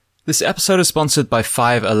This episode is sponsored by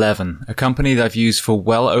 511, a company that I've used for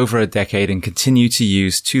well over a decade and continue to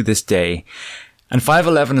use to this day. And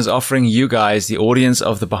 511 is offering you guys, the audience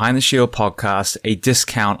of the Behind the Shield podcast, a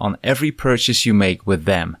discount on every purchase you make with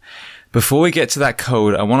them. Before we get to that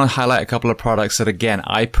code, I want to highlight a couple of products that, again,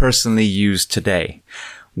 I personally use today.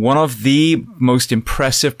 One of the most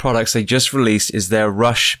impressive products they just released is their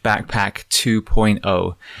Rush Backpack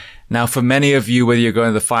 2.0. Now, for many of you, whether you're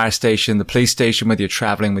going to the fire station, the police station, whether you're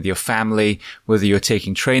traveling with your family, whether you're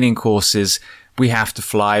taking training courses, we have to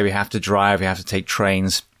fly, we have to drive, we have to take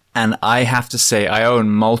trains. And I have to say, I own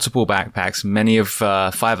multiple backpacks, many of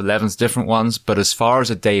 511's different ones, but as far as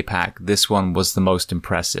a day pack, this one was the most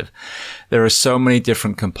impressive. There are so many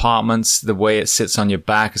different compartments. The way it sits on your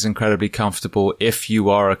back is incredibly comfortable. If you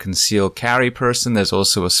are a concealed carry person, there's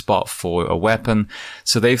also a spot for a weapon.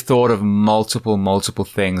 So they've thought of multiple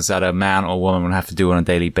things that a man or woman would have to do on a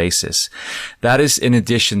daily basis. That is in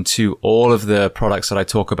addition to all of the products that I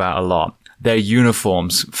talk about a lot. Their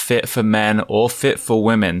uniforms, fit for men or fit for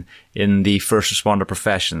women in the first responder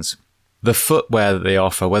professions. The footwear that they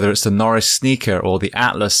offer, whether it's the Norris sneaker or the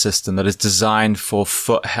Atlas system that is designed for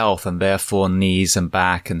foot health and therefore knees and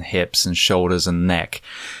back and hips and shoulders and neck.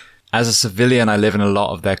 As a civilian, I live in a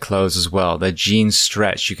lot of their clothes as well. Their jeans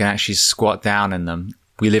stretch. You can actually squat down in them.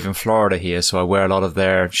 We live in Florida here, so I wear a lot of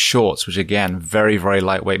their shorts, which again, very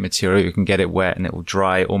lightweight material. You can get it wet and it will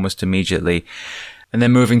dry almost immediately. And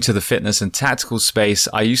then moving to the fitness and tactical space,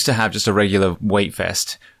 I used to have just a regular weight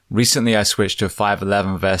vest. Recently, I switched to a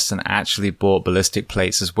 511 vest and actually bought ballistic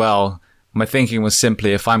plates as well. My thinking was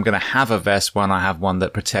simply, if I'm going to have a vest, why not have one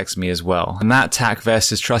that protects me as well? And that TAC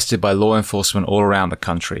vest is trusted by law enforcement all around the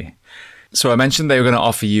country. So I mentioned they were going to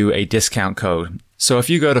offer you a discount code. So if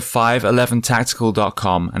you go to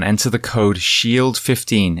 511tactical.com and enter the code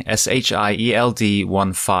SHIELD15,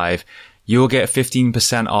 SHIELD15, you will get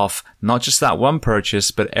 15% off, not just that one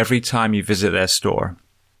purchase, but every time you visit their store.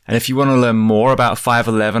 And if you want to learn more about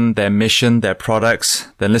 511, their mission, their products,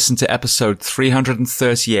 then listen to episode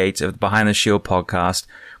 338 of the Behind the Shield podcast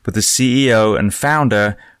with the CEO and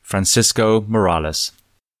founder, Francisco Morales.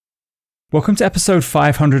 Welcome to episode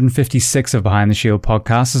 556 of Behind the Shield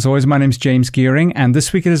podcast. As always, my name is James Gearing, and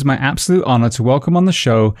this week it is my absolute honor to welcome on the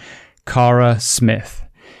show, Kara Smith.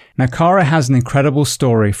 Now, Kara has an incredible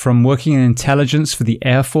story, from working in intelligence for the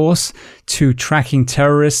Air Force to tracking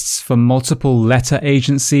terrorists for multiple letter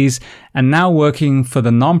agencies and now working for the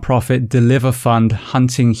nonprofit Deliver Fund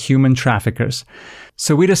hunting human traffickers.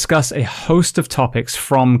 So we discuss a host of topics,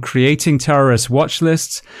 from creating terrorist watch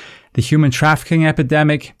lists, the human trafficking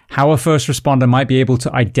epidemic, how a first responder might be able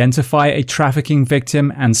to identify a trafficking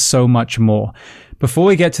victim, and so much more. Before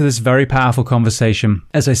we get to this very powerful conversation,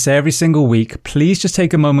 as I say every single week, please just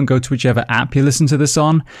take a moment, go to whichever app you listen to this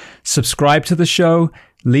on, subscribe to the show,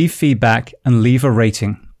 leave feedback, and leave a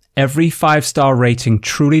rating. Every 5-star rating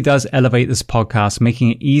truly does elevate this podcast,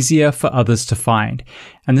 making it easier for others to find.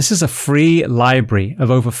 And this is a free library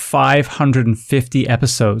of over 550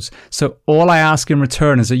 episodes. So all I ask in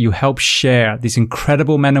return is that you help share these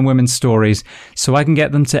incredible men and women's stories so I can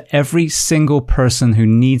get them to every single person who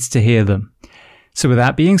needs to hear them. So with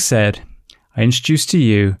that being said, I introduce to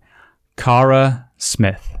you Kara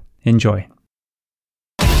Smith. Enjoy.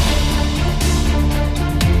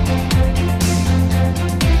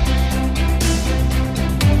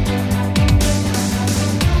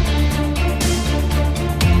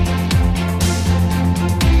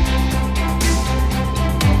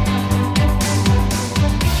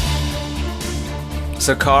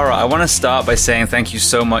 So Kara, I want to start by saying thank you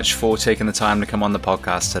so much for taking the time to come on the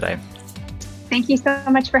podcast today. Thank you so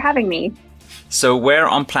much for having me. So where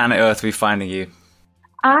on planet Earth are we finding you?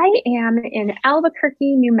 I am in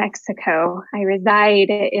Albuquerque, New Mexico. I reside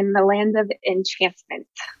in the land of enchantment.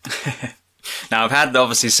 Now, I've had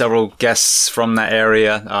obviously several guests from that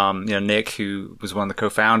area. Nick, who was one of the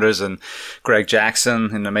co-founders, and Greg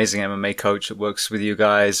Jackson, an amazing MMA coach that works with you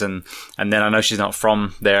guys. And then I know she's not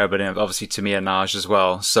from there, but obviously Tamia Naj as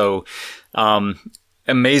well. So,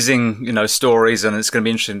 amazing, stories, and it's going to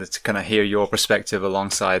be interesting to kind of hear your perspective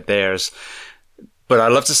alongside theirs. But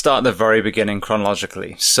I'd love to start at the very beginning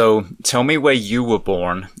chronologically. So tell me where you were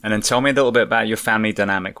born, and then tell me a little bit about your family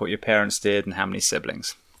dynamic, what your parents did and how many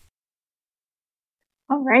siblings.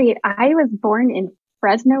 All right. I was born in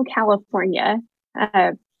Fresno, California.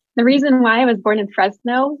 The reason why I was born in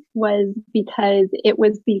Fresno was because it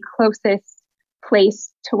was the closest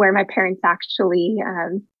place to where my parents actually,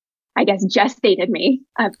 gestated me,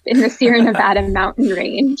 up in the Sierra Nevada mountain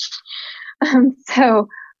range. So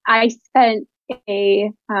I spent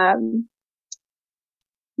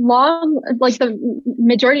like the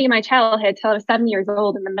majority of my childhood till I was 7 years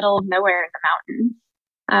old in the middle of nowhere in the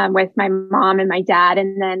mountains, with my mom and my dad.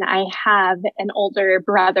 And then I have an older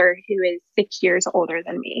brother who is 6 years older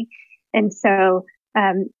than me. And so,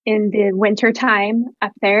 in the winter time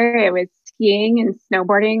up there, it was skiing and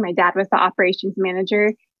snowboarding. My dad was the operations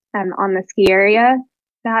manager, on the ski area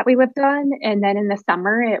that we lived on. And then in the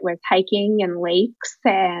summer, it was hiking and lakes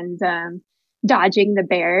and, dodging the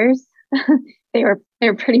bears. they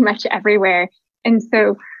were pretty much everywhere. And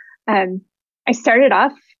so, I started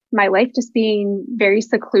off my life just being very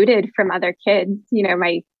secluded from other kids. You know,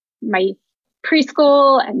 my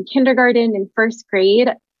preschool and kindergarten and first grade,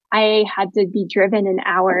 I had to be driven an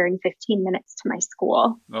hour and 15 minutes to my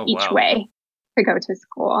school each way to go to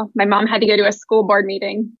school. My mom had to go to a school board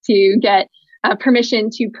meeting to get permission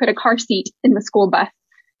to put a car seat in the school bus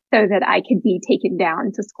so that I could be taken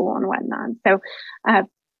down to school and whatnot. So,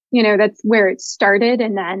 you know, that's where it started.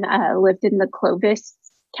 And then lived in the Clovis,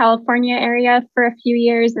 California area for a few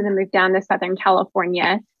years, and then moved down to Southern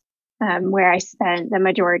California, where I spent the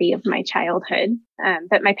majority of my childhood.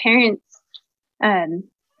 But my parents,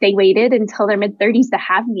 they waited until their mid-30s to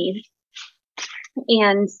have me.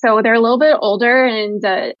 And so they're a little bit older, and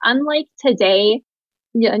unlike today,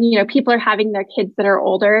 you know, people are having their kids that are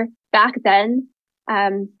older. Back then,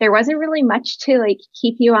 there wasn't really much to like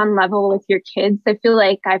keep you on level with your kids. I feel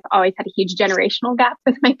like I've always had a huge generational gap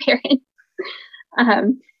with my parents.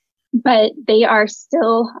 But they are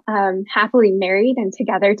still happily married and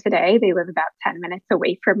together today. They live about 10 minutes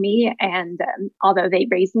away from me. And although they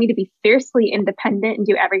raised me to be fiercely independent and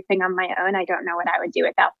do everything on my own, I don't know what I would do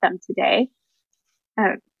without them today.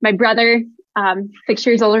 My brother, 6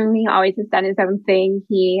 years older than me, always has done his own thing.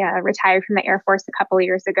 He retired from the Air Force a couple of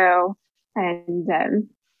years ago. And,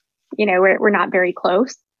 you know, we're not very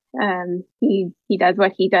close. He does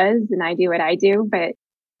what he does and I do what I do. But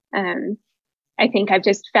I think I've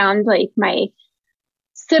just found like my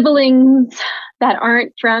siblings that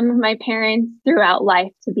aren't from my parents throughout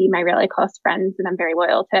life to be my really close friends. And I'm very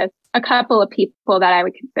loyal to a couple of people that I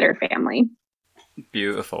would consider family.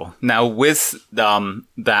 Beautiful. Now, with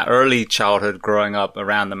that early childhood growing up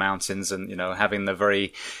around the mountains and, you know, having the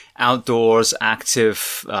very outdoors,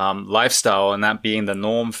 active lifestyle and that being the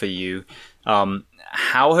norm for you,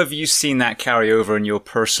 how have you seen that carry over in your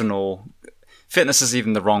personal fitness is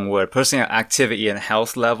even the wrong word, personal activity and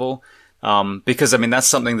health level? Because, I mean, that's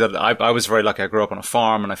something that I was very lucky. I grew up on a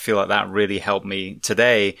farm and I feel like that really helped me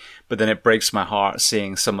today. But then it breaks my heart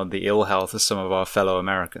seeing some of the ill health of some of our fellow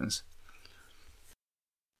Americans.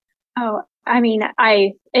 Oh, I mean,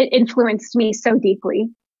 it influenced me so deeply.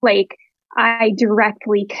 Like, I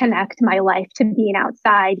directly connect my life to being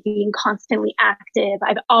outside, being constantly active.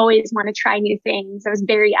 I've always wanted to try new things. I was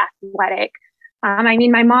very athletic. I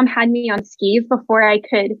mean, my mom had me on skis before I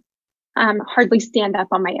could hardly stand up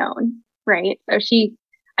on my own, right? So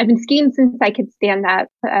I've been skiing since I could stand up,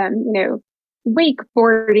 you know,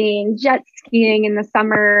 wakeboarding, jet skiing in the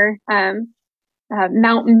summer,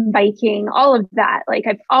 mountain biking, all of that. Like,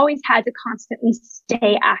 I've always had to constantly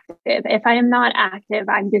stay active. If I am not active,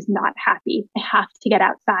 I'm just not happy. I have to get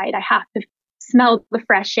outside. I have to smell the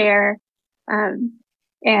fresh air.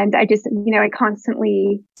 And I just, you know, I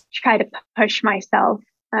constantly try to push myself.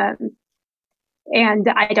 And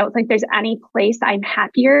I don't think there's any place I'm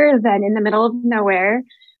happier than in the middle of nowhere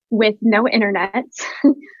with no internet,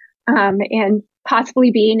 and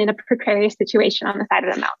possibly being in a precarious situation on the side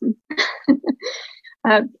of the mountain.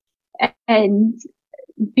 And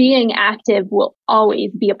being active will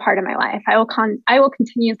always be a part of my life. I will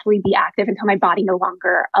continuously be active until my body no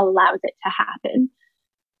longer allows it to happen.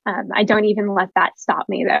 I don't even let that stop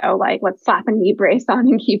me though. Like, let's slap a knee brace on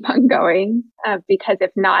and keep on going. Because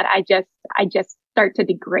if not, I just start to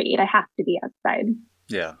degrade. I have to be outside.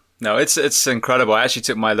 Yeah. No, it's incredible. I actually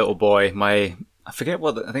took my little boy, I think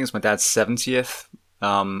it's my dad's 70th.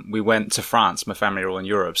 We went to France. My family are all in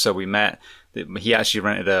Europe. So we met. He actually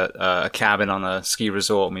rented a cabin on a ski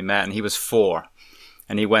resort and we met, and he was 4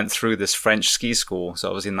 and he went through this French ski school. So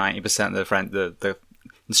obviously 90% of the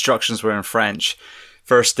instructions were in French.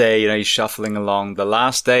 First day, you know, he's shuffling along. The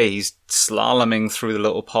last day, he's slaloming through the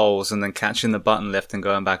little poles and then catching the button lift and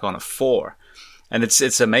going back on at 4. And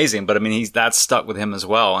it's amazing. But I mean, that's stuck with him as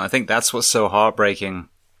well. And I think that's what's so heartbreaking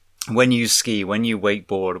when you ski, when you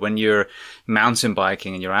wakeboard, when you're mountain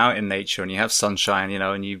biking and you're out in nature and you have sunshine, you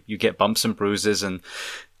know, and you get bumps and bruises, and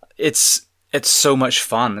it's so much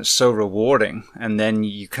fun. It's so rewarding. And then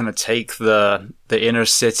you kind of take the inner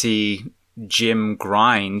city gym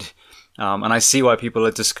grind And I see why people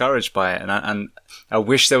are discouraged by it. And I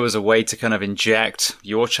wish there was a way to kind of inject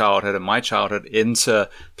your childhood and my childhood into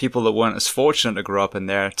people that weren't as fortunate to grow up in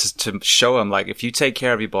there, to show them, like, if you take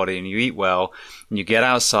care of your body and you eat well and you get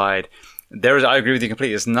outside, I agree with you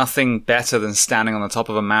completely. There's nothing better than standing on the top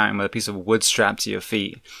of a mountain with a piece of wood strapped to your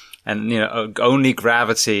feet. And, only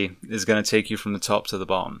gravity is going to take you from the top to the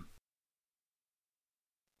bottom.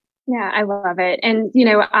 Yeah, I love it. And,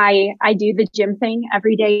 I do the gym thing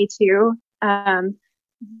every day too,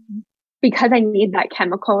 because I need that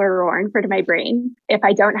chemical reward for my brain. If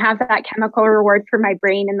I don't have that chemical reward for my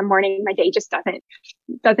brain in the morning, my day just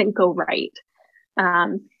doesn't go right.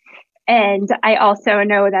 And I also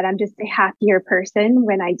know that I'm just a happier person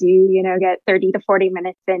when I do, get 30 to 40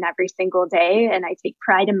 minutes in every single day. And I take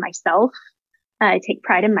pride in myself. I take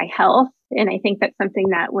pride in my health. And I think that's something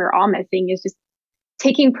that we're all missing, is just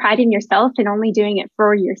taking pride in yourself and only doing it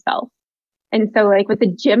for yourself. And so, like, with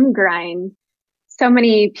the gym grind, so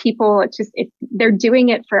many people, they're doing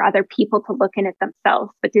it for other people to look in at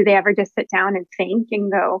themselves. But do they ever just sit down and think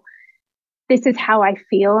and go, this is how I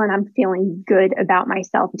feel, and I'm feeling good about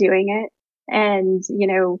myself doing it, and,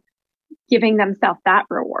 giving themselves that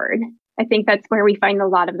reward. I think that's where we find a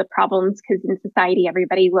lot of the problems, because in society,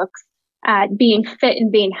 everybody looks at being fit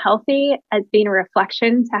and being healthy as being a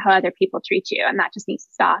reflection to how other people treat you. And that just needs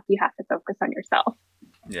to stop. You have to focus on yourself.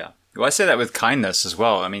 Yeah. Well, I say that with kindness as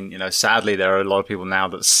well. I mean, sadly, there are a lot of people now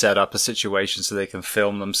that set up a situation so they can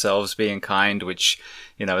film themselves being kind, which,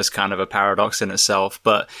 is kind of a paradox in itself.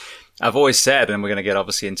 But I've always said, and we're going to get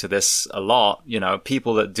obviously into this a lot,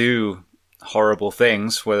 people that do horrible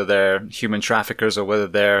things, whether they're human traffickers or whether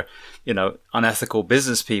they're, unethical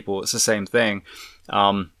business people, it's the same thing.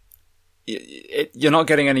 You're not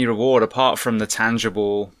getting any reward apart from the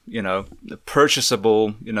tangible, the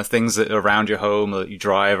purchasable, things that are around your home, or that you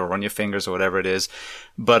drive or on your fingers or whatever it is.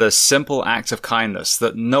 But a simple act of kindness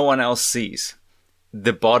that no one else sees.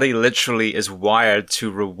 The body literally is wired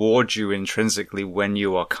to reward you intrinsically when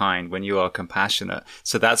you are kind, when you are compassionate.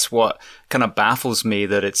 So that's what kind of baffles me,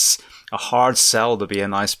 that it's a hard sell to be a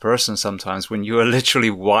nice person sometimes when you are literally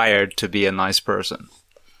wired to be a nice person.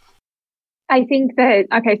 I think that,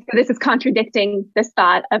 okay, so this is contradicting this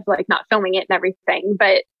thought of, like, not filming it and everything,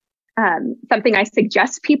 but something I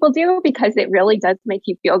suggest people do, because it really does make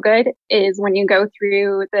you feel good, is when you go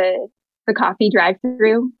through the coffee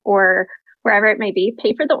drive-through or wherever it may be,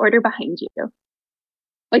 pay for the order behind you.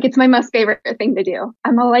 Like, it's my most favorite thing to do.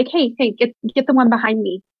 I'm all like, hey, get the one behind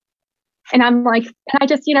me. And I'm like, and I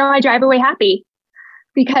just, I drive away happy,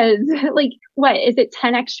 because, like, what is it,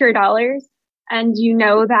 $10 extra? And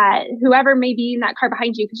that whoever may be in that car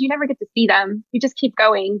behind you, because you never get to see them, you just keep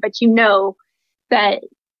going, but that,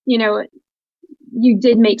 you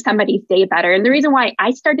did make somebody's day better. And the reason why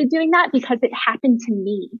I started doing that, because it happened to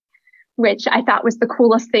me, which I thought was the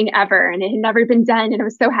coolest thing ever. And it had never been done. And I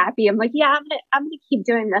was so happy. I'm like, yeah, I'm gonna keep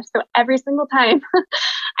doing this. So every single time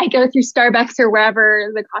I go through Starbucks or wherever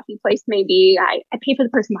the coffee place may be, I pay for the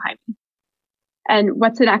person behind me. And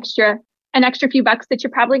what's an extra few bucks that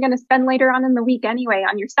you're probably going to spend later on in the week anyway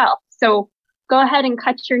on yourself. So go ahead and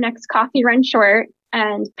cut your next coffee run short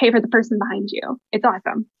and pay for the person behind you. It's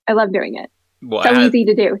awesome. I love doing it. Well, so easy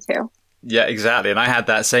to do too. Yeah, exactly. And I had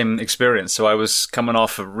that same experience. So I was coming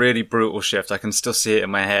off a really brutal shift. I can still see it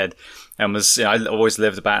in my head. And I always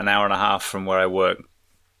lived about an hour and a half from where I work.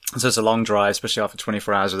 So it's a long drive, especially after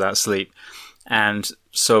 24 hours without sleep. And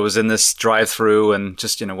so I was in this drive-through and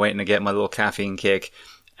just, waiting to get my little caffeine kick.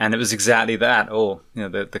 And it was exactly that. Oh,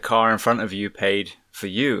 the car in front of you paid for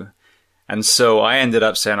you. And so I ended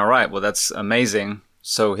up saying, all right, well, that's amazing.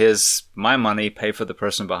 So here's my money, pay for the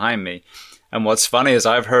person behind me. And what's funny is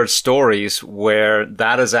I've heard stories where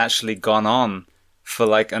that has actually gone on for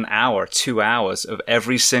like an hour, 2 hours of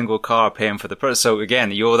every single car paying for the person. So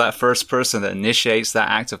again, you're that first person that initiates that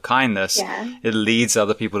act of kindness. Yeah. It leads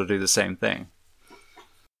other people to do the same thing.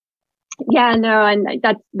 Yeah, no, and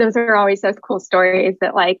those are always those cool stories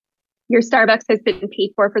that, like, your Starbucks has been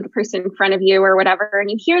paid for the person in front of you or whatever.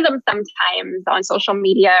 And you hear them sometimes on social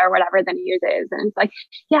media or whatever the news is. And it's like,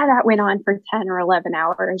 yeah, that went on for 10 or 11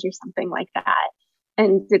 hours or something like that.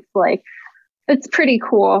 And it's like, it's pretty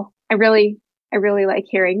cool. I really like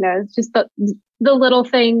hearing those, just the little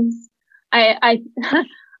things. I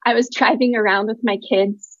was driving around with my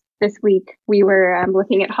kids this week. We were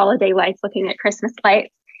looking at holiday lights, looking at Christmas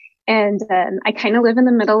lights. And I kind of live in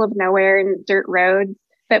the middle of nowhere in dirt roads,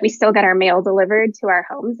 but we still get our mail delivered to our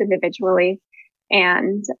homes individually.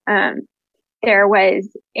 And there was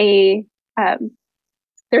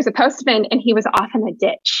there's a postman, and he was off in a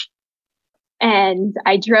ditch. And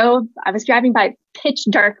I was driving by pitch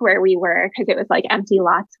dark where we were because it was like empty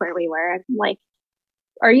lots where we were. I'm like,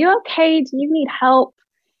 are you okay? Do you need help?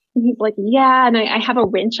 And he's like, yeah. And I have a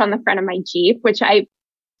winch on the front of my Jeep, which I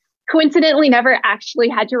coincidentally never actually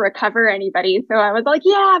had to recover anybody. So I was like,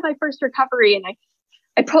 yeah, my first recovery. And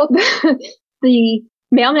I pulled the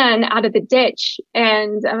mailman out of the ditch,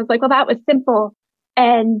 and I was like, well, that was simple.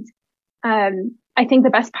 And I think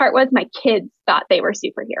the best part was my kids thought they were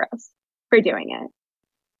superheroes for doing it.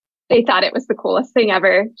 They thought it was the coolest thing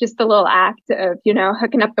ever. Just a little act of,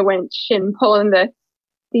 hooking up the winch and pulling the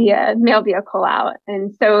mail vehicle out.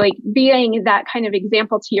 And so like being that kind of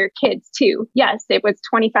example to your kids too. Yes, it was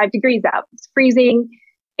 25 degrees out. It's freezing.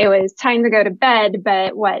 It was time to go to bed,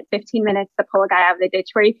 but 15 minutes to pull a guy out of the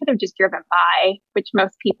ditch where you could have just driven by, which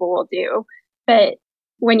most people will do. But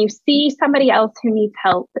when you see somebody else who needs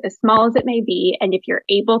help, as small as it may be, and if you're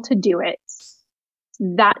able to do it,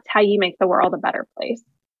 that's how you make the world a better place.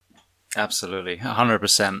 Absolutely,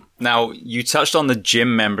 100%. Now, you touched on the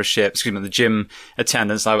gym membership, the gym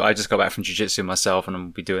attendance. I just got back from jiu-jitsu myself, and I'll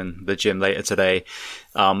be doing the gym later today.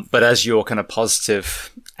 But as your kind of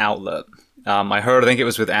positive outlet, I think it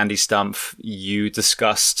was with Andy Stumpf, you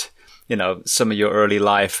discussed, some of your early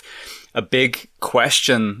life. A big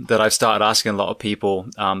question that I've started asking a lot of people,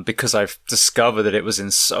 because I've discovered that it was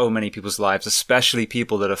in so many people's lives, especially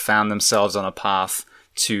people that have found themselves on a path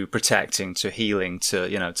to protecting, to healing,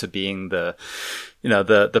 to being the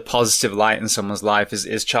positive light in someone's life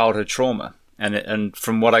is childhood trauma. And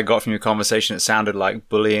from what I got from your conversation, it sounded like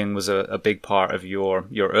bullying was a big part of your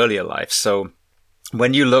earlier life. So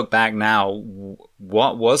when you look back now,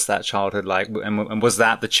 what was that childhood like? And was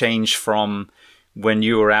that the change from when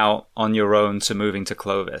you were out on your own to moving to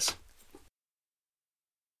Clovis?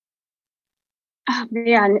 Oh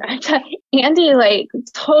man, Andy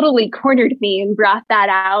totally cornered me and brought that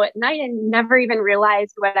out. And I never even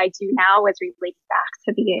realized what I do now was related back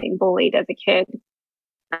to being bullied as a kid.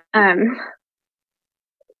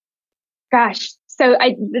 So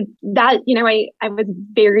I was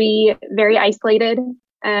very, very isolated,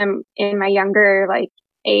 in my younger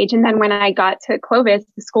age. And then when I got to Clovis,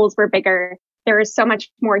 the schools were bigger. There was so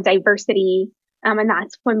much more diversity. And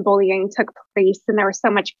that's when bullying took place, and there were so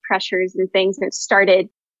much pressures and things, and it started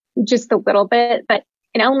just a little bit. But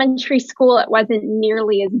in elementary school, it wasn't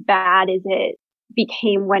nearly as bad as it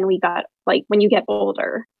became when we got, when you get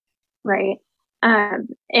older, right?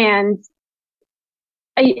 And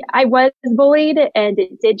I was bullied, and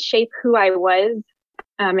it did shape who I was,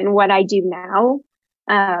 and what I do now,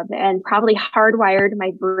 and probably hardwired my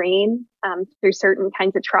brain, through certain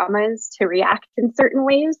kinds of traumas to react in certain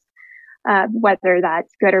ways. Whether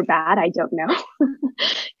that's good or bad, I don't know,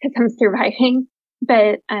 because I'm surviving.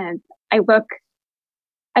 But I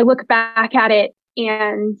look back at it,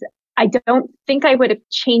 and I don't think I would have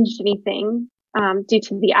changed anything due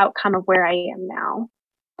to the outcome of where I am now.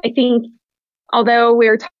 I think, although we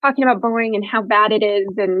were talking about bullying and how bad it is,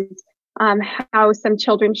 and how some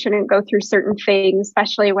children shouldn't go through certain things,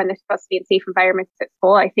 especially when they're supposed to be in safe environments at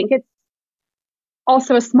school, I think it's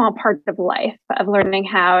also a small part of life of learning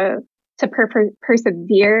how to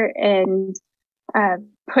persevere and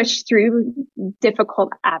push through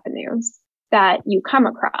difficult avenues that you come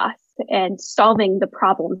across, and solving the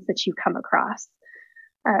problems that you come across.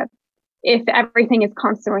 If everything is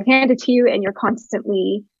constantly handed to you, and you're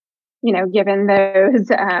constantly, given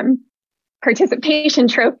those participation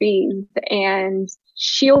trophies and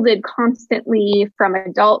shielded constantly from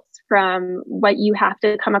adults from what you have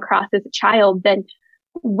to come across as a child, then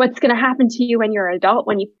what's going to happen to you when you're an adult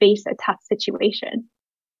when you face a tough situation?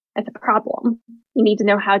 That's a problem. You need to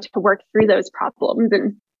know how to work through those problems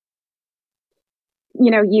and,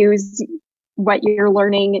 use what you're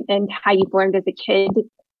learning and how you've learned as a kid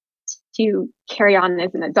to carry on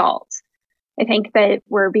as an adult. I think that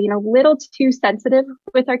we're being a little too sensitive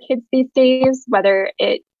with our kids these days, whether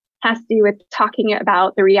it has to do with talking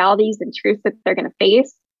about the realities and truths that they're going to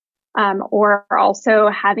face, or also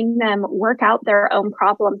having them work out their own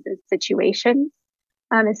problems and situations,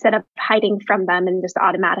 instead of hiding from them and just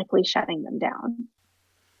automatically shutting them down.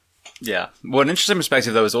 Yeah. Well, an interesting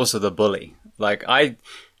perspective, though, is also the bully. I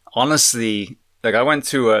honestly, I went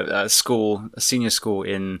to a senior school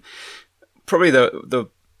in probably the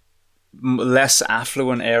less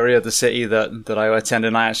affluent area of the city that I attended.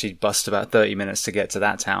 And I actually bussed about 30 minutes to get to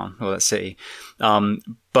that town or that city.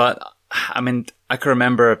 But I mean, I can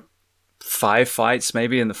remember 5 fights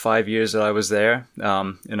maybe in the 5 years that I was there,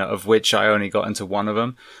 of which I only got into one of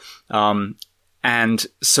them. And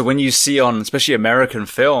so when you see on, especially American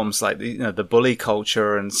films, the bully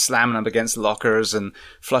culture and slamming up against lockers and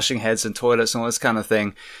flushing heads in toilets and all this kind of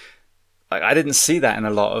thing, like, I didn't see that in a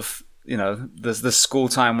lot of, the school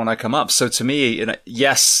time when I come up. So to me,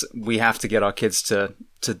 yes, we have to get our kids to,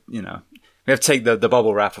 we have to take the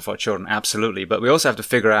bubble wrap of our children. Absolutely. But we also have to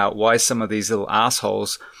figure out why some of these little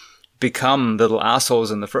assholes become little assholes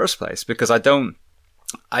in the first place. Because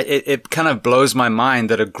it kind of blows my mind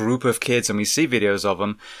that a group of kids, and we see videos of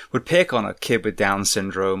them, would pick on a kid with Down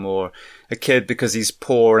syndrome or a kid because he's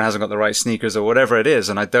poor and hasn't got the right sneakers or whatever it is.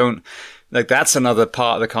 And I don't, like, that's another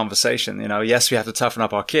part of the conversation. Yes, we have to toughen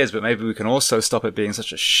up our kids, but maybe we can also stop it being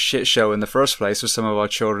such a shit show in the first place with some of our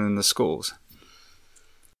children in the schools.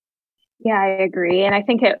 Yeah, I agree. And I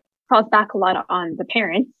think it falls back a lot on the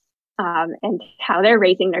parents. And how they're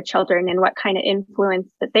raising their children and what kind of influence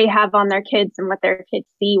that they have on their kids and what their kids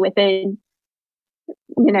see within,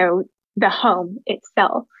 the home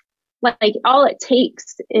itself. Like all it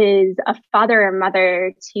takes is a father or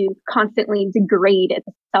mother to constantly degrade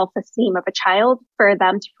the self-esteem of a child for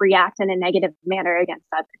them to react in a negative manner against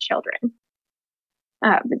other children.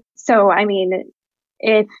 So, I mean,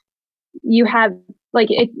 if you have,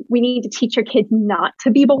 we need to teach your kids not to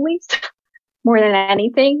be bullies more than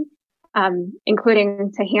anything.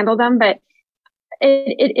 Including to handle them, but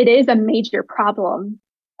it is a major problem.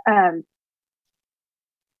 But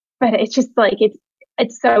it's just like,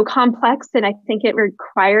 it's so complex, and I think it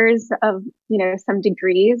requires of, some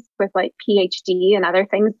degrees with like PhD and other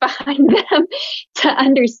things behind them to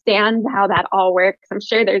understand how that all works. I'm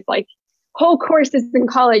sure there's like whole courses in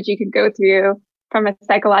college you could go through from a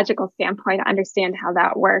psychological standpoint to understand how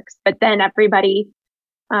that works. But then everybody,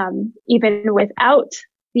 even without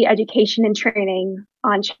the education and training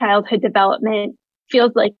on childhood development,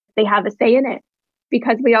 feels like they have a say in it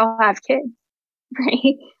because we all have kids,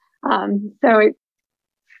 right? So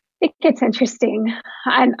it gets interesting.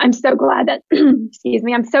 I'm so glad that, excuse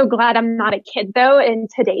me, I'm so glad I'm not a kid though in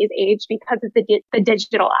today's age because of the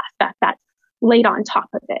digital aspect that's laid on top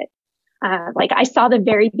of it. Like I saw the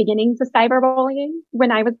very beginnings of cyberbullying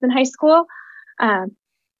when I was in high school.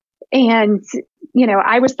 And,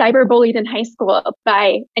 I was cyberbullied in high school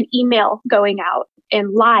by an email going out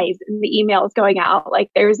and lies in the emails going out. Like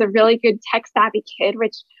there's a really good tech savvy kid,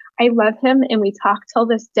 which I love him. And we talk till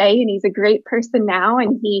this day, and he's a great person now.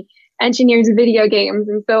 And he engineers video games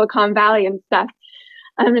in Silicon Valley and stuff.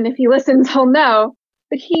 And if he listens, he'll know.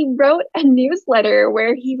 But he wrote a newsletter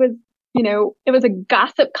where he was, it was a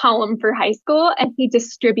gossip column for high school, and he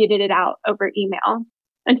distributed it out over email.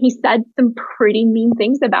 And he said some pretty mean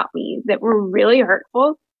things about me that were really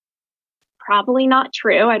hurtful. Probably not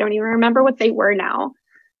true. I don't even remember what they were now.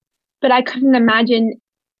 But I couldn't imagine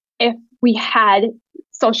if we had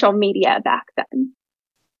social media back then.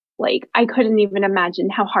 Like, I couldn't even imagine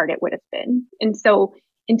how hard it would have been. And so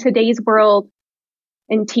in today's world,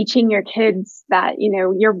 and teaching your kids that,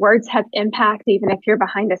 your words have impact, even if you're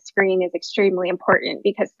behind a screen, is extremely important,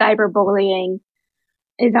 because cyberbullying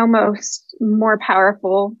is almost more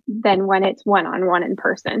powerful than when it's one-on-one in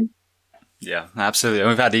person. Yeah, absolutely. And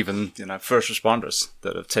we've had even, first responders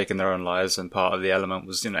that have taken their own lives, and part of the element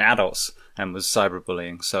was, adults, and was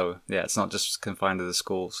cyberbullying. So yeah, it's not just confined to the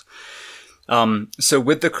schools. So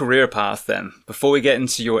with the career path then, before we get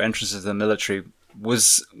into your entrance into the military,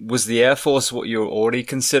 was the Air Force what you were already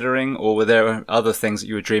considering, or were there other things that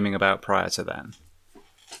you were dreaming about prior to that?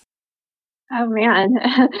 Oh man.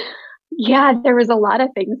 Yeah, there was a lot of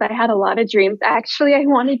things. I had a lot of dreams. Actually, I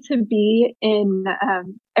wanted to be in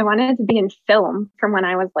film from when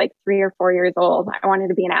I was like 3 or 4 years old. I wanted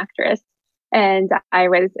to be an actress, and I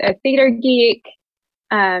was a theater geek.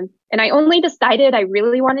 And I only decided I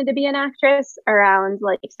really wanted to be an actress around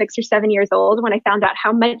like 6 or 7 years old, when I found out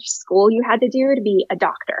how much school you had to do to be a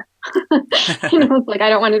doctor. And I was like, I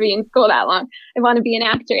don't want to be in school that long. I want to be an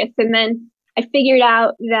actress. And then I figured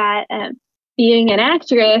out that being an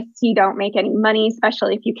actress, you don't make any money,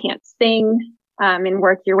 especially if you can't sing, and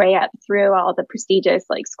work your way up through all the prestigious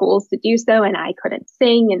like schools to do so. And I couldn't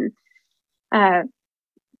sing.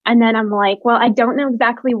 And then I'm like, well, I don't know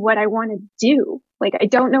exactly what I want to do. Like, I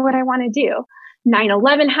don't know what I want to do.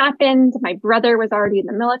 9/11 happened. My brother was already in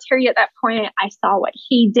the military at that point. I saw what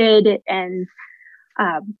he did. And,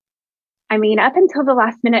 up until the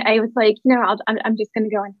last minute, I was like, I'm just going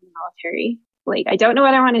to go into the military. Like, I don't know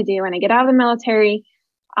what I want to do. When I get out of the military,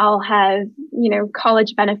 I'll have,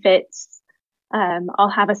 college benefits.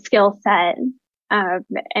 I'll have a skill set.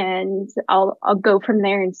 And I'll go from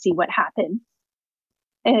there and see what happens.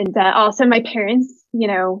 And also my parents,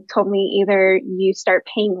 told me either you start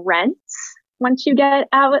paying rent once you get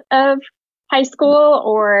out of high school,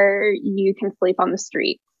 or you can sleep on the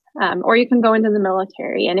street, or you can go into the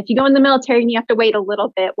military. And if you go in the military and you have to wait a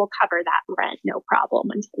little bit, we'll cover that rent, no problem,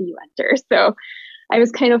 until you enter. So I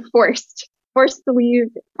was kind of forced to leave,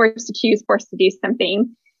 forced to choose, forced to do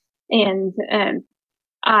something. And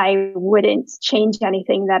I wouldn't change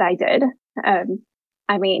anything that I did.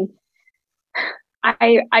 I mean,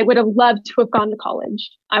 I would have loved to have gone to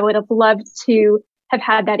college. I would have loved to have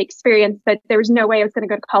had that experience, but there was no way I was going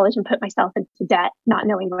to go to college and put myself into debt, not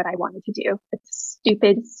knowing what I wanted to do. It's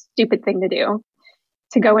a stupid thing to do,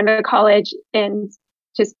 to go into college and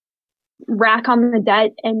just rack on the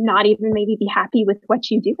debt and not even maybe be happy with what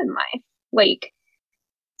you do in life. Like,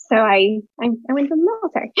 so I went to the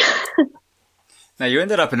military. Now, you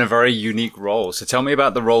ended up in a very unique role. So tell me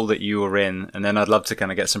about the role that you were in, and then I'd love to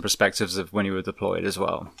kind of get some perspectives of when you were deployed as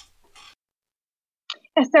well.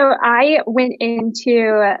 So I went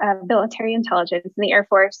into military intelligence in the Air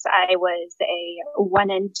Force. I was a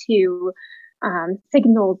 1 and 2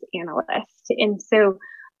 signals analyst. And so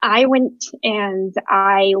I went and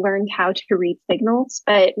I learned how to read signals.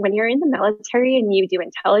 But when you're in the military and you do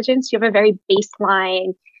intelligence, you have a very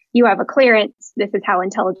baseline, you have a clearance. This is how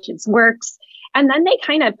intelligence works. And then they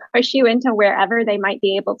kind of push you into wherever they might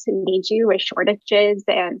be able to need you with shortages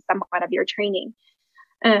and somewhat of your training.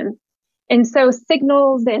 And so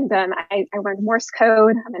signals, and I learned Morse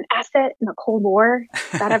code. I'm an asset in the Cold War,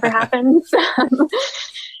 if that ever happens.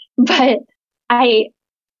 But I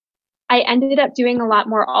ended up doing a lot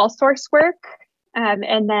more all source work,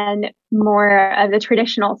 and then more of the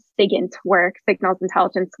traditional SIGINT work, signals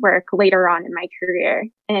intelligence work, later on in my career.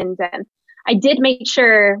 And I did make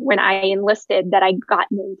sure when I enlisted that I got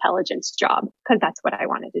an intelligence job, because that's what I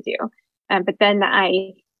wanted to do. But then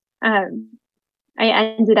I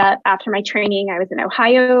ended up, after my training, I was in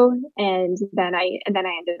Ohio, and then I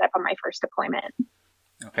ended up on my first deployment.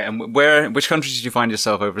 Okay, and which countries did you find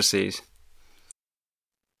yourself overseas?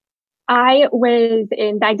 I was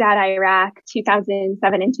in Baghdad, Iraq,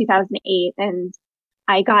 2007 and 2008, and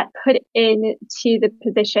I got put into the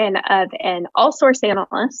position of an all-source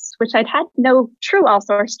analyst, which I'd had no true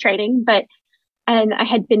all-source training, and I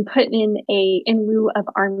had been put in lieu of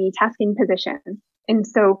Army tasking position. And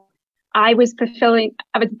so I was backfilling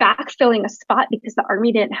a spot because the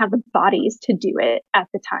Army didn't have the bodies to do it at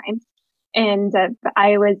the time. And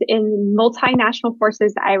I was in multinational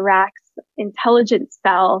forces, Iraq's intelligence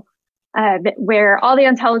cell, where all the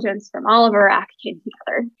intelligence from all of Iraq came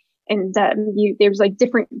together. And there was like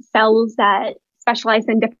different cells that specialized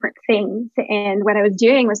in different things. And what I was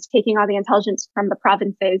doing was taking all the intelligence from the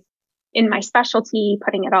provinces in my specialty,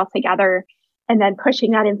 putting it all together, and then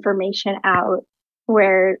pushing that information out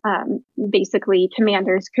where basically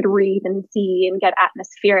commanders could read and see and get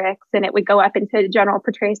atmospherics, and it would go up into General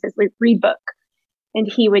Petraeus' read book, and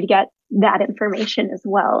he would get that information as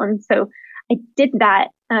well. And so I did that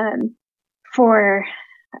for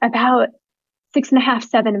about 6.5,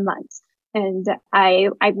 7 months. And I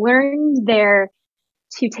learned there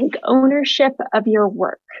to take ownership of your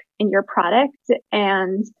work and your product.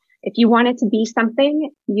 And if you want it to be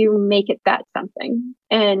something, you make it that something.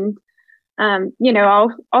 And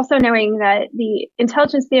also knowing that the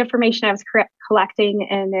intelligence, the information I was collecting,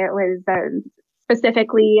 and it was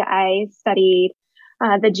specifically, I studied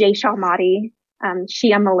the Jaish al-Mahdi,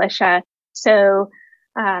 Shia militia. So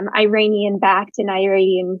Iranian-backed and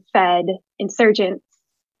Iranian-fed insurgents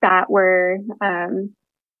that were,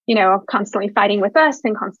 constantly fighting with us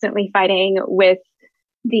and constantly fighting with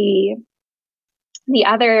the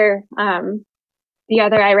other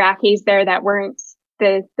Iraqis there that weren't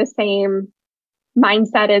the same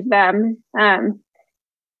mindset as them.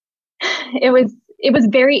 It was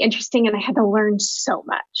very interesting, and I had to learn so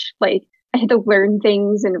much. Like, I had to learn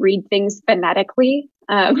things and read things phonetically.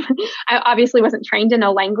 I obviously wasn't trained in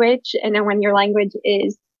a language, and then when your language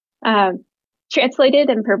is translated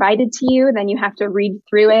and provided to you, then you have to read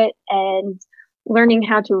through it, and learning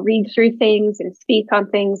how to read through things and speak on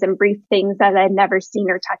things and brief things that I'd never seen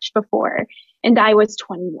or touched before. And I was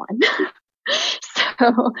 21.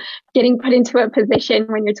 So getting put into a position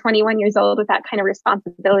when you're 21 years old with that kind of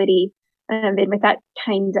responsibility, and with that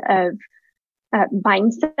kind of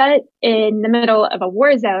mindset in the middle of a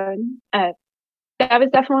war zone, that was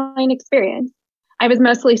definitely an experience. I was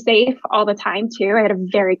mostly safe all the time too. I had a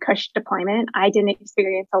very cush deployment. I didn't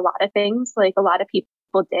experience a lot of things like a lot of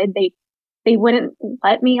people did. They wouldn't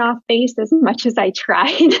let me off base as much as I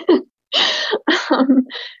tried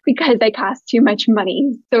because they cost too much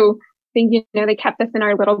money. So I think, they kept us in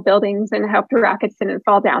our little buildings and helped the rockets didn't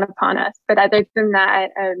fall down upon us. But other than that,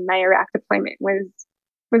 my Iraq deployment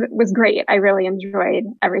was great. I really enjoyed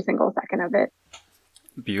every single second of it.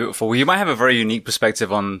 Beautiful. Well, you might have a very unique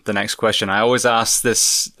perspective on the next question. I always ask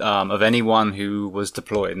this of anyone who was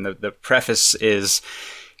deployed, and the preface is,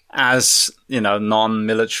 as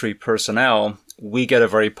non-military personnel, we get a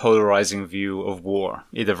very polarizing view of war,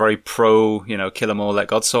 either very pro, kill them all, let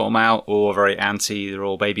God sort them out, or very anti, they're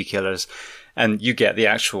all baby killers. And you get the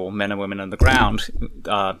actual men and women on the ground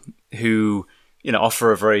who,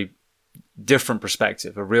 offer a very different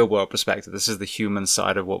perspective, a real world perspective. This is the human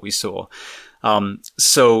side of what we saw.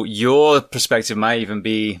 So your perspective might even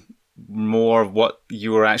be more of what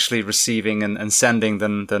you were actually receiving and sending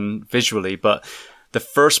than visually. But the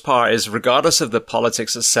first part is, regardless of the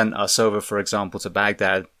politics that sent us over, for example, to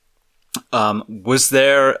Baghdad, was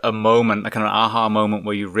there a moment, like an aha moment,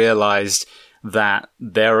 where you realized that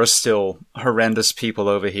there are still horrendous people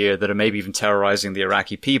over here that are maybe even terrorizing the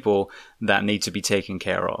Iraqi people that need to be taken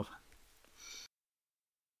care of?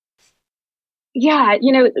 Yeah,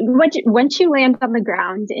 once you land on the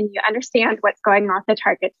ground and you understand what's going on with the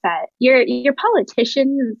target set, your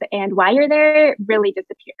politicians and why you're there really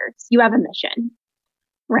disappears. You have a mission,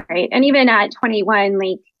 right? And even at 21,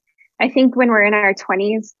 I think when we're in our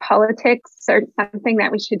 20s, politics are something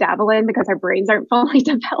that we should dabble in because our brains aren't fully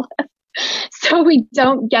developed. So we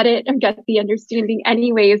don't get it or get the understanding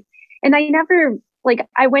anyways. And I never,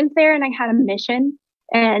 I went there and I had a mission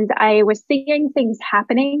and I was seeing things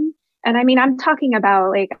happening. And I mean, I'm talking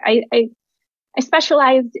about I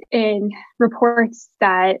specialized in reports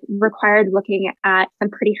that required looking at some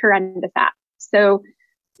pretty horrendous acts. So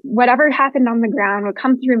whatever happened on the ground would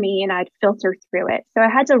come through me and I'd filter through it. So I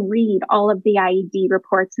had to read all of the IED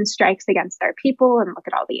reports and strikes against our people and look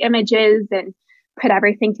at all the images and put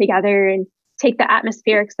everything together and take the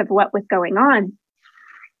atmospherics of what was going on.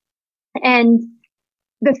 And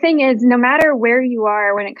the thing is, no matter where you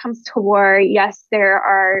are when it comes to war, yes, there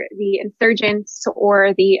are the insurgents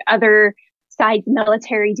or the other side's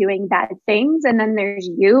military doing bad things. And then there's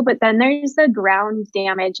you, but then there's the ground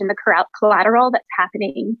damage and the collateral that's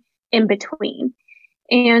happening in between.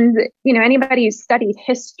 And, anybody who's studied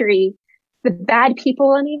history, the bad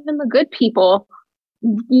people and even the good people,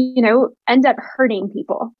 end up hurting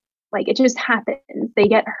people. It just happens. They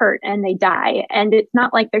get hurt and they die. And it's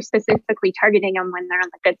not like they're specifically targeting them when they're on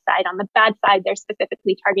the good side. On the bad side, they're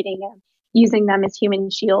specifically targeting them, using them as human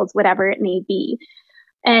shields, whatever it may be.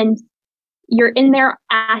 And you're in there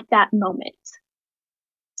at that moment.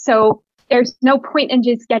 So there's no point in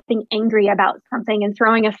just getting angry about something and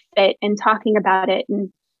throwing a fit and talking about it and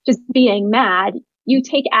just being mad. You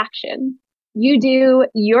take action. You do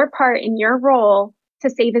your part in your role to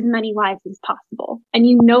save as many lives as possible. And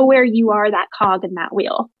you know where you are that cog in that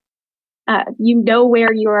wheel. You know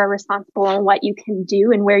where you are responsible and what you can do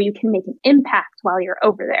and where you can make an impact while you're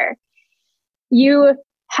over there. You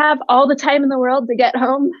have all the time in the world to get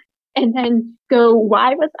home and then go,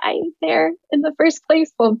 why was I there in the first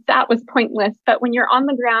place? Well, that was pointless. But when you're on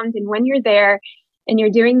the ground and when you're there and you're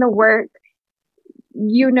doing the work,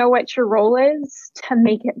 you know what your role is to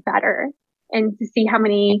make it better and to see how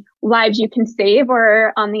many lives you can save,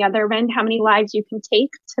 or on the other end, how many lives you can take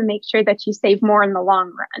to make sure that you save more in the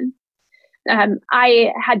long run.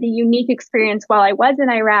 I had the unique experience while I was in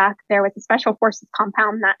Iraq. There was a special forces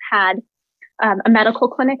compound that had a medical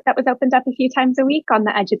clinic that was opened up a few times a week on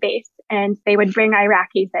the edge of base, and they would bring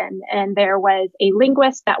Iraqis in. And there was a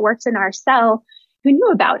linguist that worked in our cell who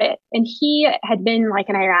knew about it. And he had been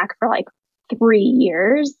in Iraq for 3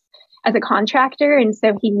 years as a contractor. And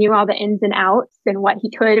so he knew all the ins and outs and what he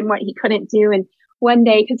could and what he couldn't do. And one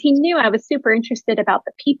day, because he knew I was super interested about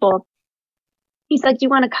the people, he said, do you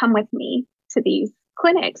want to come with me to these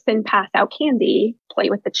clinics and pass out candy, play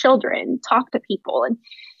with the children, talk to people? And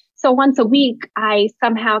so once a week, I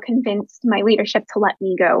somehow convinced my leadership to let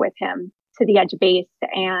me go with him to the edge of base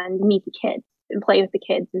and meet the kids and play with the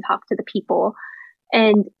kids and talk to the people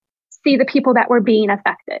and see the people that were being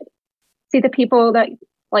affected. See the people that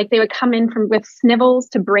they would come in with snivels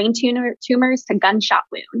to brain tumors to gunshot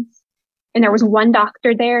wounds. And there was one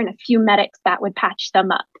doctor there and a few medics that would patch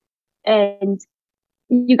them up. And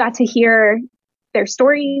you got to hear their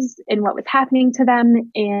stories and what was happening to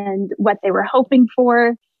them and what they were hoping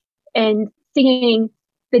for, and seeing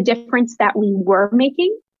the difference that we were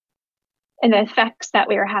making and the effects that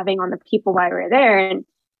we were having on the people while we were there. And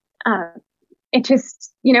it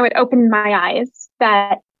just, it opened my eyes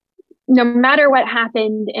that no matter what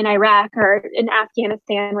happened in Iraq or in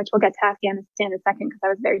Afghanistan, which we'll get to Afghanistan in a second because I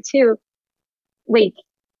was there too,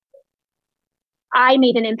 I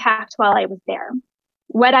made an impact while I was there.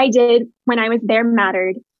 What I did when I was there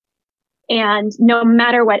mattered. And no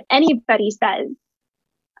matter what anybody says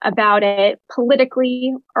about it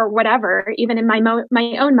politically or whatever, even in my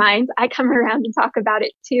own mind, I come around and talk about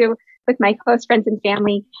it too with my close friends and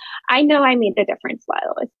family. I know I made a difference while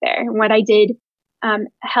I was there. And what I did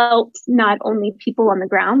helped not only people on the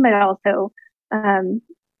ground, but also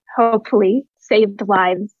hopefully saved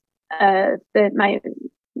lives of my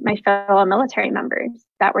fellow military members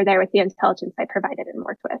that were there with the intelligence I provided and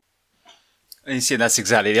worked with. And you see, that's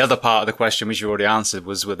exactly the other part of the question, which you already answered,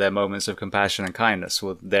 was were there moments of compassion and kindness?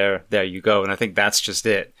 Well, there you go. And I think that's just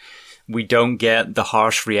it. We don't get the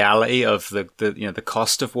harsh reality of the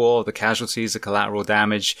cost of war, the casualties, the collateral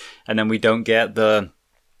damage, and then we don't get the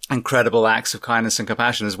incredible acts of kindness and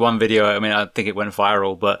compassion. There's one video, I mean, I think it went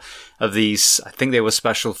viral, but of these, I think they were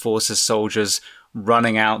special forces soldiers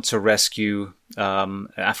running out to rescue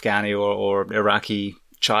Afghani or Iraqi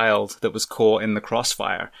child that was caught in the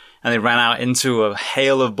crossfire. And they ran out into a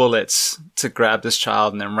hail of bullets to grab this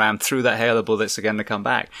child and then ran through that hail of bullets again to come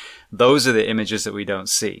back. Those are the images that we don't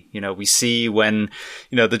see. You know, we see when,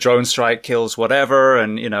 you know, the drone strike kills whatever,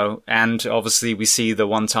 and, you know, and obviously we see the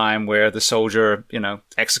one time where the soldier, you know,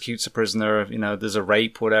 executes a prisoner, you know, there's a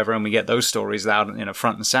rape, whatever, and we get those stories out, you know,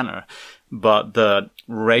 front and center. But the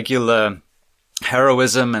regular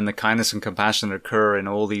heroism and the kindness and compassion that occur in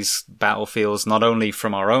all these battlefields, not only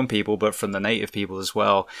from our own people, but from the native people as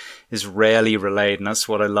well, is rarely relayed. And that's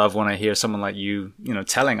what I love when I hear someone like you, you know,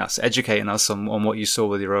 telling us, educating us on what you saw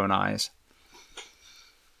with your own eyes.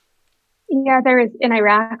 Yeah, there was in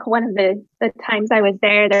Iraq, one of the times I was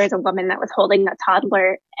there was a woman that was holding a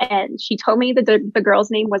toddler, and she told me that the girl's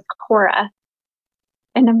name was Cora.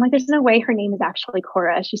 And I'm like, there's no way her name is actually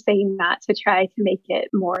Cora. She's saying that to try to make it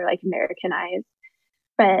more like Americanized.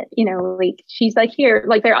 But, you know, like, she's like, here,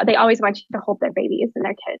 like they always want you to hold their babies and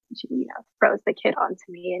their kids. And she, you know, throws the kid onto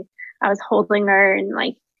me, and I was holding her, and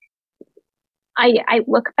like, I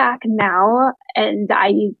look back now, and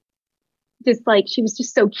I just like, she was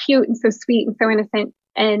just so cute and so sweet and so innocent.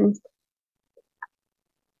 And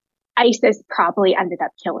ISIS probably ended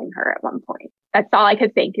up killing her at one point. That's all I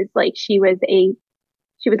could think, is like, she was a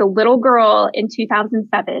little girl in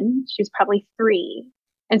 2007. She was probably 3.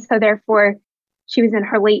 And so therefore she was in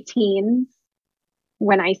her late teens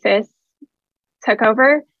when ISIS took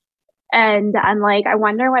over. And I'm like, I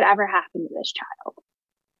wonder whatever happened to this child.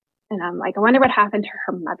 And I'm like, I wonder what happened to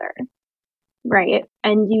her mother. Right.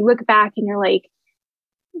 And you look back and you're like,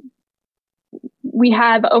 we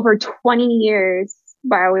have over 20 years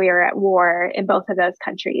while we were at war in both of those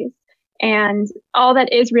countries. And all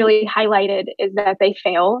that is really highlighted is that they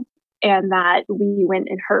failed, and that we went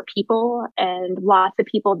and hurt people, and lots of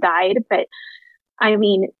people died. But I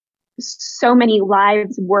mean, so many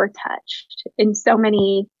lives were touched in so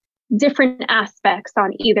many different aspects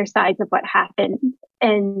on either sides of what happened.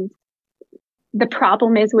 And the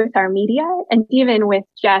problem is with our media, and even with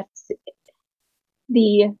just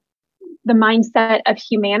the mindset of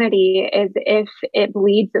humanity, is if it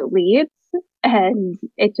bleeds, it leads. And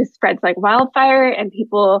it just spreads like wildfire, and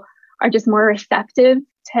people are just more receptive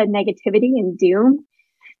to negativity and doom.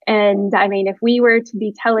 And I mean, if we were to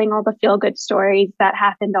be telling all the feel good stories that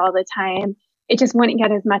happened all the time, it just wouldn't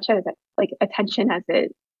get as much as like attention as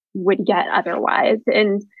it would get otherwise.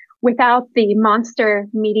 And without the monster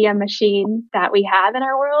media machine that we have in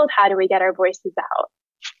our world, how do we get our voices out?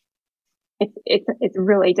 It's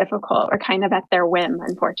really difficult. We're kind of at their whim,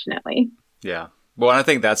 unfortunately. Yeah. Well, I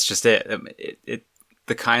think that's just it.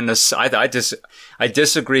 The kindness, I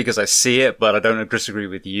disagree because I see it, but I don't disagree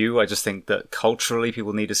with you. I just think that culturally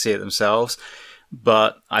people need to see it themselves.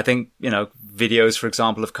 But I think, you know, videos, for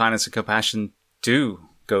example, of kindness and compassion do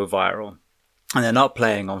go viral. And they're not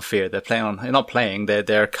playing on fear.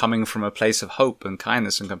 They're coming from a place of hope and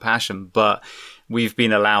kindness and compassion. But we've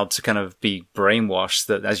been allowed to kind of be brainwashed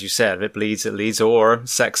that, as you said, if it bleeds, it leads, or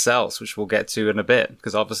sex sells, which we'll get to in a bit,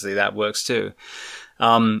 because obviously that works too.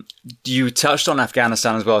 You touched on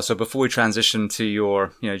Afghanistan as well. So before we transition to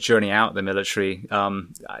your, you know, journey out the military,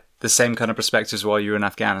 the same kind of perspectives while you were in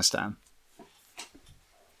Afghanistan.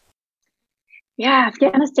 Yeah,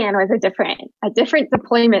 Afghanistan was a different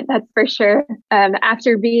deployment, that's for sure.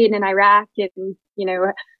 After being in Iraq and, you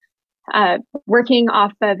know, working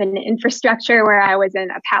off of an infrastructure where I was in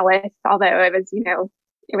a palace, although it was, you know,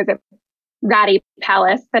 it was a ratty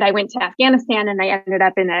palace, but I went to Afghanistan and I ended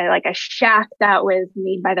up in a shack that was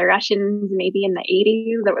made by the Russians maybe in the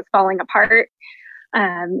 80s that was falling apart.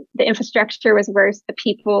 The infrastructure was worse. The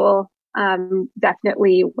people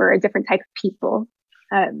definitely were a different type of people.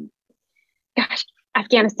 Gosh,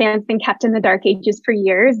 Afghanistan's been kept in the dark ages for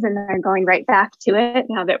years, and they're going right back to it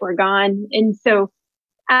now that we're gone. And so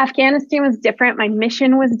Afghanistan was different. My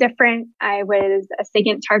mission was different. I was a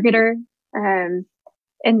SIGINT targeter.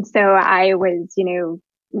 And so I was, you know,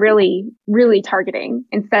 really, really targeting.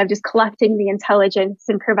 Instead of just collecting the intelligence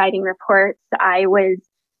and providing reports, I was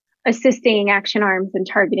assisting Action Arms and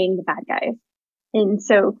targeting the bad guys. And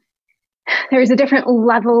so there's a different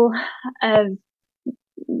level of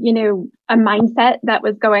a mindset that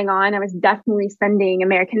was going on. I was definitely sending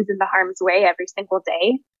Americans into harm's way every single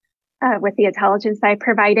day with the intelligence I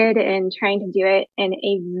provided, and trying to do it in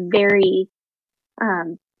a very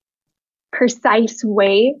precise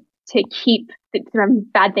way to keep from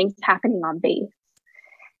bad things happening on base.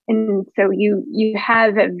 And so you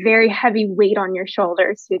have a very heavy weight on your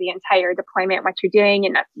shoulders through the entire deployment, what you're doing.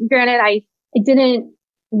 And granted, I didn't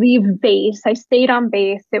leave base. I stayed on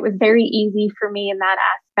base. It was very easy for me in that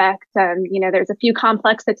aspect. There's a few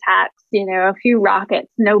complex attacks, a few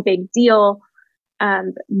rockets, no big deal.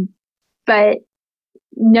 But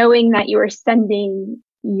knowing that you were sending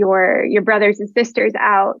your brothers and sisters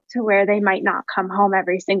out to where they might not come home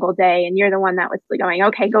every single day, and you're the one that was going,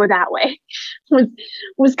 okay, go that way,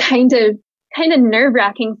 was kind of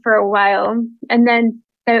nerve-wracking for a while. And then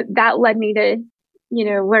that led me to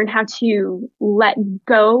learn how to let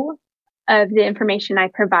go of the information I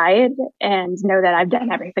provide and know that I've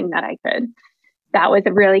done everything that I could. That was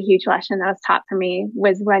a really huge lesson that was taught for me,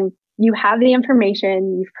 was when you have the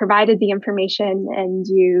information, you've provided the information, and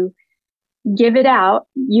you give it out,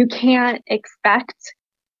 you can't expect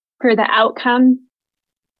for the outcome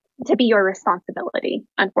to be your responsibility,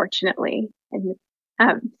 unfortunately. And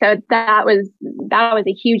so that was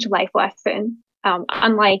a huge life lesson.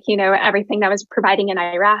 Unlike, everything that I was providing in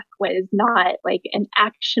Iraq was not like an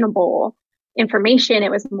actionable information. It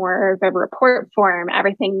was more of a report form.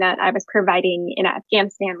 Everything that I was providing in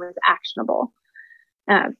Afghanistan was actionable.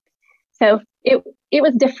 So it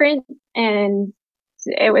was different, and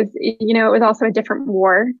it was also a different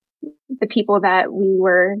war. The people that we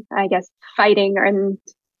were, I guess, fighting and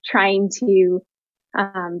trying to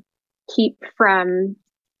keep from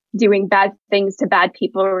doing bad things to bad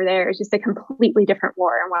people over there is just a completely different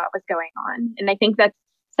war and what was going on. And I think that's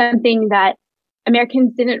something that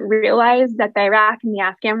Americans didn't realize, that the Iraq and the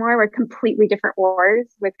Afghan war were completely different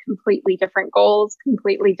wars with completely different goals,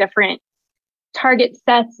 completely different target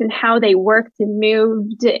sets, and how they worked and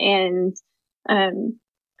moved. And I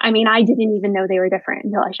didn't even know they were different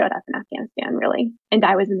until I showed up in Afghanistan, really. And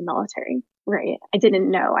I was in the military, right? I didn't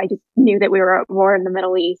know. I just knew that we were at war in the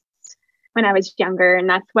Middle East when I was younger. And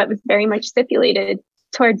that's what was very much stipulated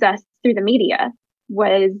towards us through the media,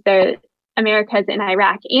 was the Americas in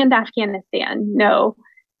Iraq and Afghanistan. No,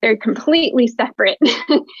 they're completely separate.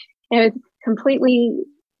 It was completely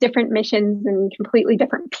different missions and completely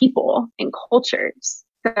different people and cultures.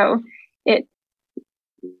 So it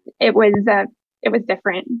was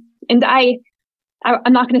different. And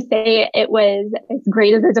I'm not going to say it was as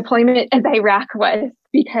great as a deployment as Iraq was,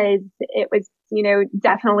 because it was,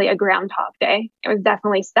 definitely a groundhog day. It was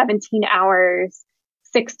definitely 17 hours,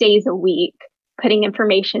 6 days a week, putting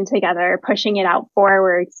information together, pushing it out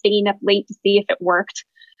forward, staying up late to see if it worked,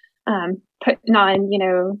 putting on,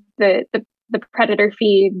 the predator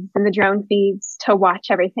feeds and the drone feeds to watch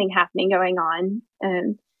everything happening going on.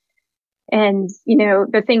 And,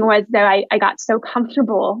 the thing was, though, I got so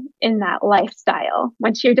comfortable in that lifestyle.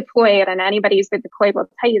 Once you're deployed, and anybody who's been deployed will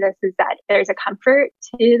tell you this, is that there's a comfort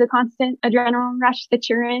to the constant adrenaline rush that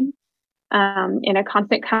you're in, and a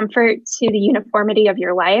constant comfort to the uniformity of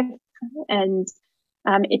your life. And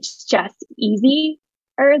it's just easier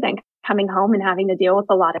than coming home and having to deal with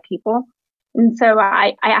a lot of people. And so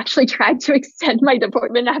I actually tried to extend my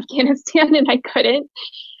deployment in Afghanistan, and I couldn't.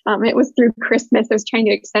 It was through Christmas. I was trying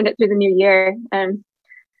to extend it through the new year. And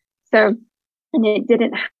it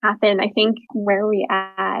didn't happen. I think where we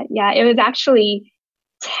at? Yeah, it was actually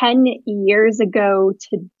 10 years ago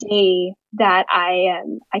today that I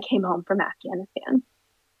came home from Afghanistan.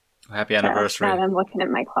 Happy anniversary. So, I'm looking at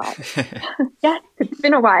my clock. Yes, it's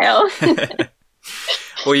been a while.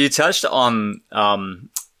 Well, you touched on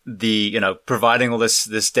providing all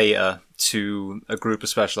this data to a group of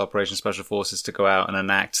special operations, special forces to go out and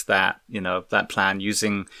enact that plan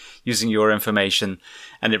using your information.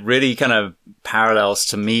 And it really kind of parallels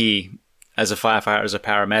to me as a firefighter, as a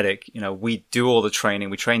paramedic. We do all the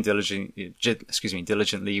training, we train diligently,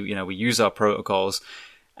 we use our protocols,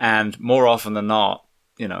 and more often than not,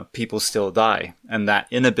 people still die. And that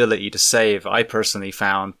inability to save, I personally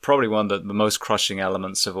found probably one of the most crushing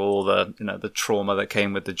elements of all the trauma that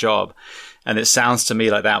came with the job. And it sounds to me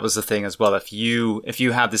like that was the thing as well. If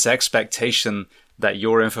you have this expectation that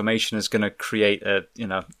your information is going to create a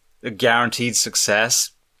guaranteed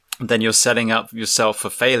success, then you're setting up yourself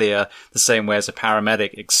for failure the same way as a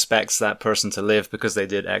paramedic expects that person to live because they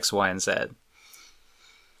did X, Y, and Z.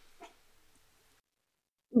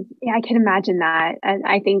 Yeah, I can imagine that. And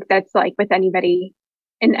I think that's like with anybody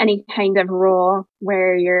in any kind of role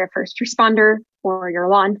where you're a first responder or you're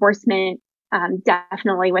law enforcement,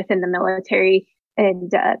 definitely within the military,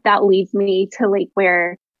 And that leads me to like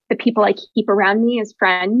where the people I keep around me as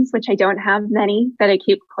friends, which I don't have many that I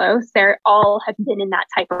keep close, they're all have been in that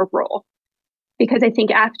type of role. Because I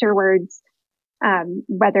think afterwards,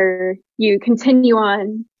 whether you continue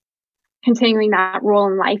on continuing that role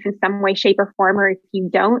in life in some way, shape, or form, or if you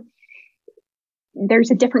don't,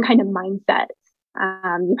 there's a different kind of mindset.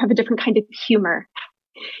 You have a different kind of humor.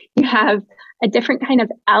 You have a different kind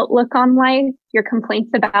of outlook on life. Your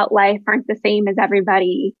complaints about life aren't the same as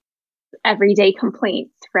everyday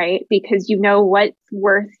complaints, right? Because you know what's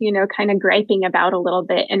worth, kind of griping about a little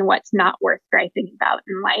bit and what's not worth griping about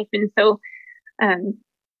in life. And so,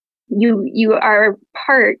 you are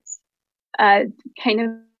part of kind of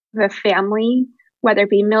a family, whether it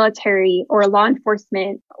be military or law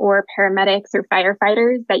enforcement or paramedics or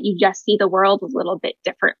firefighters, that you just see the world a little bit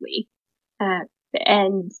differently.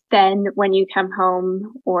 And then when you come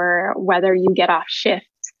home or whether you get off shift,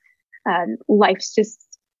 life's just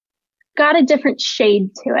got a different shade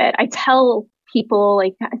to it. I tell people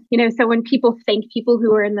so when people thank people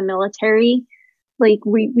who are in the military, like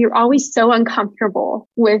we're always so uncomfortable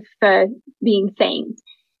with being thanked.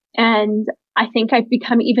 And I think I've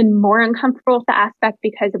become even more uncomfortable with the aspect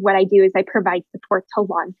because of what I do is I provide support to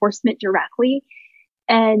law enforcement directly.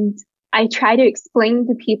 And I try to explain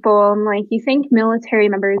to people, I'm like, you thank military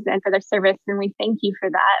members and for their service, and we thank you for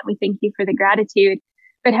that. We thank you for the gratitude.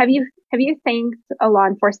 But have you thanked a law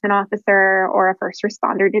enforcement officer or a first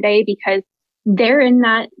responder today? Because they're in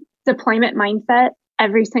that deployment mindset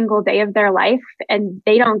every single day of their life, and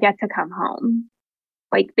they don't get to come home.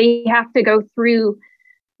 Like they have to go through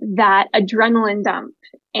that adrenaline dump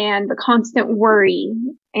and the constant worry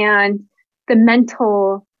and the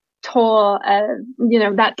mental toll of,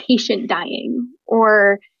 that patient dying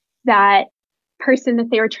or that person that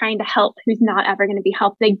they were trying to help who's not ever going to be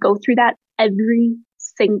helped. They go through that every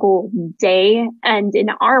single day. And in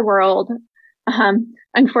our world,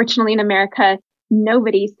 unfortunately in America,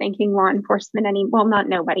 nobody's thanking law enforcement well, not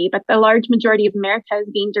nobody, but the large majority of America is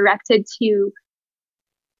being directed to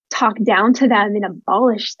talk down to them and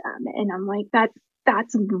abolish them. And I'm like,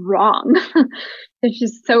 that's wrong. It's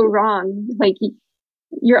just so wrong. Like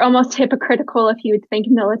you're almost hypocritical if you would thank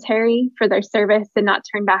military for their service and not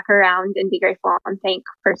turn back around and be grateful and thank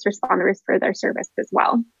first responders for their service as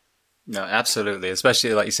well. No, absolutely.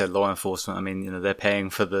 Especially like you said, law enforcement. I mean, they're paying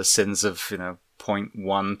for the sins of,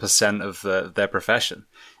 0.1% of their profession.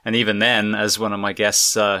 And even then, as one of my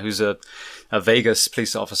guests, who's a Vegas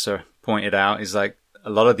police officer pointed out, is like a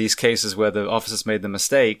lot of these cases where the officers made the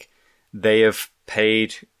mistake, they have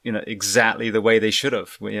paid, exactly the way they should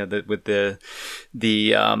have, with the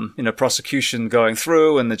prosecution going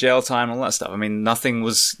through and the jail time and all that stuff. I mean,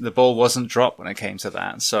 the ball wasn't dropped when it came to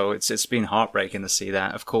that. So it's been heartbreaking to see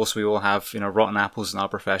that. Of course, we all have, rotten apples in our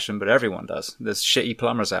profession, but everyone does. There's shitty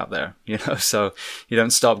plumbers out there, so you don't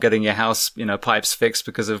stop getting your house, pipes fixed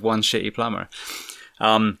because of one shitty plumber.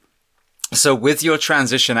 So with your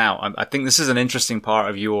transition out, I think this is an interesting part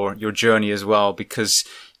of your journey as well, because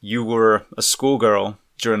you were a schoolgirl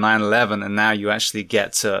during 9/11, and now you actually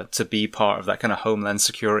get to be part of that kind of homeland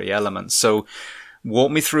security element. So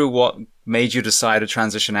walk me through what made you decide to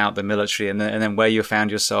transition out the military, and then where you found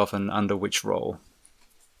yourself and under which role.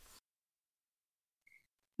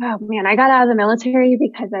 Oh man, I got out of the military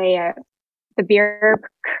because the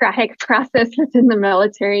bureaucratic process within the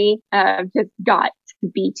military just got to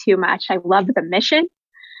be too much. I loved the mission.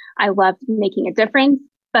 I loved making a difference,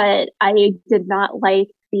 but I did not like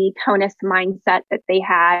the CONUS mindset that they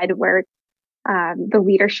had where the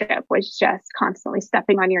leadership was just constantly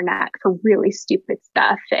stepping on your neck for really stupid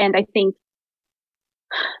stuff. And I think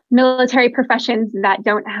military professions that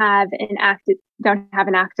don't have an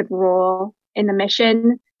active role in the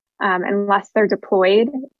mission, unless they're deployed,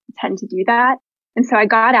 tend to do that. And so I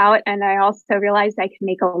got out, and I also realized I could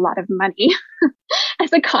make a lot of money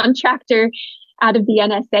as a contractor out of the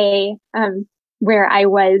NSA, where I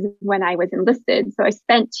was when I was enlisted. So I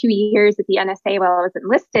spent 2 years at the NSA while I was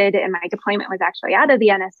enlisted, and my deployment was actually out of the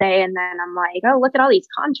NSA. And then I'm like, oh, look at all these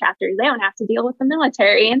contractors. They don't have to deal with the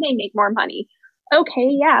military and they make more money. Okay,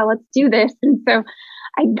 yeah, let's do this. And so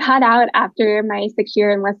I got out after my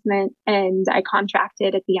 6-year enlistment, and I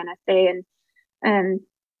contracted at the NSA, and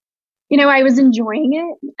I was enjoying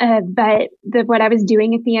it, but what I was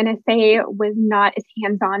doing at the NSA was not as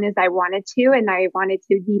hands-on as I wanted to, and I wanted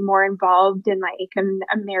to be more involved in like an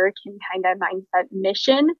American kind of mindset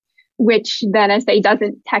mission, which the NSA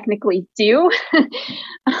doesn't technically do.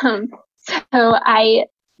 So I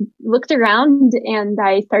looked around and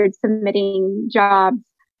I started submitting jobs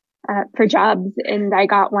for jobs, and I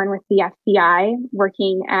got one with the FBI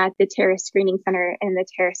working at the Terrorist Screening Center and the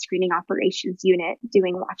Terrorist Screening Operations Unit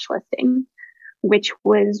doing watch listing, which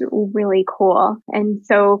was really cool. And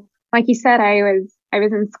so, like you said, I was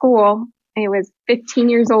in school. I was 15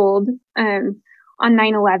 years old on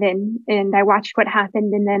 9/11, and I watched what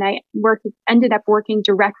happened. And then ended up working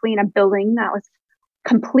directly in a building that was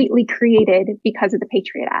completely created because of the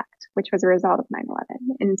Patriot Act, which was a result of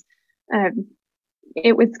 9/11. And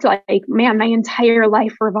it was like, man, my entire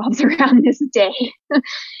life revolves around this day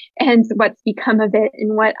and what's become of it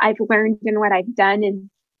and what I've learned and what I've done and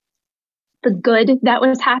the good that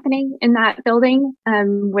was happening in that building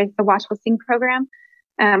with the watch listing program.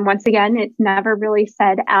 Once again, it's never really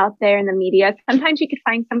said out there in the media. Sometimes you could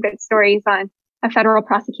find some good stories on federal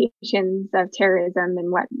prosecutions of terrorism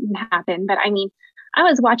and what happened. But I mean, I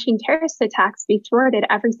was watching terrorist attacks be thwarted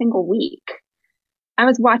every single week. I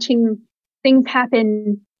was watching things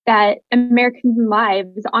happen that American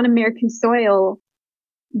lives on American soil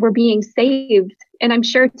were being saved. And I'm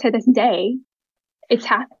sure to this day, it's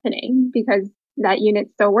happening because that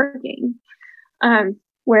unit's still working.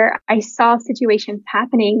 Where I saw situations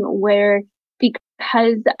happening where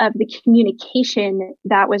because of the communication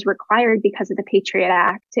that was required because of the Patriot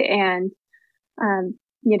Act and,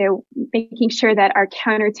 making sure that our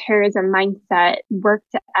counterterrorism mindset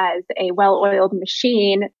worked as a well-oiled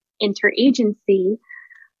machine interagency.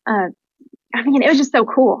 It was just so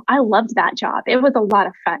cool. I loved that job. It was a lot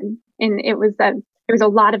of fun, and there was a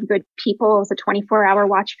lot of good people. It was a 24-hour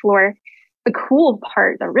watch floor. The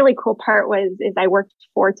really cool part is I worked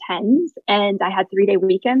 4/10s and I had 3-day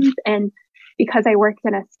weekends. And because I worked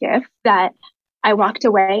in a skiff, that I walked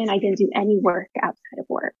away and I didn't do any work outside of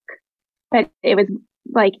work. But it was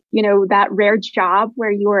like, that rare job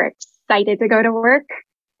where you were excited to go to work.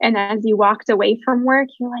 And as you walked away from work,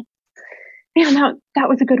 you're like, man, that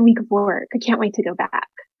was a good week of work. I can't wait to go back.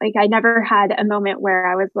 Like I never had a moment where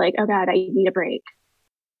I was like, oh God, I need a break.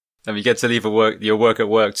 And you get to leave your work at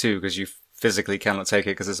work too, because you physically cannot take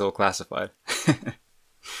it because it's all classified.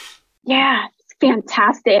 Yeah, it's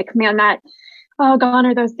fantastic, man. Gone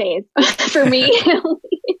are those days for me.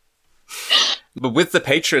 But with the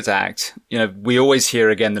Patriot Act, we always hear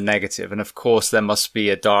again the negative, and of course there must be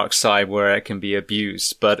a dark side where it can be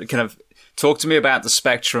abused. But kind of talk to me about the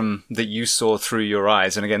spectrum that you saw through your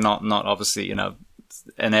eyes. And again, not obviously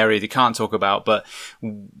an area you can't talk about, but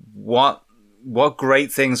what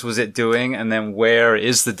great things was it doing? And then where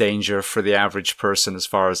is the danger for the average person as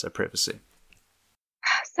far as their privacy?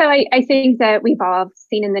 So I think that we've all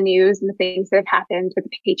seen in the news and the things that have happened with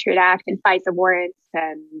the Patriot Act and FISA warrants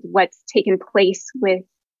and what's taken place with,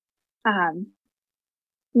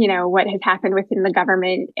 what has happened within the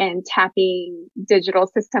government and tapping digital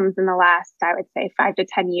systems in the last, I would say, 5 to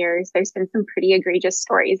 10 years. There's been some pretty egregious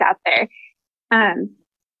stories out there.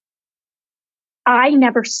 I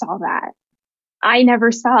never saw that. I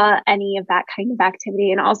never saw any of that kind of activity.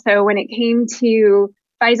 And also when it came to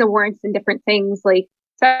FISA warrants and different things, like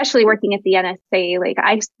especially working at the NSA, like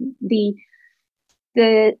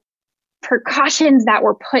the precautions that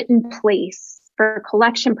were put in place for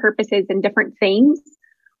collection purposes and different things,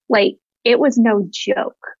 like it was no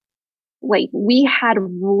joke. Like we had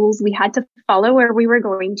rules we had to follow, or we were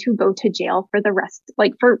going to go to jail for not the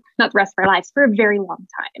rest of our lives, for a very long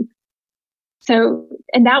time. So,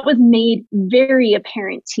 and that was made very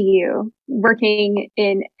apparent to you working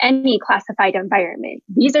in any classified environment.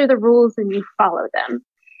 These are the rules and you follow them.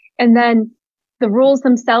 And then the rules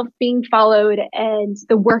themselves being followed and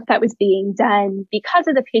the work that was being done because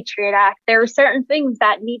of the Patriot Act, there were certain things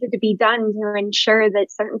that needed to be done to ensure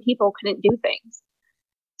that certain people couldn't do things.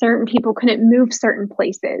 Certain people couldn't move certain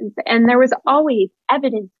places. And there was always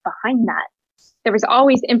evidence behind that. There was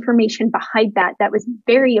always information behind that was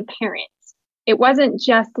very apparent. It wasn't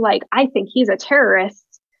just like, I think he's a terrorist.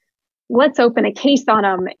 Let's open a case on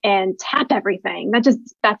him and tap everything.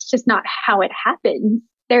 That's just not how it happens.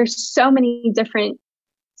 There's so many different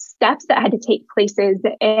steps that had to take places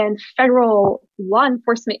and federal law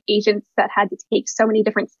enforcement agents that had to take so many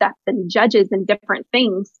different steps and judges and different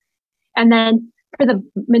things. And then for the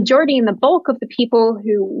majority and the bulk of the people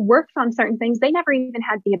who worked on certain things, they never even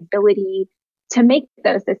had the ability to make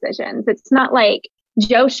those decisions. It's not like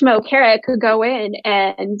Joe Schmo Kara could go in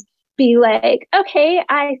and be like, okay,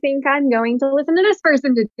 I think I'm going to listen to this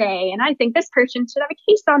person today. And I think this person should have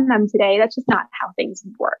a case on them today. That's just not how things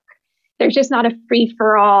work. There's just not a free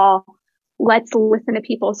for all. Let's listen to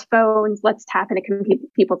people's phones. Let's tap into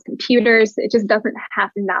people's computers. It just doesn't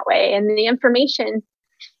happen that way. And the information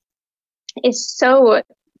is so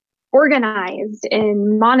organized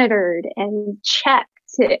and monitored and checked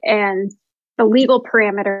and the legal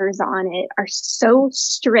parameters on it are so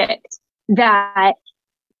strict that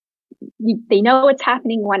they know what's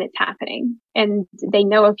happening when it's happening, and they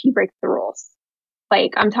know if you break the rules.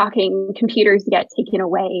 Like, I'm talking computers get taken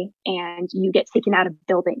away and you get taken out of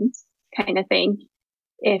buildings kind of thing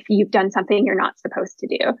if you've done something you're not supposed to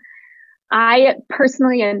do. I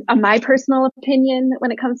personally, and my personal opinion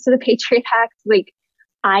when it comes to the Patriot Act, like,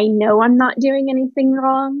 I know I'm not doing anything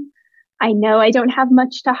wrong. I know I don't have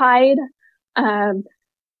much to hide.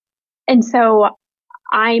 And so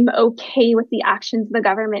I'm okay with the actions the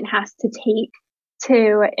government has to take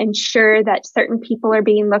to ensure that certain people are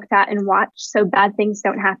being looked at and watched so bad things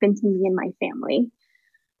don't happen to me and my family.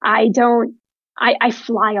 I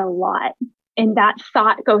fly a lot, and that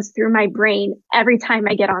thought goes through my brain every time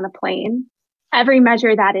I get on a plane. Every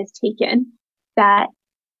measure that is taken, that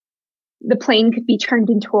the plane could be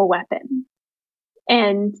turned into a weapon.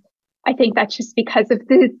 And I think that's just because of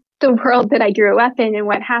the world that I grew up in and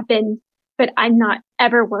what happened. But I'm not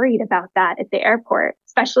ever worried about that at the airport,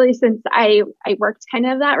 especially since I worked kind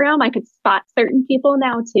of that realm. I could spot certain people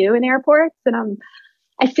now too in airports, and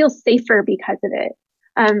I feel safer because of it.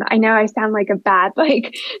 I know I sound like a bad,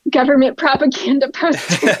 like, government propaganda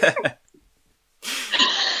poster.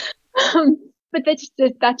 But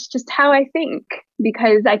that's just how I think,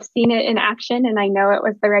 because I've seen it in action and I know it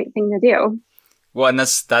was the right thing to do. Well, and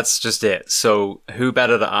that's just it. So who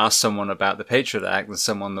better to ask someone about the Patriot Act than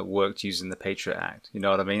someone that worked using the Patriot Act? You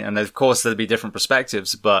know what I mean? And of course, there'll be different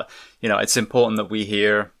perspectives, but, you know, it's important that we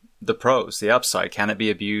hear the pros, the upside. Can it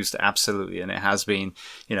be abused? Absolutely. And it has been,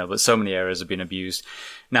 you know, but so many areas have been abused.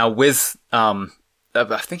 Now with, I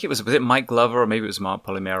think was it Mike Glover or maybe it was Mark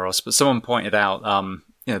Polimeros, but someone pointed out,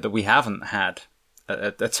 you know, that we haven't had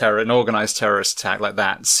an organized terrorist attack like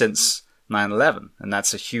that since 9/11, and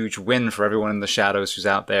that's a huge win for everyone in the shadows who's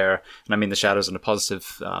out there, and I mean the shadows in a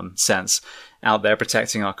positive sense, out there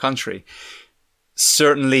protecting our country.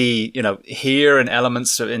 Certainly, you know, here in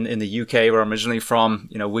elements in the UK where I'm originally from,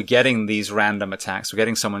 you know, we're getting these random attacks. We're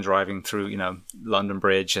getting someone driving through, you know, London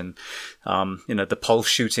Bridge, and you know, the Pulse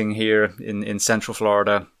shooting here in Central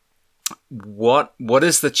Florida. What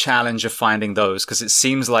is the challenge of finding those? Because it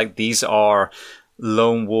seems like these are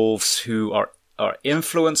lone wolves who are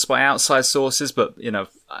influenced by outside sources, but, you know,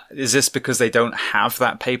 is this because they don't have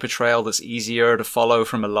that paper trail that's easier to follow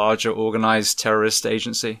from a larger organized terrorist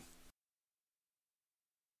agency?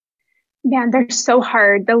 Man, they're so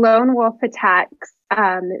hard. The lone wolf attacks,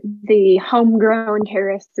 the homegrown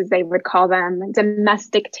terrorists, as they would call them,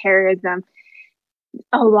 domestic terrorism,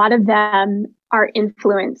 a lot of them are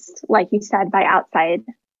influenced, like you said, by outside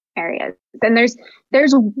areas. And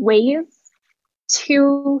there's ways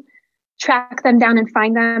to track them down and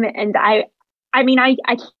find them. And I mean, I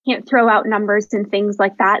can't throw out numbers and things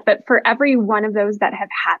like that, but for every one of those that have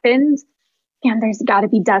happened, and there's got to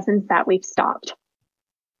be dozens that we've stopped.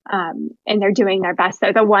 And they're doing their best.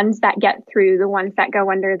 They're the ones that get through, the ones that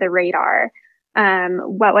go under the radar.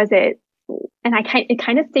 What was it? And it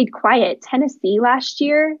kind of stayed quiet. Tennessee last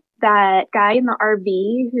year, that guy in the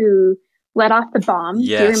RV who let off the bomb.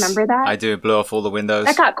 Yes, do you remember that? I do. It blew off all the windows.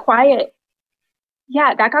 That got quiet.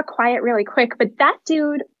 Yeah, that got quiet really quick. But that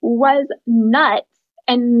dude was nuts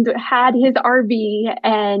and had his RV,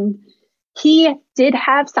 and he did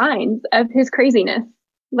have signs of his craziness,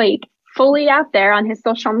 like fully out there on his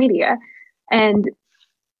social media, and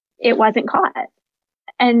it wasn't caught.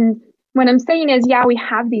 And what I'm saying is, yeah, we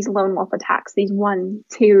have these lone wolf attacks, these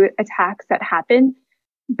 1-2 attacks that happen,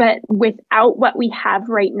 but without what we have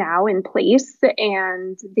right now in place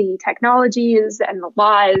and the technologies and the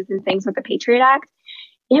laws and things with the Patriot Act,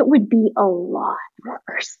 it would be a lot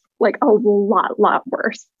worse, like a lot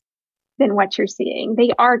worse than what you're seeing.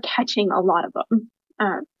 They are catching a lot of them.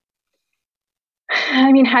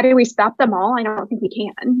 I mean, how do we stop them all? I don't think we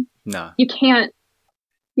can. No, you can't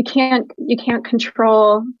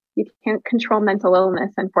control mental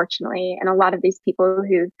illness, unfortunately. And a lot of these people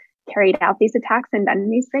who carried out these attacks and done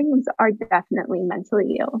these things are definitely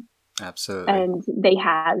mentally ill. Absolutely. And they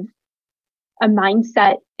have a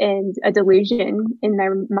mindset and a delusion in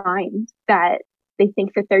their mind that they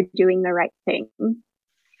think that they're doing the right thing.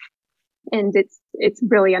 And it's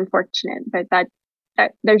really unfortunate, but that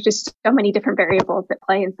there's just so many different variables at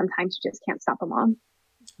play, and sometimes you just can't stop them all.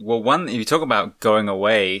 Well, if you talk about going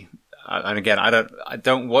away, and again, I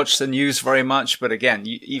don't watch the news very much, but again,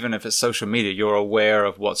 even if it's social media, you're aware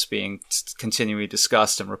of what's being continually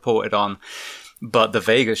discussed and reported on. But the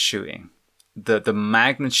Vegas shooting, the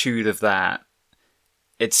magnitude of that,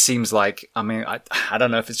 it seems like, I mean, I don't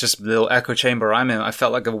know if it's just the little echo chamber I'm in. I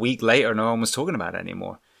felt like a week later, no one was talking about it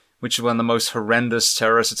anymore. which is one of the most horrendous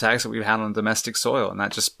terrorist attacks that we've had on domestic soil. And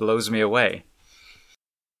that just blows me away.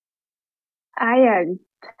 I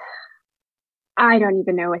don't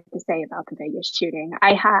even know what to say about the Vegas shooting.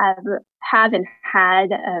 I haven't had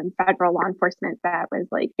federal law enforcement that was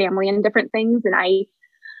like family and different things. And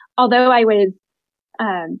although I was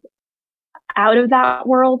out of that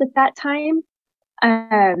world at that time,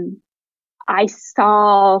 I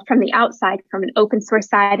saw from the outside, from an open source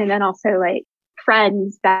side, and then also like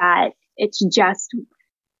friends, that it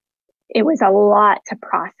was a lot to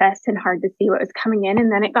process and hard to see what was coming in.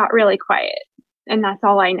 And then it got really quiet. And that's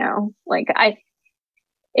all I know. Like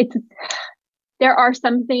there are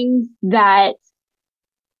some things that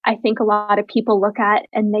I think a lot of people look at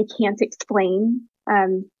and they can't explain,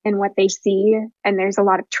 in what they see. And there's a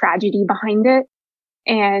lot of tragedy behind it.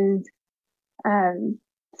 And,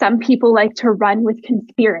 some people like to run with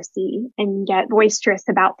conspiracy and get boisterous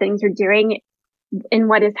about things they're doing in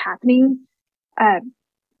what is happening.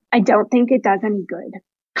 I don't think it does any good.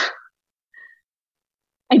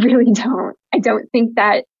 I really don't. I don't think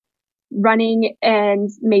that running and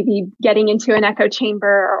maybe getting into an echo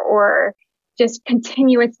chamber or just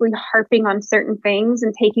continuously harping on certain things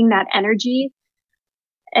and taking that energy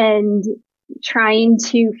and trying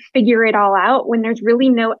to figure it all out when there's really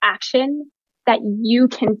no action that you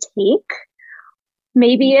can take.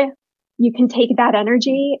 Maybe you can take that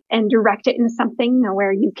energy and direct it into something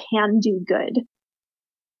where you can do good,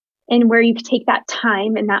 and where you can take that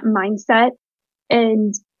time and that mindset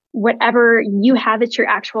and whatever you have at your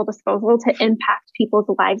actual disposal to impact people's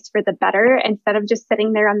lives for the better, instead of just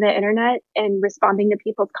sitting there on the internet and responding to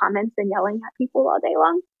people's comments and yelling at people all day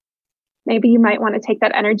long. Maybe you might want to take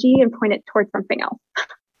that energy and point it towards something else.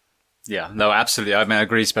 Yeah, no, absolutely. I mean, I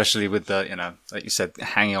agree, especially with the, like you said,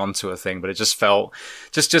 hanging on to a thing, but it just felt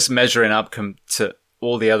just measuring up to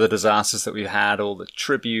all the other disasters that we've had, all the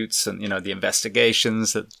tributes and, the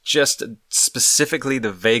investigations, that just specifically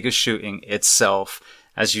the Vegas shooting itself,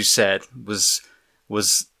 as you said, was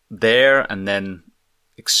there and then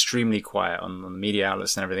extremely quiet on the media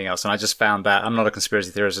outlets and everything else. And I just found that, I'm not a conspiracy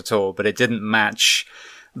theorist at all, but it didn't match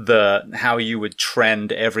how you would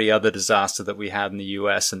trend every other disaster that we had in the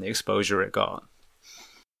US and the exposure it got.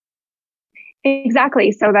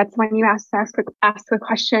 Exactly. So that's when you ask the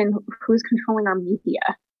question, who's controlling our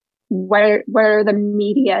media? What are the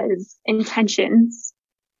media's intentions?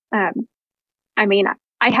 I mean,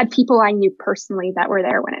 I had people I knew personally that were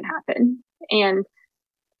there when it happened. And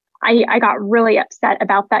I got really upset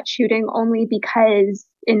about that shooting only because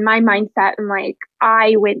in my mindset, I'm like,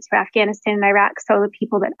 I went to Afghanistan and Iraq so the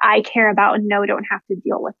people that I care about and know don't have to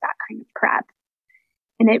deal with that kind of crap.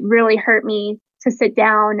 And it really hurt me to sit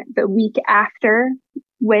down the week after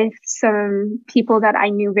with some people that I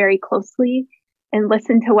knew very closely and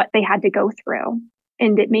listen to what they had to go through.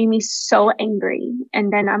 And it made me so angry.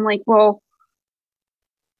 And then I'm like, well,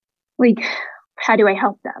 like, how do I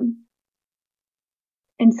help them?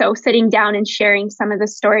 And so sitting down and sharing some of the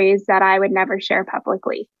stories that I would never share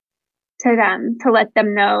publicly to them, to let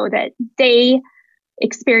them know that they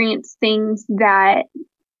experience things that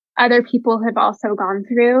other people have also gone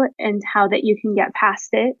through and how that you can get past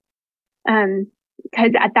it.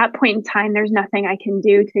 Because at that point in time, there's nothing I can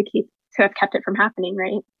do to have kept it from happening,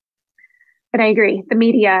 right? But I agree. The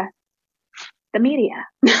media, the media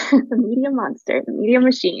monster, the media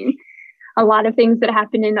machine, a lot of things that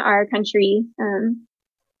happen in our country,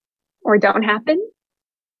 or don't happen,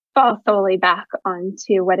 fall solely back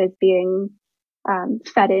onto what is being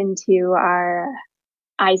fed into our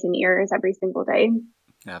eyes and ears every single day.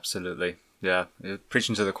 Absolutely. Yeah. You're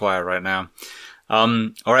preaching to the choir right now. All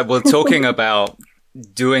right. Well, talking about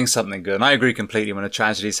doing something good, and I agree completely. When a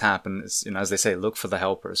tragedies happen, it's, as they say, look for the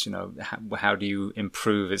helpers. How do you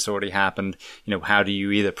improve? It's already happened. How do you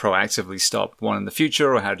either proactively stop one in the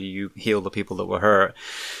future, or how do you heal the people that were hurt?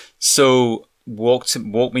 So walk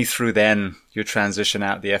me through then your transition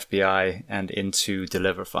out of the FBI and into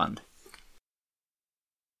Deliver Fund.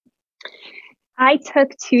 I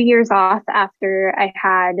took 2 years off after I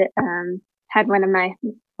had one of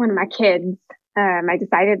my kids. I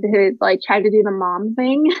decided to try to do the mom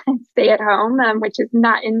thing and stay at home, which is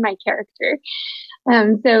not in my character.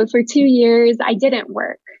 So for 2 years, I didn't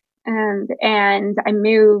work. And I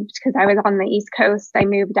moved because I was on the East Coast. I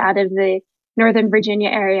moved out of the Northern Virginia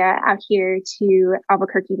area out here to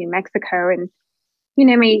Albuquerque, New Mexico. And,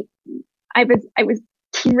 I was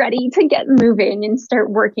ready to get moving and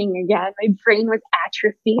start working again. My brain was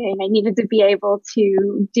atrophying. I needed to be able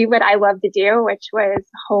to do what I love to do, which was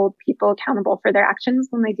hold people accountable for their actions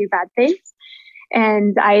when they do bad things.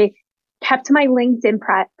 And I kept my LinkedIn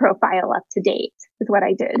profile up to date is what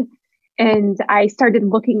I did. And I started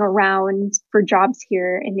looking around for jobs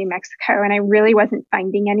here in New Mexico, and I really wasn't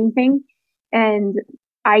finding anything. And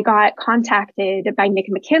I got contacted by Nick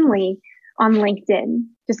McKinley on LinkedIn,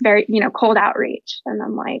 just very, cold outreach. And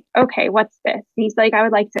I'm like, okay, what's this? And he's like, I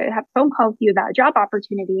would like to have a phone call with you about a job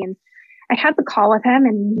opportunity. And I had the call with him,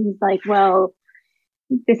 and he's like, well,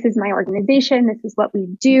 this is my organization. This is what we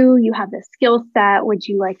do. You have the skill set. Would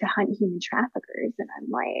you like to hunt human traffickers? And I'm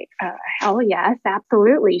like, hell yes,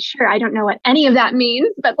 absolutely. Sure. I don't know what any of that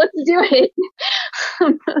means, but let's do it.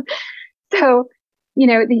 So,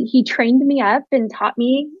 he trained me up and taught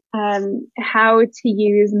me how to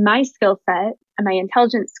use my skill set and my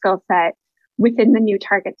intelligence skill set within the new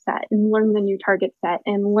target set, and learn the new target set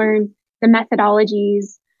and learn the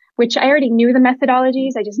methodologies, which I already knew the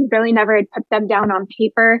methodologies. I just really never had put them down on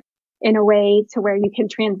paper in a way to where you can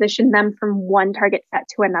transition them from one target set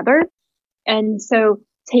to another. And so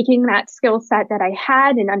taking that skill set that I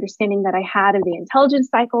had and understanding that I had of the intelligence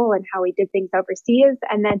cycle and how we did things overseas,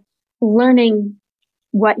 and then learning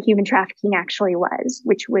what human trafficking actually was,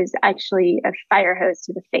 which was actually a fire hose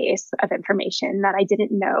to the face of information that I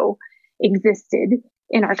didn't know existed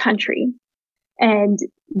in our country. And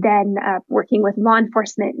then working with law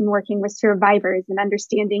enforcement and working with survivors and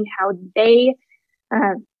understanding how they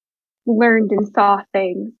learned and saw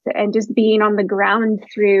things, and just being on the ground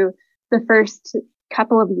through the first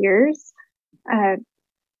couple of years.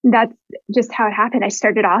 That's just how it happened. I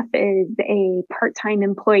started off as a part-time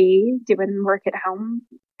employee doing work at home.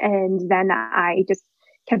 And then I just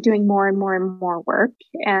kept doing more and more and more work.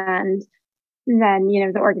 And then,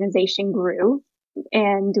 the organization grew,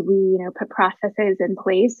 and we, put processes in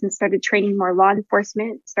place and started training more law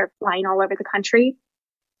enforcement, start flying all over the country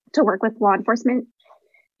to work with law enforcement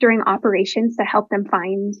during operations to help them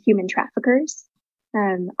find human traffickers.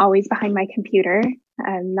 Always behind my computer.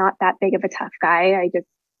 I'm not that big of a tough guy. I just,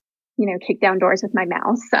 kick down doors with my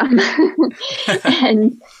mouse.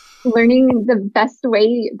 And learning the best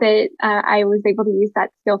way that I was able to use that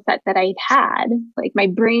skill set that I had. Like, my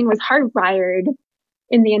brain was hardwired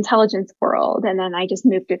in the intelligence world, and then I just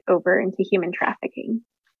moved it over into human trafficking.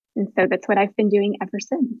 And so that's what I've been doing ever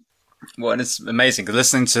since. Well, and it's amazing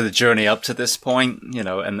listening to the journey up to this point,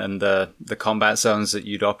 and the combat zones that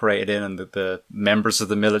you'd operated in, and the members of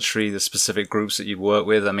the military, the specific groups that you'd work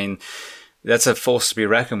with. I mean, that's a force to be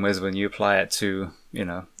reckoned with when you apply it to,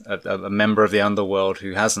 a member of the underworld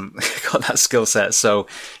who hasn't got that skill set. So,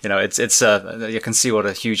 you can see what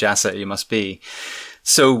a huge asset you must be.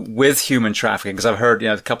 So with human trafficking, because I've heard,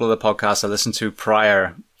 a couple of the podcasts I listened to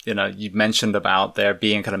prior, you mentioned about there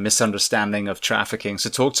being kind of misunderstanding of trafficking. So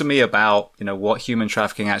talk to me about, what human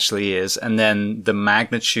trafficking actually is, and then the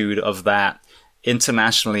magnitude of that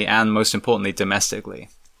internationally and, most importantly, domestically.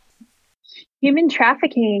 Human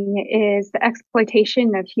trafficking is the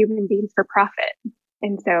exploitation of human beings for profit.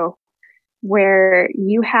 And so where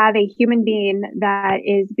you have a human being that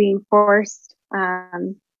is being forced,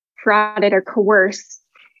 frauded or coerced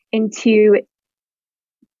into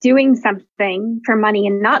doing something for money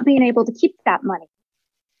and not being able to keep that money,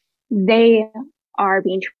 they are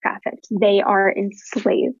being trafficked. They are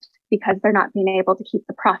enslaved because they're not being able to keep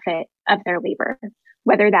the profit of their labor,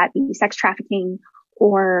 whether that be sex trafficking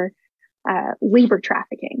or labor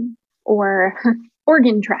trafficking or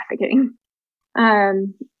organ trafficking,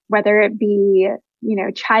 whether it be,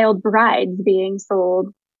 child brides being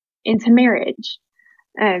sold into marriage.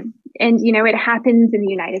 And, it happens in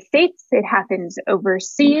the United States. It happens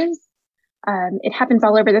overseas. It happens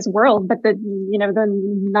all over this world. But the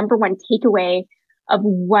number one takeaway of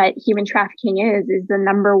what human trafficking is the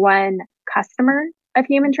number one customer of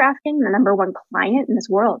human trafficking, the number one client in this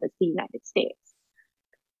world is the United States.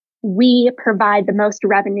 We provide the most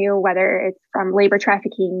revenue, whether it's from labor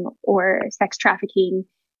trafficking or sex trafficking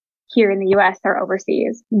here in the US or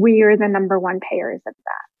overseas. We are the number one payers of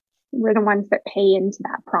that. We're the ones that pay into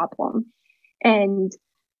that problem. And,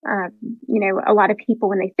 a lot of people,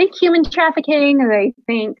 when they think human trafficking, they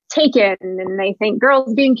think taken, and they think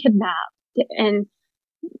girls being kidnapped. And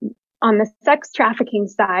on the sex trafficking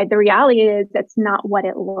side, the reality is that's not what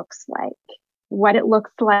it looks like. What it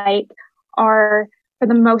looks like are, for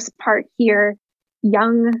the most part here,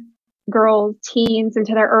 young girls, teens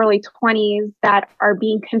into their early 20s that are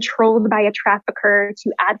being controlled by a trafficker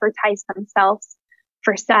to advertise themselves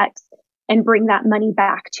for sex and bring that money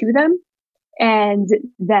back to them. And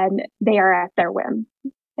then they are at their whim,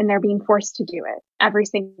 and they're being forced to do it every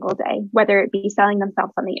single day, whether it be selling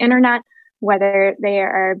themselves on the internet, whether they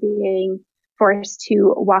are being forced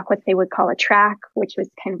to walk what they would call a track, which was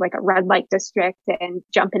kind of like a red light district, and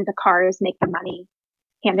jump into cars, make the money,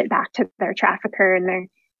 hand it back to their trafficker, and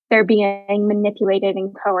they're being manipulated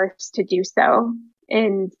and coerced to do so.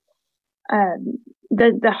 And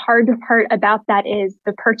the hard part about that is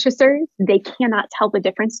the purchasers, they cannot tell the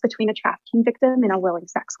difference between a trafficking victim and a willing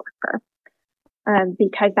sex worker,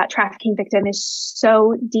 because that trafficking victim is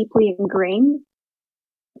so deeply ingrained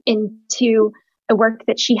into the work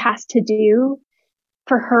that she has to do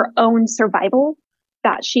for her own survival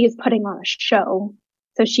that she is putting on a show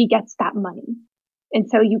so she gets that money. And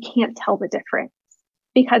so you can't tell the difference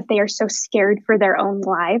because they are so scared for their own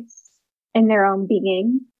lives and their own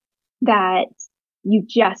being that you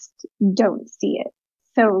just don't see it.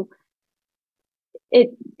 So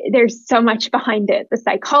there's so much behind it, the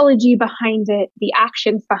psychology behind it, the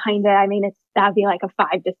actions behind it. I mean, that'd be like a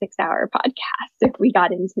 5 to 6 hour podcast if we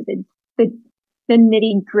got into the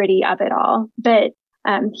nitty gritty of it all. But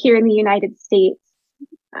here in the United States,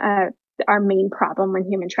 our main problem with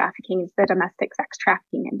human trafficking is the domestic sex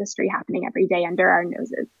trafficking industry happening every day under our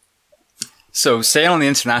noses. So stay on the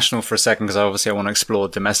international for a second, because obviously I want to explore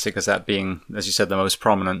domestic as that being, as you said, the most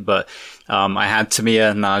prominent. But I had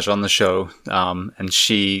Tamia Naj on the show, and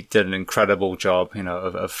she did an incredible job,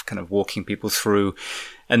 of kind of walking people through.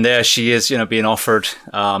 And there she is, being offered,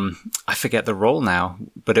 I forget the role now,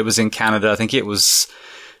 but it was in Canada. I think it was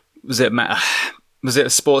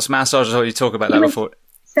it sports massage, or you talk about that before?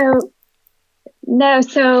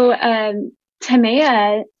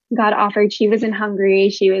 Tamia got offered. She was in Hungary.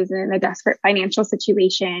 She was in a desperate financial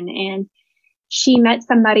situation, and she met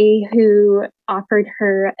somebody who offered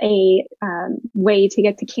her a way to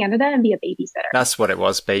get to Canada and be a babysitter. That's what it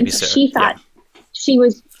was, babysitter. She thought she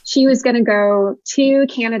was going to go to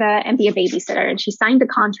Canada and be a babysitter, and she signed a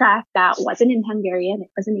contract that wasn't in Hungarian. It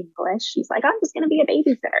was in English. She's like, I'm just going to be a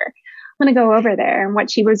babysitter. I'm going to go over there. And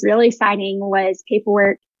what she was really signing was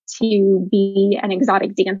paperwork to be an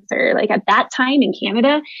exotic dancer. Like at that time in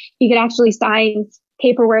Canada, you could actually sign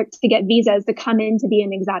paperwork to get visas to come in to be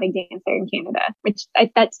an exotic dancer in Canada, which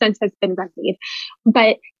that since has been remedied.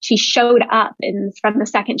 But she showed up, and from the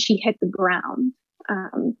second she hit the ground,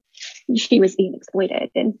 she was being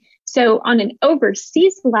exploited. And so on an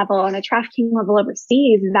overseas level, on a trafficking level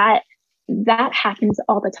overseas, that happens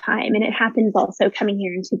all the time. And it happens also coming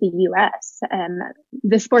here into the US.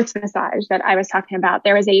 The sports massage that I was talking about,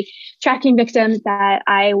 there was a trafficking victim that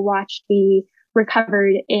I watched be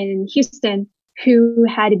recovered in Houston who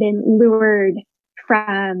had been lured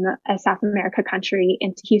from a South America country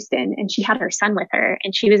into Houston, and she had her son with her,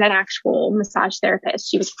 and she was an actual massage therapist.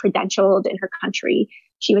 She was credentialed in her country.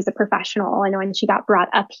 She was a professional. And when she got brought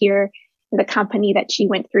up here, the company that she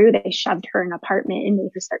went through, they shoved her in an apartment and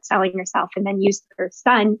made her start selling herself, and then used her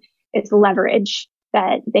son as leverage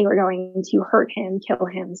that they were going to hurt him, kill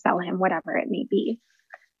him, sell him, whatever it may be.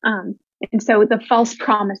 And so the false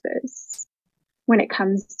promises when it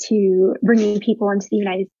comes to bringing people into the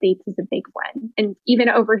United States is a big one. And even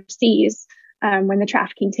overseas, when the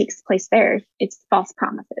trafficking takes place there, it's false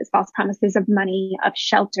promises of money, of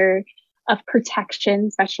shelter, of protection,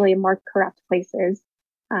 especially in more corrupt places.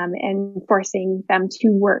 And forcing them to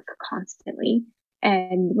work constantly.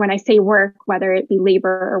 And when I say work, whether it be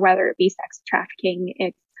labor or whether it be sex trafficking,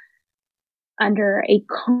 it's under a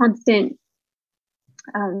constant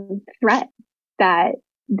threat that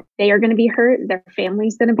they are going to be hurt, their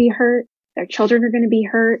family's going to be hurt, their children are going to be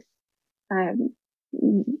hurt,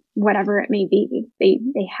 whatever it may be. They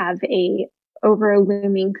have a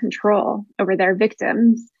looming control over their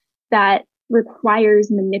victims that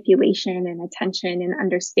requires manipulation and attention and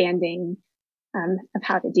understanding of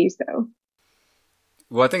how to do so.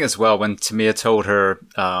 Well, I think as well, when Tamia told her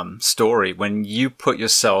story, when you put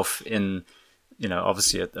yourself in,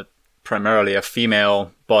 obviously primarily a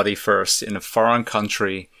female body first in a foreign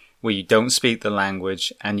country where you don't speak the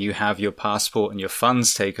language and you have your passport and your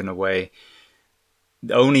funds taken away,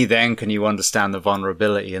 only then can you understand the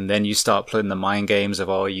vulnerability. And then you start playing the mind games of,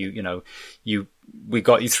 we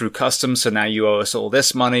got you through customs, so now you owe us all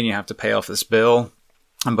this money and you have to pay off this bill.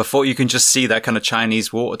 And before you can just see that kind of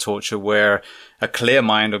Chinese water torture where a clear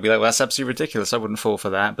mind will be like, well, that's absolutely ridiculous. I wouldn't fall for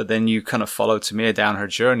that. But then you kind of follow Tamia down her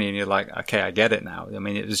journey and you're like, okay, I get it now. I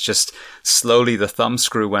mean, it was just slowly the thumb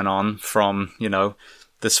screw went on from,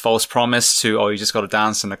 this false promise to, oh, you just got to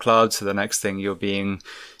dance in a club, to the next thing you're being,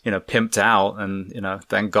 pimped out. And,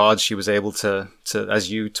 thank God she was able to,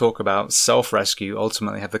 as you talk about, self-rescue,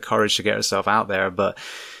 ultimately have the courage to get herself out there. But,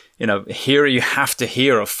 here you have to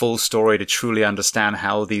hear a full story to truly understand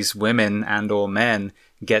how these women and or men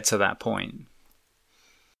get to that point.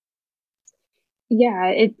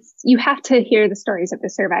 Yeah, you have to hear the stories of the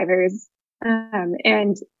survivors.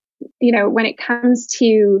 And, when it comes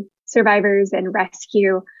to survivors and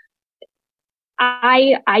rescue,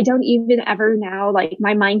 I don't even ever now, like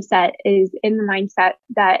my mindset is in the mindset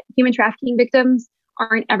that human trafficking victims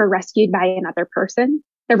aren't ever rescued by another person.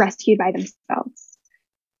 They're rescued by themselves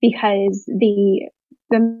because the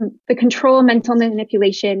control, mental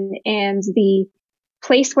manipulation, and the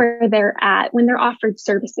place where they're at when they're offered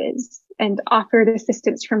services and offered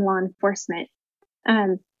assistance from law enforcement.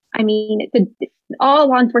 I mean, all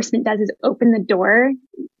law enforcement does is open the door.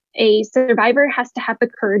 A survivor has to have the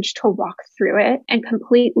courage to walk through it and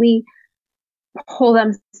completely pull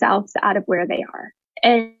themselves out of where they are.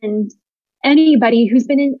 And anybody who's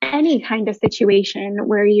been in any kind of situation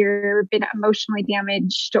where you've been emotionally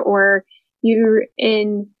damaged or you're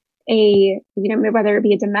in whether it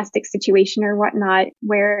be a domestic situation or whatnot,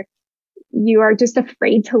 where you are just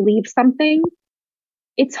afraid to leave something,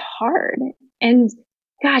 it's hard. And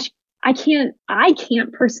gosh, I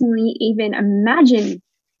can't personally even imagine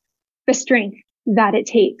the strength that it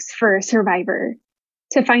takes for a survivor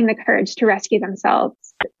to find the courage to rescue themselves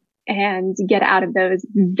and get out of those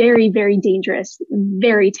very, very dangerous,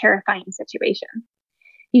 very terrifying situations.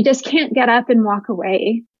 You just can't get up and walk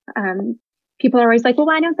away. People are always like, well,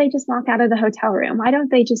 why don't they just walk out of the hotel room? Why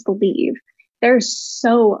don't they just leave? There's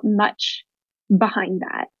so much behind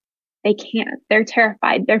that. They can't. They're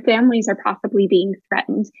terrified. Their families are possibly being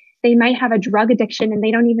threatened. They might have a drug addiction and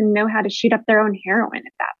they don't even know how to shoot up their own heroin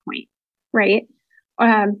at that point. Right.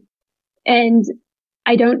 And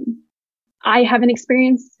I haven't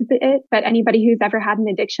experienced it, but anybody who's ever had an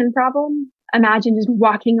addiction problem, imagine just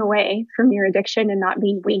walking away from your addiction and not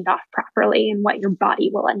being weaned off properly and what your body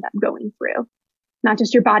will end up going through. Not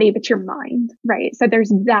just your body, but your mind, right? So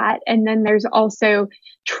there's that. And then there's also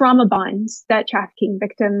trauma bonds that trafficking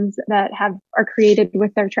victims that are created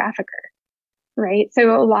with their trafficker, right?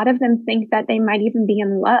 So a lot of them think that they might even be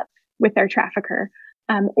in love with their trafficker,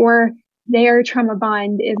 or their trauma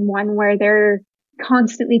bond is one where they're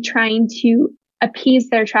constantly trying to appease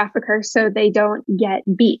their trafficker so they don't get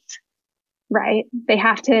beat, right? They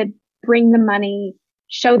have to bring the money,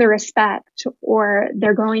 show the respect, or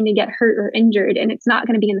they're going to get hurt or injured. And it's not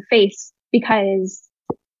going to be in the face, because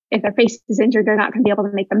if their face is injured, they're not going to be able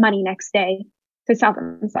to make the money next day to sell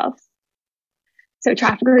themselves. So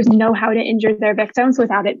traffickers know how to injure their victims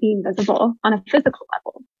without it being visible on a physical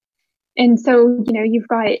level. And so, you've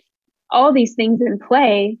got all these things in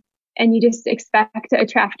play, and you just expect a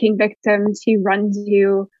trafficking victim to run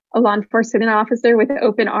to a law enforcement officer with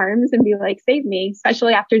open arms and be like, save me,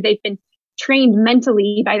 especially after they've been trained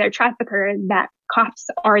mentally by their trafficker that cops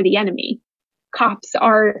are the enemy. Cops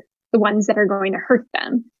are the ones that are going to hurt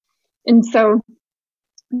them. And so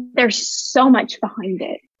there's so much behind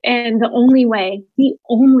it. And the only way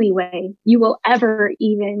you will ever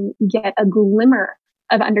even get a glimmer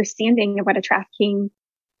of understanding of what a trafficking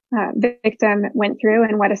victim went through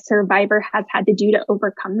and what a survivor has had to do to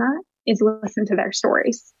overcome that is listen to their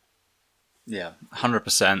stories. Yeah,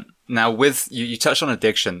 100%. Now, with you touched on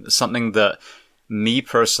addiction, something that me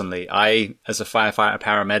personally, I, as a firefighter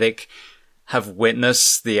paramedic, have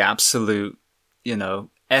witnessed the absolute,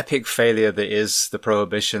 epic failure that is the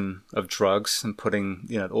prohibition of drugs and putting,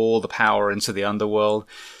 all the power into the underworld,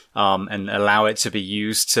 and allow it to be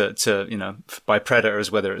used to by predators,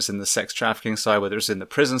 whether it's in the sex trafficking side, whether it's in the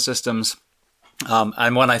prison systems.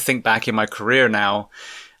 And when I think back in my career now,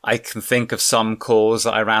 I can think of some calls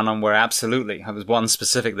that I ran on where absolutely, there was one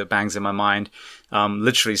specific that bangs in my mind,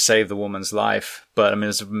 literally saved the woman's life. But I mean,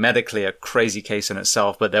 it's medically a crazy case in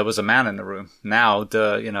itself, but there was a man in the room. Now,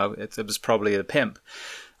 it was probably the pimp.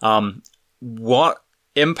 What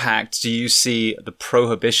impact do you see the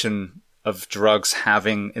prohibition of drugs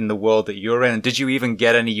having in the world that you're in? And did you even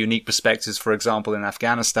get any unique perspectives, for example, in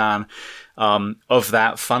Afghanistan, of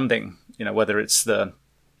that funding? Whether it's the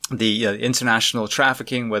international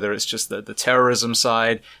trafficking, whether it's just the terrorism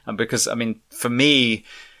side. Because, I mean, for me,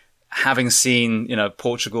 having seen,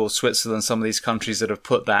 Portugal, Switzerland, some of these countries that have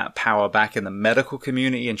put that power back in the medical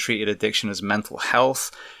community and treated addiction as mental health,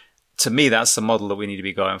 to me, that's the model that we need to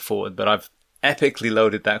be going forward. But I've epically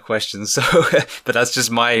loaded that question. So, but that's just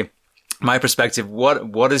my perspective.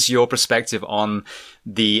 What is your perspective on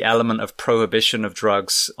the element of prohibition of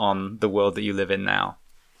drugs on the world that you live in now?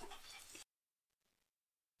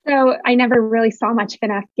 So I never really saw much in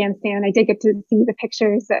Afghanistan. I did get to see the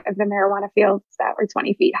pictures of the marijuana fields that were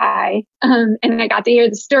 20 feet high. And I got to hear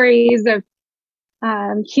the stories of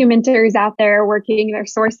humenters out there working their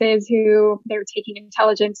sources who they were taking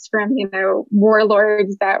intelligence from,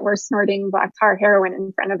 warlords that were snorting black tar heroin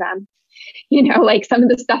in front of them. Like some of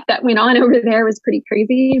the stuff that went on over there was pretty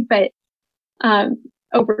crazy. But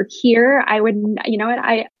over here, I would,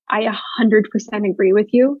 I 100% agree with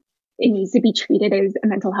you. It needs to be treated as a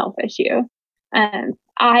mental health issue.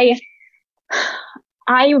 I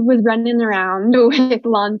was running around with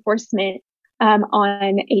law enforcement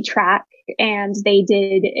on a track, and they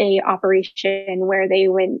did a operation where they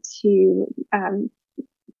went to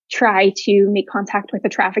try to make contact with a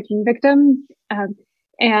trafficking victim.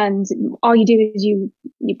 And all you do is you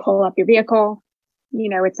pull up your vehicle.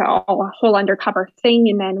 It's a whole undercover thing.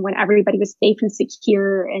 And then when everybody was safe and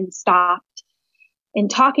secure and stopped and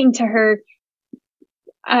talking to her,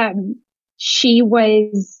 she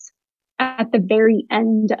was at the very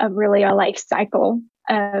end of really a life cycle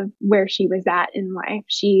of where she was at in life.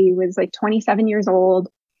 She was like 27 years old,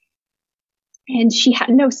 and she had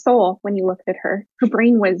no soul when you looked at her. Her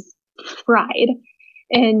brain was fried.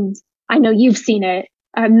 And I know you've seen it.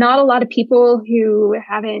 Not a lot of people who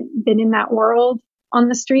haven't been in that world on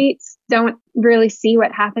the streets don't really see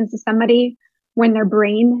what happens to somebody when their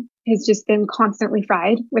brain has just been constantly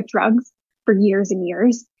fried with drugs for years and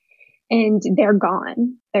years, and they're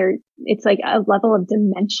gone. It's like a level of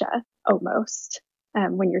dementia almost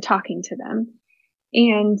when you're talking to them.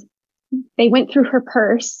 And they went through her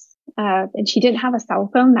purse, and she didn't have a cell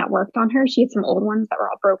phone that worked on her. She had some old ones that were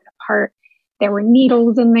all broken apart. There were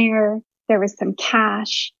needles in there. There was some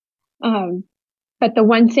cash. But the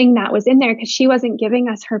one thing that was in there, because she wasn't giving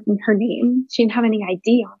us her name, she didn't have any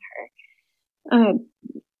ID on her.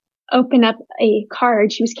 Open up a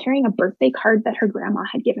card. She was carrying a birthday card that her grandma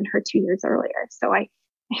had given her 2 years earlier. So I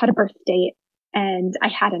had a birth date, and I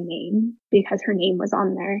had a name because her name was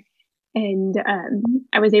on there. And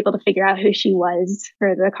I was able to figure out who she was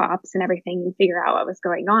for the cops and everything and figure out what was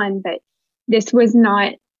going on. But this was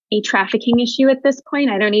not a trafficking issue at this point.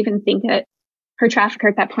 I don't even think that her trafficker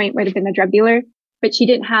at that point would have been a drug dealer, but she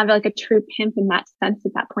didn't have like a true pimp in that sense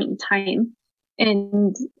at that point in time.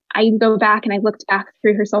 And I go back and I looked back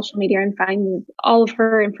through her social media and find all of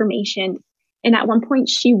her information. And at one point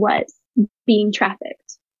she was being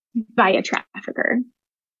trafficked by a trafficker,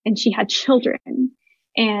 and she had children,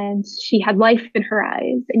 and she had life in her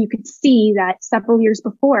eyes. And you could see that several years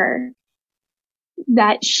before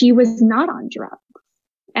that she was not on drugs.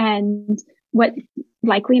 And what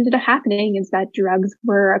likely ended up happening is that drugs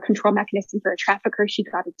were a control mechanism for a trafficker. She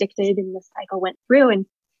got addicted, and the cycle went through, and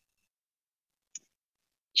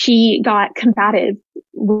she got combative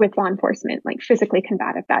with law enforcement, like physically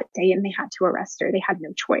combative that day, and they had to arrest her. They had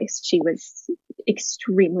no choice. She was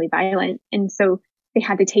extremely violent. And so they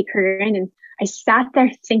had to take her in, and I sat there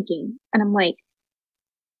thinking, and I'm like,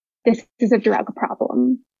 this is a drug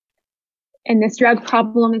problem. And this drug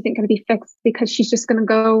problem isn't going to be fixed because she's just going to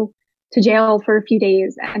go to jail for a few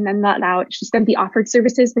days and then let out. She's going to be offered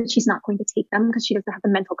services, but she's not going to take them because she doesn't have the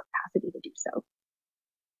mental capacity to do so.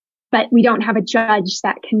 But we don't have a judge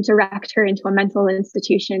that can direct her into a mental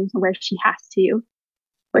institution to where she has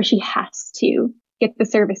to get the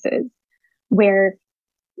services, where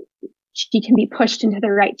she can be pushed into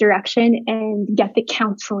the right direction and get the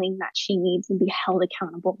counseling that she needs and be held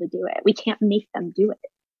accountable to do it. We can't make them do it.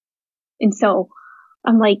 And so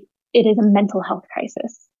I'm like, it is a mental health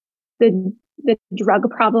crisis. The drug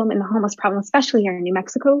problem and the homeless problem, especially here in New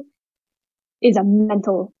Mexico, is a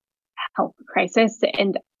mental health crisis.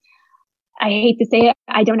 And I hate to say it,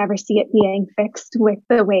 I don't ever see it being fixed with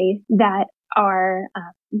the way that our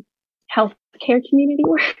healthcare community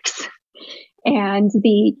works and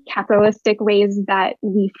the capitalistic ways that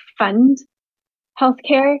we fund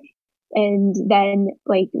healthcare. And then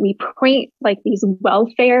like we point like these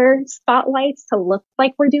welfare spotlights to look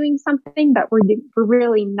like we're doing something, but we're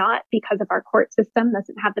really not, because of our court system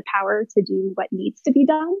doesn't have the power to do what needs to be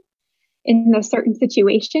done in those certain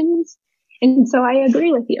situations. And so I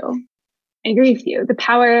agree with you. The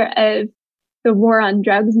power of the war on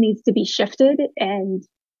drugs needs to be shifted and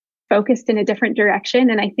focused in a different direction.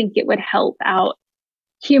 And I think it would help out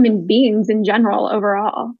human beings in general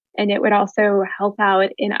overall. And it would also help out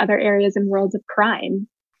in other areas and worlds of crime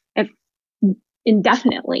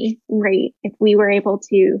indefinitely, right? If we were able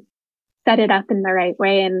to set it up in the right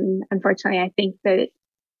way. And unfortunately, I think that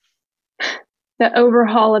the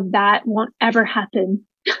overhaul of that won't ever happen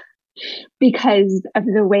because of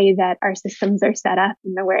the way that our systems are set up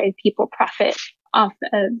and the way people profit off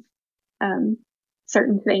of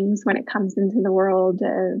certain things when it comes into the world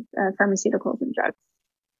of pharmaceuticals and drugs.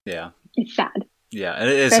 Yeah. It's sad. Yeah, it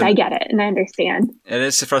is. But I get it and I understand. It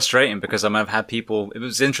is frustrating because I've had people, it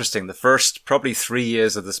was interesting, the first probably 3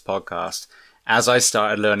 years of this podcast, as I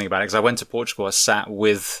started learning about it, because I went to Portugal, I sat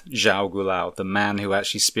with João Goulão, the man who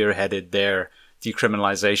actually spearheaded their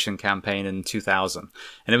decriminalization campaign in 2000.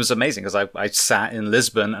 And it was amazing because I sat in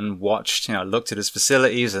Lisbon and watched, looked at his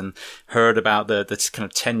facilities and heard about the kind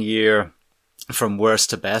of 10-year from worst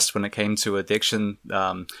to best when it came to addiction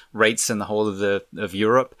rates in the whole of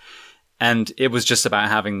Europe. And it was just about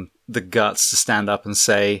having the guts to stand up and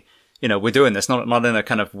say, we're doing this, not in a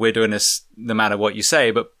kind of, we're doing this no matter what you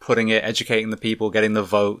say, but putting it, educating the people, getting the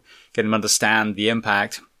vote, getting them to understand the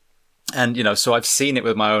impact. And, so I've seen it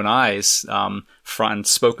with my own eyes, and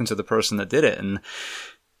spoken to the person that did it. And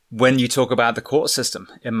when you talk about the court system,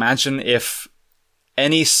 imagine if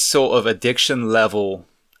any sort of addiction level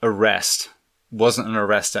arrest wasn't an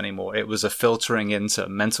arrest anymore. It was a filtering into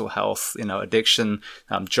mental health, addiction,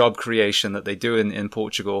 job creation that they do in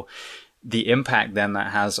Portugal. The impact then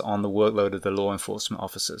that has on the workload of the law enforcement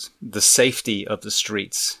officers, the safety of the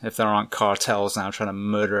streets, if there aren't cartels now trying to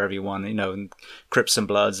murder everyone, and Crips and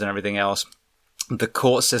Bloods and everything else, the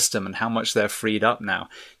court system and how much they're freed up now.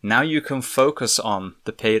 Now you can focus on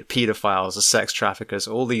the pedophiles, the sex traffickers,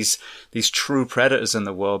 all these true predators in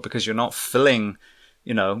the world, because you're not filling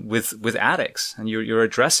with addicts, and you're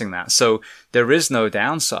addressing that. So there is no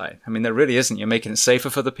downside. I mean, there really isn't. You're making it safer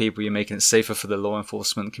for the people. You're making it safer for the law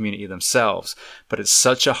enforcement community themselves. But it's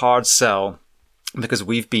such a hard sell because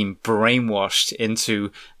we've been brainwashed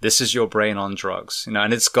into, this is your brain on drugs,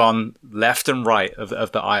 and it's gone left and right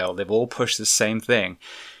of the aisle. They've all pushed the same thing,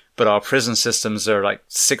 but our prison systems are like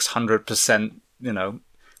 600%,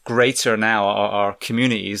 greater now are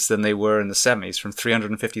communities than they were in the 70s, from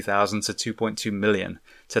 350,000 to 2.2 million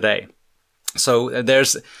today. So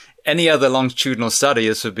there's any other longitudinal study,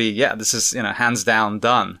 this would be, this is, hands down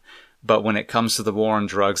done. But when it comes to the war on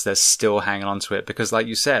drugs, they're still hanging on to it because, like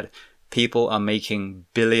you said, people are making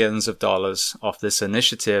billions of dollars off this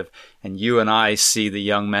initiative. And you and I see the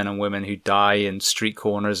young men and women who die in street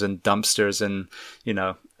corners and dumpsters and,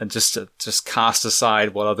 and just cast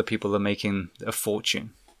aside while other people are making a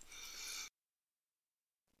fortune.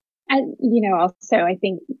 And, also, I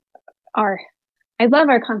think I love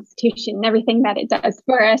our Constitution and everything that it does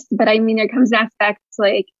for us. But I mean, there comes aspects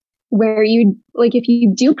like where if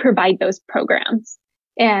you do provide those programs,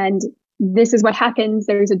 and this is what happens,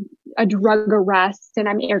 there's a drug arrest, and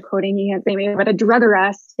I'm air quoting, you can't say maybe, but a drug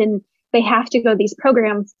arrest, and they have to go these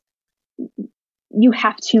programs. You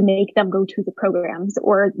have to make them go to the programs,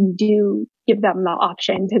 or you do give them the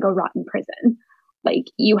option to go rot in prison. Like,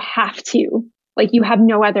 you have to. Like, you have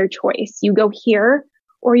no other choice. You go here,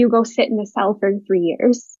 or you go sit in a cell for 3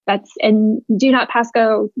 years. And do not pass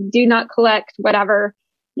go, do not collect, whatever,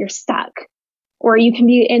 you're stuck. Or you can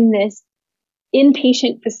be in this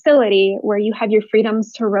inpatient facility where you have your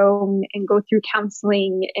freedoms to roam and go through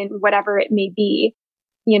counseling and whatever it may be,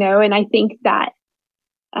 and I think that,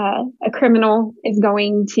 a criminal is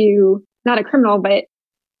going to, not a criminal, but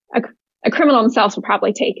a criminal themselves will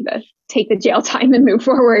probably take the jail time and move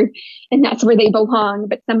forward, and that's where they belong.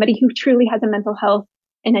 But somebody who truly has a mental health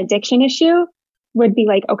and addiction issue would be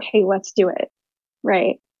like, okay, let's do it.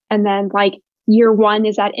 Right. And then like year 1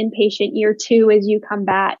 is that inpatient. Year 2 is you come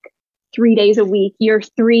back 3 days a week. Year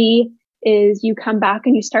 3 is you come back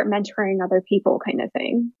and you start mentoring other people, kind of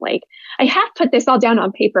thing. Like, I have put this all down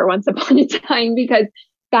on paper once upon a time, because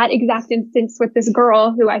that exact instance with this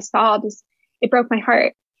girl who I saw, it broke my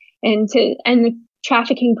heart. And to end the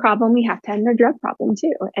trafficking problem, we have to end the drug problem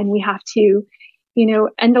too. And we have to,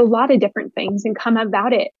 end a lot of different things and come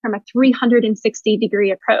about it from a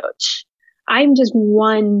 360-degree approach. I'm just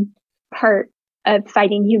one part of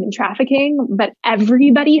fighting human trafficking, but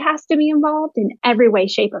everybody has to be involved in every way,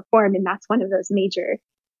 shape, or form. And that's one of those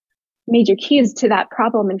major keys to that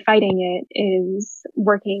problem, and fighting it is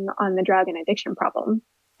working on the drug and addiction problem.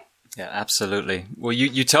 Yeah, absolutely. Well,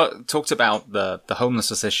 you talked about the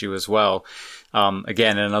homelessness issue as well.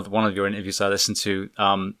 Again, in another one of your interviews I listened to,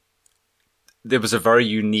 there was a very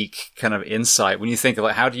unique kind of insight when you think of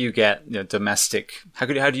like, how do you get how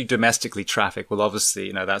do you domestically traffic? Well,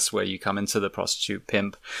 obviously, that's where you come into the prostitute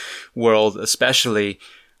pimp world, especially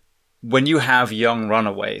when you have young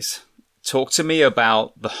runaways. Talk to me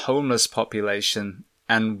about the homeless population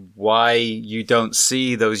and why you don't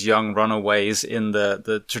see those young runaways in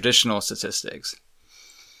the traditional statistics.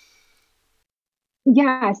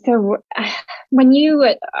 Yeah. So when you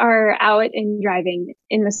are out and driving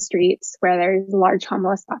in the streets where there's large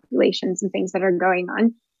homeless populations and things that are going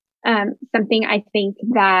on, something I think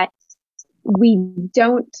that we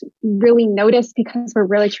don't really notice because we're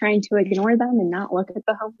really trying to ignore them and not look at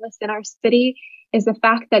the homeless in our city is the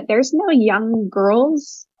fact that there's no young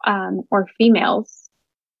girls or females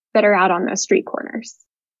that are out on those street corners.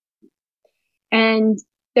 And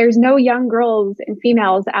there's no young girls and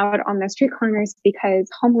females out on the street corners because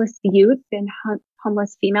homeless youth and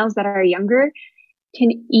homeless females that are younger can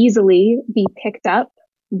easily be picked up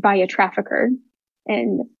by a trafficker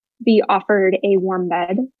and be offered a warm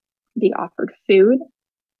bed be offered food,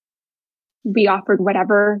 be offered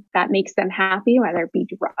whatever that makes them happy, whether it be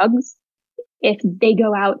drugs, if they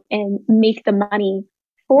go out and make the money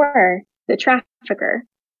for the trafficker.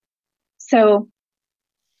 So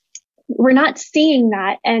we're not seeing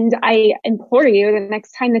that. And I implore you, the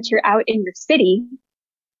next time that you're out in your city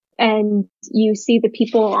and you see the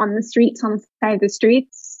people on the streets, on the side of the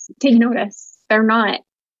streets, take notice. They're not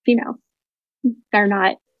female. They're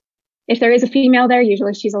not. If there is a female there,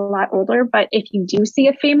 usually she's a lot older. But if you do see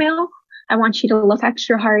a female, I want you to look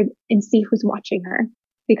extra hard and see who's watching her,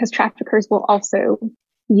 because traffickers will also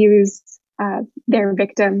use their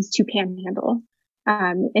victims to panhandle.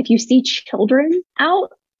 If you see children out,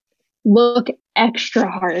 look extra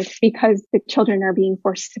hard, because the children are being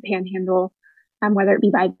forced to panhandle, whether it be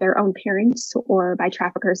by their own parents or by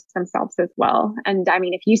traffickers themselves as well. And I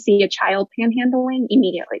mean, if you see a child panhandling,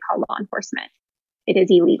 immediately call law enforcement. It is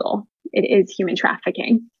illegal. It is human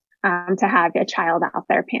trafficking to have a child out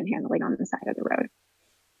there panhandling on the side of the road.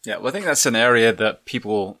 Yeah, well, I think that's an area that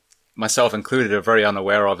people, myself included, are very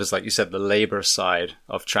unaware of, is, like you said, the labor side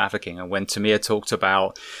of trafficking. And when Tamir talked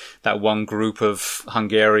about that one group of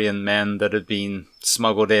Hungarian men that had been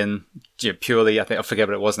smuggled in, purely, I think, I forget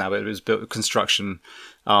what it was now, but it was built construction.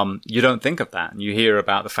 You don't think of that. You hear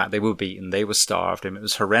about the fact they were beaten, they were starved, and it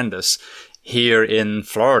was horrendous. Here in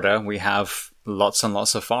Florida, we have lots and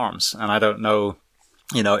lots of farms. And I don't know,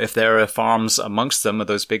 if there are farms amongst them, or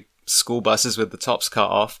those big school buses with the tops cut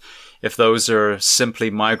off, if those are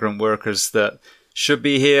simply migrant workers that should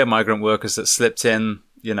be here, migrant workers that slipped in,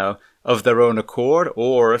 of their own accord,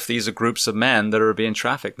 or if these are groups of men that are being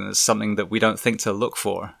trafficked, and it's something that we don't think to look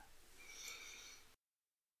for.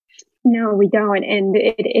 No, we don't. And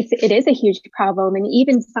it is a huge problem. And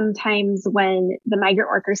even sometimes when the migrant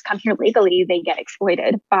workers come here legally, they get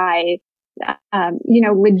exploited by,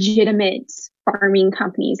 legitimate farming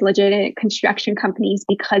companies, legitimate construction companies,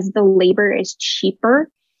 because the labor is cheaper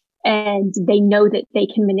and they know that they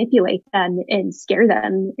can manipulate them and scare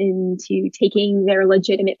them into taking their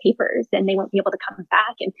legitimate papers, and they won't be able to come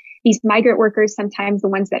back. And these migrant workers, sometimes the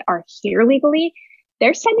ones that are here legally,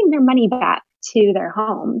 they're sending their money back to their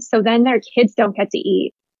homes. So then their kids don't get to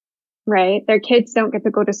eat, right? Their kids don't get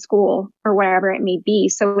to go to school or wherever it may be.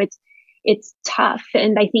 So it's tough.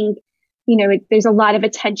 And I think, there's a lot of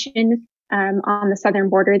attention on the southern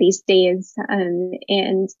border these days.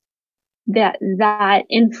 And that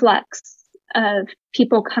influx of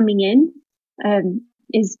people coming in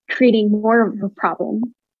is creating more of a problem,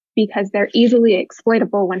 because they're easily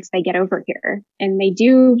exploitable once they get over here. And they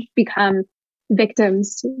do become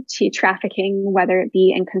victims to trafficking, whether it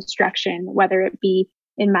be in construction, whether it be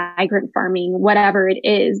in migrant farming, whatever it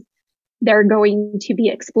is, they're going to be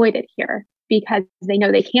exploited here, because they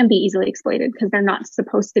know they can be easily exploited because they're not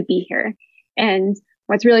supposed to be here. And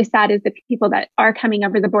what's really sad is the people that are coming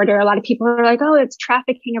over the border, a lot of people are like, oh, it's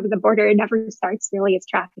trafficking over the border. It never starts really as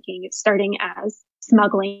trafficking. It's starting as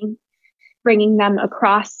smuggling, bringing them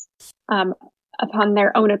across upon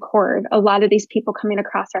their own accord. A lot of these people coming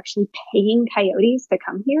across are actually paying coyotes to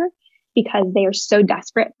come here because they are so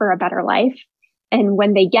desperate for a better life. And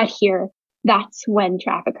when they get here, that's when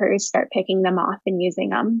traffickers start picking them off and using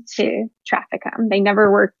them to traffic them. They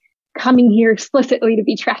never were coming here explicitly to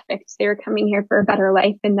be trafficked. They were coming here for a better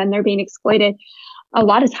life, and then they're being exploited a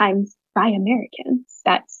lot of times by Americans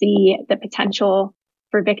that see the potential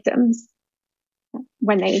for victims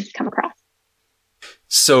when they come across.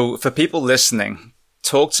 So for people listening,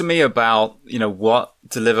 talk to me about, what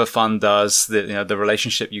Deliver Fund does, the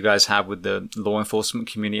relationship you guys have with the law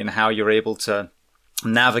enforcement community, and how you're able to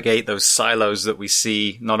navigate those silos that we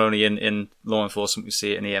see not only in law enforcement, we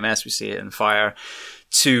see it in EMS, we see it in fire,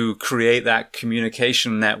 to create that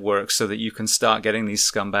communication network so that you can start getting these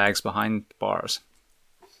scumbags behind bars.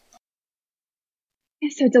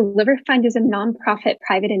 So Deliver Fund is a nonprofit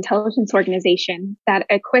private intelligence organization that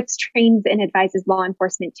equips, trains, and advises law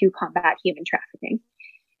enforcement to combat human trafficking.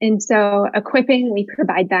 And so equipping, we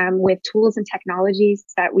provide them with tools and technologies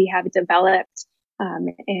that we have developed,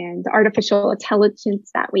 and artificial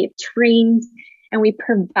intelligence that we have trained, and we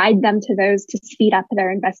provide them to those to speed up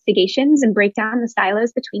their investigations and break down the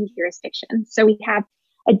silos between jurisdictions. So we have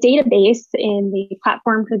a database in the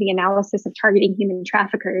platform for the analysis of targeting human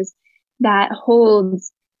traffickers that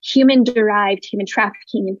holds human-derived human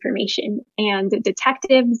trafficking information, and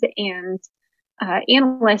detectives and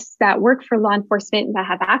analysts that work for law enforcement that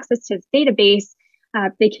have access to this database,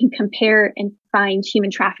 they can compare and find human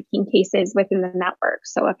trafficking cases within the network.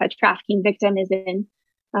 So if a trafficking victim is in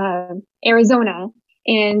Arizona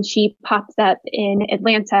and she pops up in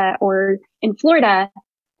Atlanta or in Florida,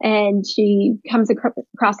 and she comes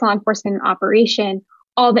across law enforcement operation,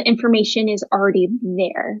 all the information is already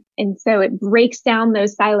there. And so it breaks down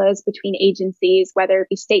those silos between agencies, whether it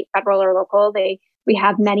be state, federal, or local. We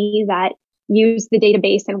have many that use the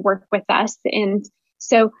database and work with us. And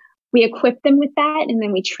so we equip them with that, and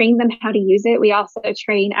then we train them how to use it. We also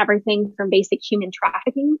train everything from basic human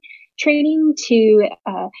trafficking training to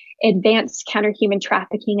advanced counter-human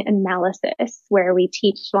trafficking analysis, where we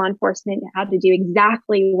teach law enforcement how to do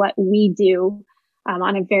exactly what we do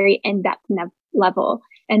on a very in-depth level.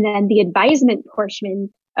 And then the advisement portion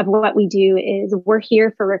of what we do is we're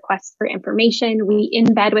here for requests for information. We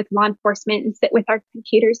embed with law enforcement and sit with our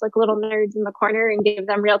computers like little nerds in the corner and give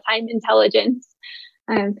them real-time intelligence.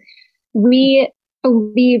 We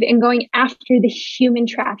believe in going after the human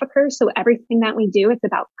trafficker. So everything that we do, it's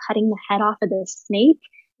about cutting the head off of the snake,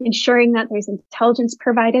 ensuring that there's intelligence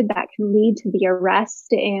provided that can lead to the arrest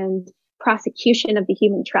and prosecution of the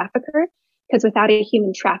human trafficker. Because without a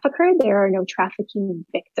human trafficker, there are no trafficking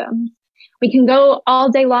victims. We can go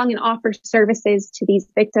all day long and offer services to these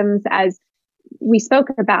victims, as we spoke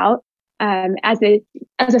about, as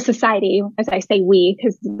a society, as I say we,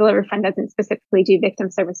 because the Deliver Fund doesn't specifically do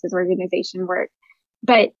victim services organization work.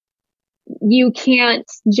 But you can't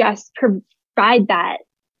just provide that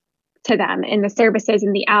to them in the services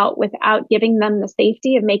and the out without giving them the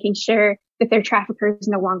safety of making sure that their trafficker is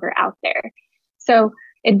no longer out there. So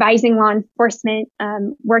advising law enforcement,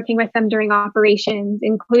 working with them during operations,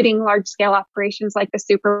 including large scale operations like the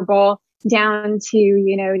Super Bowl, down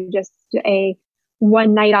to, just a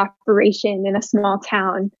one night operation in a small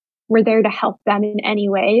town. We're there to help them in any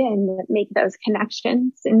way and make those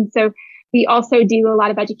connections. And so we also do a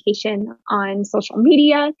lot of education on social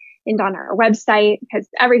media and on our website, because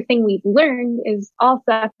everything we've learned is all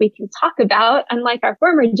stuff we can talk about, unlike our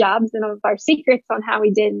former jobs and all of our secrets on how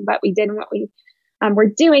we did what we did and what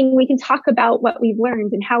we're doing. We can talk about what we've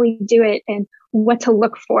learned and how we do it and what to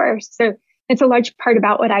look for. So it's a large part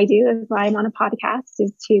about what I do, is why I'm on a podcast,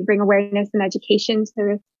 is to bring awareness and education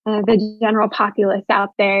to the general populace out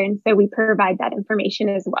there. And so we provide that information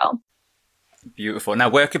as well. Beautiful. Now,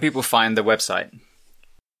 where can people find the website?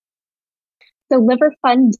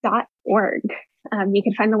 Deliverfund.org. You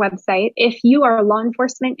can find the website. If you are law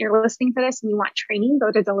enforcement, you're listening to this and you want training,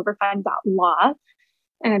 go to deliverfund.law.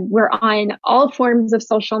 And we're on all forms of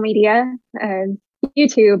social media,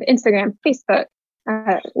 YouTube, Instagram, Facebook,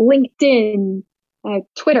 LinkedIn,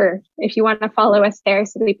 Twitter, if you want to follow us there.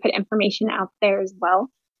 So we put information out there as well.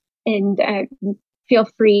 And feel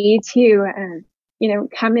free to,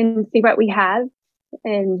 come and see what we have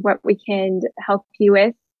and what we can help you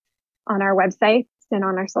with on our websites and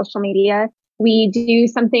on our social media. We do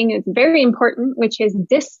something that's very important, which is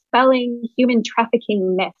dispelling human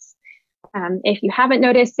trafficking myths. If you haven't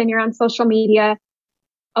noticed and you're on social media,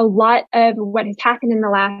 a lot of what has happened in the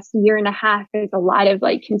last year and a half is a lot of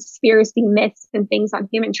conspiracy myths and things on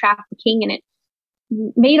human trafficking. And it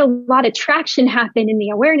made a lot of traction happen in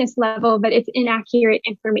the awareness level, but it's inaccurate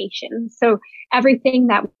information. So everything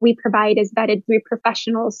that we provide is vetted through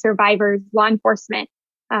professionals, survivors, law enforcement.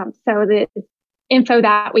 So the info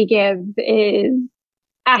that we give is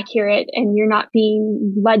accurate and you're not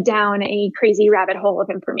being led down a crazy rabbit hole of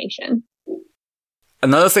information.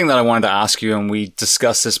 Another thing that I wanted to ask you, and we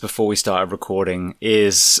discussed this before we started recording,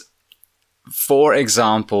 is, for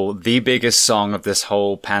example, the biggest song of this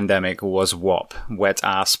whole pandemic was WAP, Wet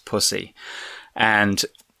Ass Pussy. And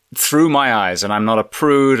through my eyes, and I'm not a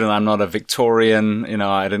prude and I'm not a Victorian,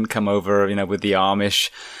 I didn't come over, with the Amish.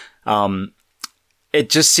 It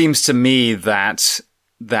just seems to me that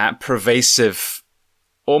pervasive,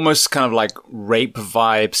 almost kind of like rape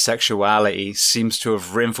vibe sexuality seems to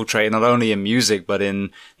have infiltrated not only in music, but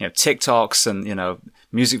in, TikToks and,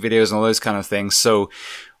 music videos and all those kind of things. So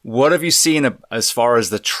what have you seen as far as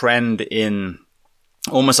the trend in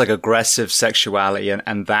almost like aggressive sexuality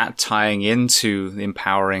and that tying into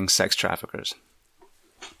empowering sex traffickers?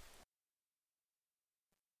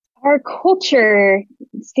 Our culture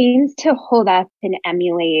seems to hold up and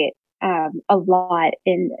emulate a lot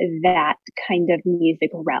in that kind of music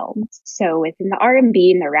realm. So within the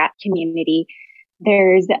R&B and the rap community,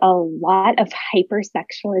 there's a lot of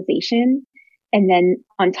hypersexualization. And then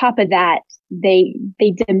on top of that, they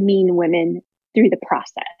demean women through the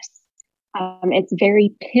process. It's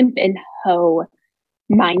very pimp and hoe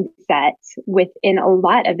mindset within a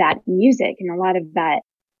lot of that music and a lot of that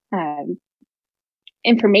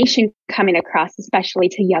information coming across, especially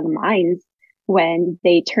to young minds. When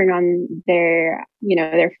they turn on their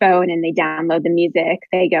phone and they download the music,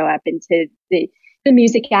 they go up into the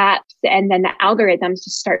music apps and then the algorithms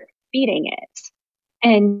just start feeding it.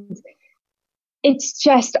 And it's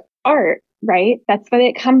just art. right? That's what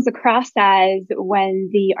it comes across as when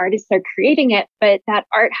the artists are creating it. But that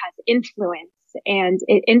art has influence and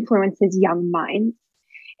it influences young minds.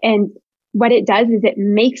 And what it does is it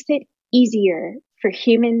makes it easier for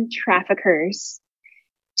human traffickers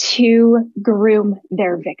to groom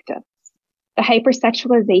their victims. The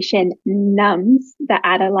hypersexualization numbs the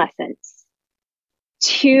adolescents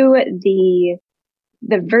to the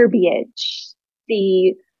verbiage,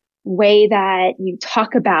 the way that you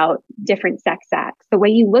talk about different sex acts, the way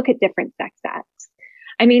you look at different sex acts.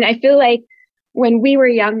 I mean, I feel like when we were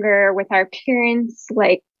younger with our parents,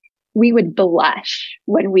 like we would blush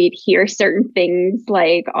when we'd hear certain things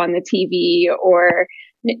like on the TV, or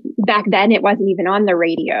back then it wasn't even on the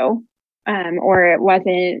radio, or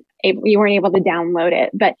you weren't able to download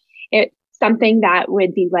it, but it's something that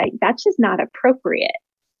would be like, that's just not appropriate.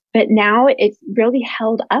 But now it's really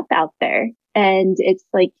held up out there, and it's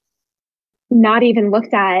like not even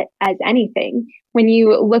looked at as anything. When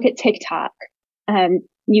you look at TikTok,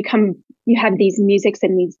 you have these musics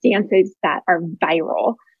and these dances that are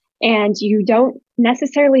viral, and you don't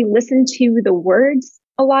necessarily listen to the words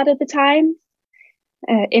a lot of the time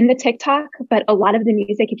in the TikTok, but a lot of the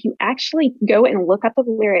music, if you actually go and look up the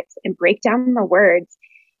lyrics and break down the words,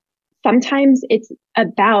 sometimes it's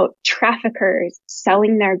about traffickers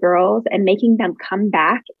selling their girls and making them come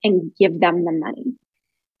back and give them the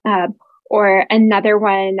money. Or another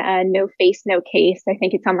one, No Face, No Case. I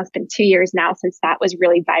think it's almost been 2 years now since that was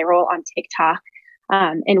really viral on TikTok.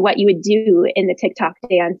 And what you would do in the TikTok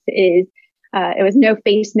dance is it was no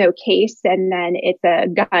face, no case. And then it's a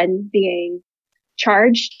gun being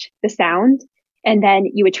charged, the sound. And then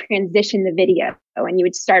you would transition the video and you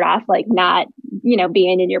would start off like not,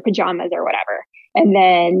 being in your pajamas or whatever. And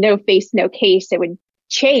then no face, no case, it would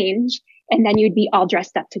change. And then you'd be all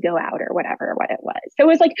dressed up to go out or whatever, what it was. So it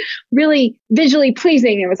was like really visually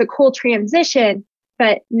pleasing. It was a cool transition,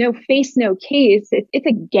 but no face, no case. It's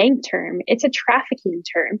a gang term. It's a trafficking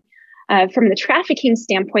term. From the trafficking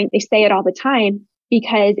standpoint, they say it all the time,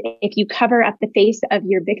 because if you cover up the face of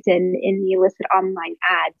your victim in the illicit online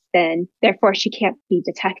ads, then therefore she can't be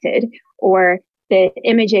detected. Or the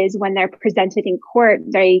images, when they're presented in court,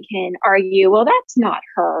 they can argue, well, that's not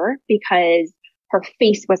her because her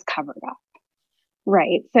face was covered up.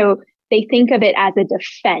 Right. So they think of it as a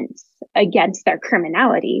defense against their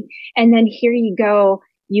criminality. And then here you go,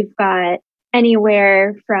 you've got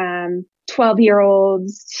anywhere from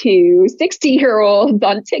 12-year-olds to 60-year-olds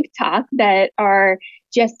on TikTok that are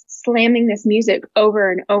just slamming this music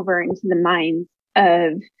over and over into the minds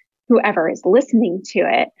of whoever is listening to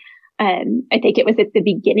it. I think it was at the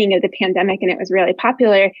beginning of the pandemic and it was really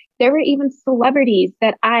popular. There were even celebrities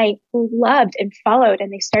that I loved and followed,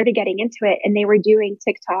 and they started getting into it, and they were doing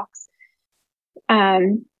TikToks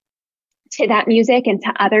to that music and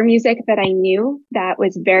to other music that I knew that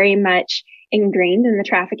was very much ingrained in the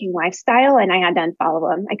trafficking lifestyle. And I had to unfollow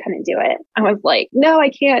them. I couldn't do it. I was like, no, I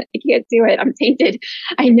can't do it. I'm tainted.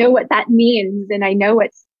 I know what that means. And I know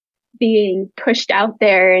what's being pushed out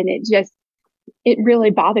there. And it really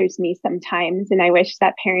bothers me sometimes. And I wish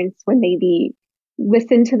that parents would maybe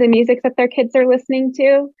listen to the music that their kids are listening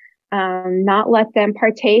to, not let them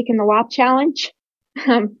partake in the WAP challenge,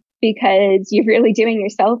 because you're really doing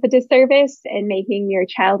yourself a disservice and making your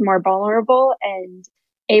child more vulnerable and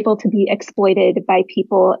able to be exploited by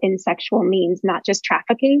people in sexual means, not just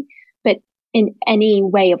trafficking, but in any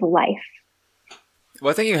way of life.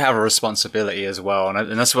 Well, I think you have a responsibility as well.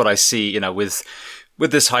 And that's what I see,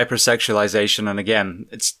 with this hypersexualization. And again,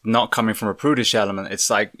 it's not coming from a prudish element. It's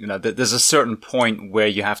like, there's a certain point where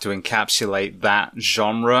you have to encapsulate that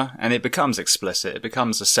genre and it becomes explicit. It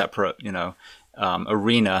becomes a separate,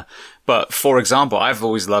 arena. But for example, I've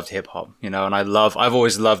always loved hip hop, and I've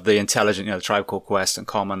always loved the intelligent, the Tribe Called Quest and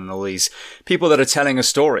Common and all these people that are telling a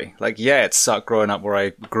story. Like, yeah, it sucked growing up where I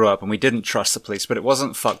grew up and we didn't trust the police, but it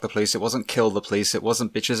wasn't fuck the police. It wasn't kill the police. It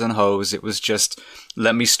wasn't bitches and hoes. It was just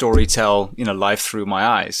let me story tell, life through my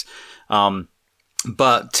eyes.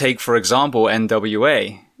 But take, for example,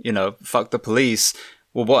 NWA, fuck the police.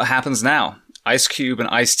 Well, what happens now? Ice Cube and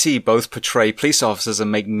Ice-T both portray police officers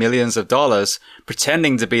and make millions of dollars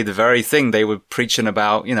pretending to be the very thing they were preaching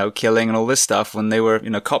about, killing and all this stuff when they were,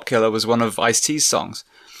 Cop Killer was one of Ice-T's songs,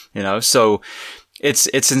 so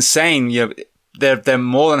it's insane. They're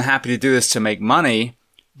more than happy to do this to make money,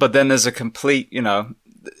 but then there's a complete, they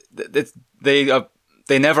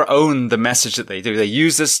never own the message that they do. They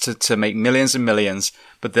use this to make millions and millions,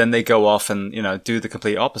 but then they go off and, do the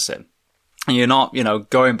complete opposite. And you're not,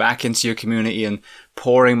 going back into your community and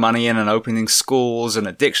pouring money in and opening schools and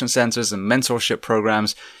addiction centers and mentorship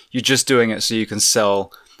programs. You're just doing it so you can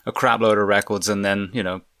sell a crap load of records and then,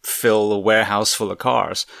 fill a warehouse full of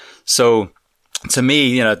cars. So to me,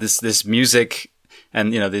 you know, this music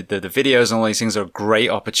and, you know, the videos and all these things are a great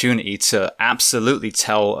opportunity to absolutely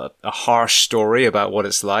tell a harsh story about what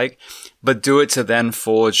it's like, but do it to then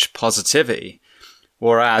forge positivity.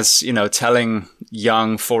 Whereas, you know, telling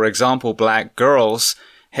young, for example, black girls,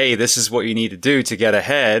 hey, this is what you need to do to get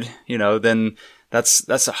ahead, you know, then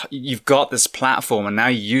you've got this platform, and now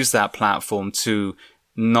you use that platform to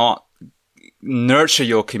not nurture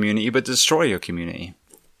your community, but destroy your community.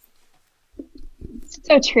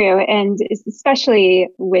 So true. And especially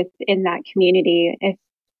within that community, if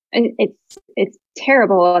it's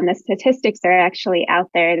terrible. And the statistics are actually out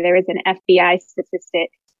there. There is an FBI statistic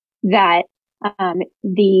that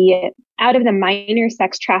out of the minor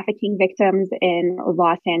sex trafficking victims in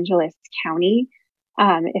Los Angeles County,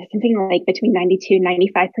 something like between 92 and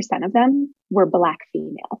 95% of them were Black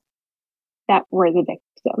female that were the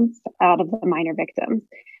victims out of the minor victims.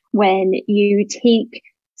 When you take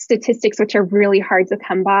statistics, which are really hard to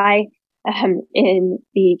come by in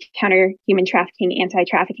the counter human trafficking,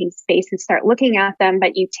 anti-trafficking space, and start looking at them,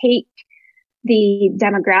 but you take the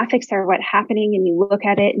demographics of what's happening and you look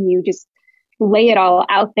at it and you just lay it all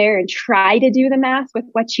out there and try to do the math with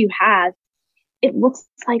what you have, it looks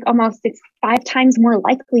like almost it's 5 times more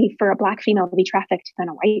likely for a Black female to be trafficked than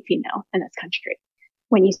a white female in this country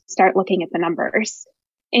when you start looking at the numbers.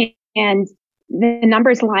 And the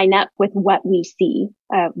numbers line up with what we see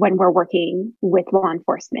when we're working with law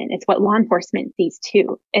enforcement. It's what law enforcement sees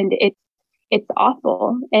too. And it's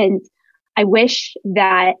awful. And I wish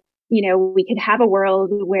that, you know, we could have a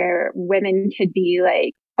world where women could be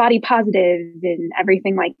like body positive and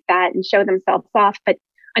everything like that and show themselves off. But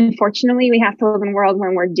unfortunately, we have to live in a world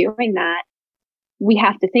when we're doing that. We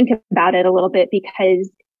have to think about it a little bit, because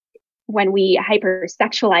when we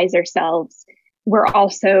hypersexualize ourselves, we're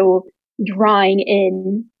also drawing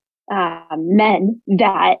in men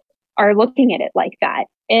that are looking at it like that.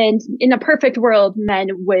 And in a perfect world, men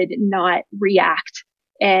would not react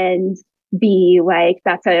and be like,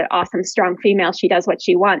 that's an awesome, strong female. She does what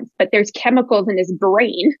she wants. But there's chemicals in his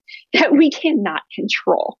brain that we cannot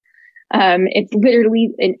control. It's literally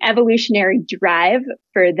an evolutionary drive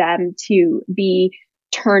for them to be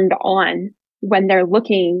turned on when they're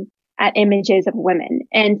looking at images of women.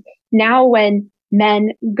 And now when men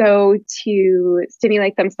go to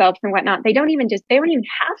stimulate themselves and whatnot, they don't even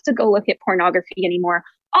have to go look at pornography anymore.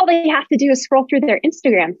 All they have to do is scroll through their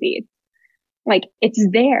Instagram feed. Like, it's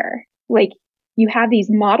there. Like, you have these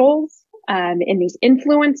models, and these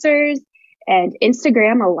influencers, and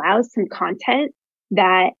Instagram allows some content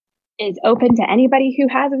that is open to anybody who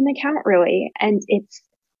has an account, really. And it's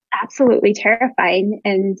absolutely terrifying.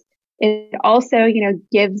 And it also, you know,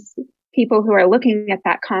 gives people who are looking at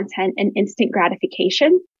that content an instant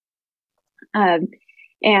gratification. And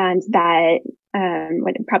that,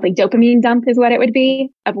 probably dopamine dump is what it would be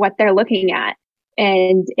of what they're looking at.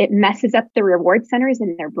 And it messes up the reward centers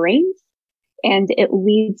in their brains, and it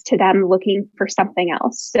leads to them looking for something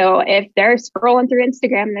else. So if they're scrolling through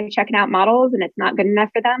Instagram and they're checking out models and it's not good enough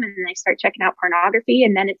for them, and they start checking out pornography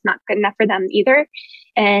and then it's not good enough for them either.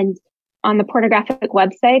 And on the pornographic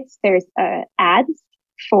websites, there's ads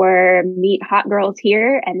for meet hot girls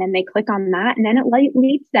here. And then they click on that, and then it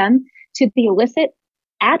leads them to the illicit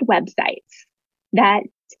ad websites that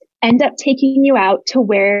end up taking you out to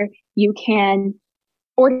where you can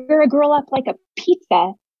order a girl up like a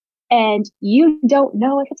pizza, and you don't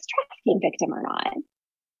know if it's a trafficking victim or not.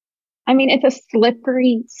 I mean, it's a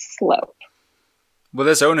slippery slope. Well,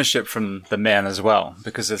 there's ownership from the men as well,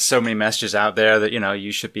 because there's so many messages out there that, you know,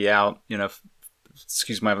 you should be out, you know,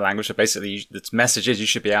 excuse my language, but basically the message is you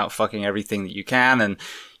should be out fucking everything that you can. And,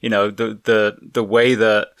 you know, the way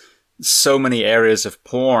that so many areas of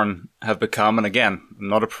porn have become, and again, I'm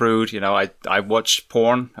not a prude, you know, I watch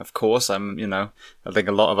porn, of course, you know, I think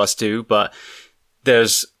a lot of us do, but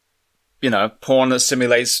there's, you know, porn that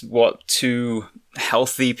simulates what 2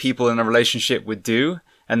 healthy people in a relationship would do.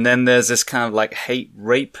 And then there's this kind of like hate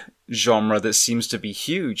rape genre that seems to be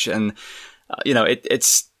huge. And, you know,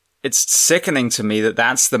 it's sickening to me that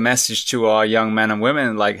that's the message to our young men and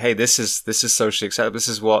women. Like, hey, this is socially acceptable. This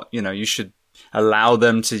is what, you know, you should allow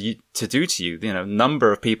them to do to you, you know,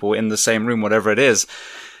 number of people in the same room, whatever it is.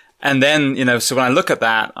 And then, you know, so when I look at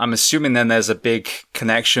that, I'm assuming then there's a big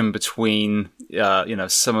connection between, you know,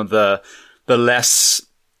 some of the less,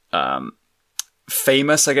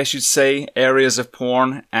 famous, I guess you'd say, areas of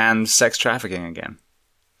porn and sex trafficking again.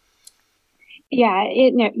 Yeah,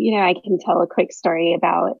 you know, I can tell a quick story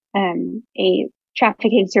about a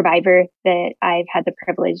trafficking survivor that I've had the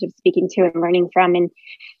privilege of speaking to and learning from. And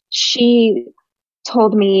she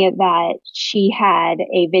told me that she had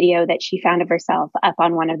a video that she found of herself up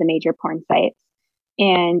on one of the major porn sites.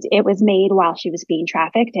 And it was made while she was being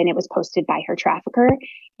trafficked, and it was posted by her trafficker,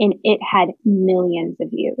 and it had millions of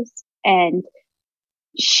views. And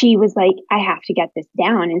she was like, I have to get this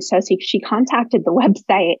down. And so she contacted the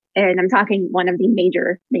website, and I'm talking one of the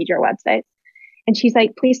major websites. And she's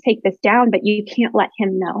like, please take this down, but you can't let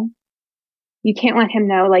him know. You can't let him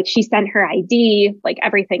know. Like, she sent her ID, like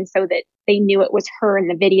everything, so that they knew it was her in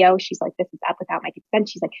the video. She's like, this is up without my consent.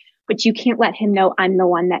 She's like, but you can't let him know I'm the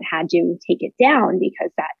one that had you take it down,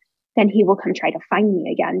 because then he will come try to find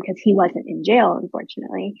me again, because he wasn't in jail,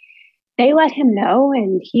 unfortunately. They let him know,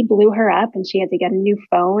 and he blew her up, and she had to get a new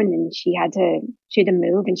phone, and she had to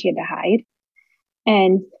move, and she had to hide.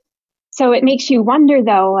 And so it makes you wonder,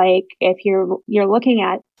 though, like, if you're looking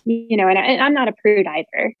at, and I'm not a prude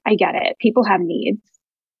either. I get it. People have needs.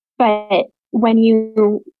 But when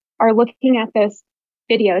you are looking at those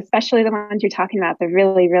videos, especially the ones you're talking about, the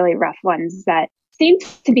really, really rough ones that seem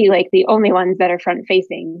to be like the only ones that are front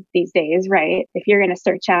facing these days, right? If you're going to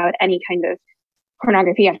search out any kind of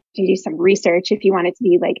pornography, you have to do some research if you want it to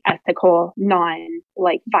be like ethical,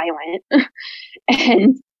 like violent.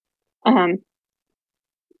 And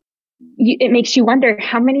it makes you wonder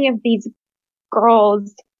how many of these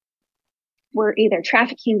girls were either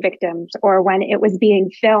trafficking victims, or when it was being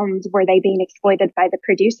filmed, were they being exploited by the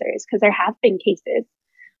producers? Because there have been cases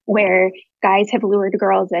where guys have lured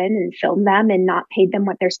girls in and filmed them and not paid them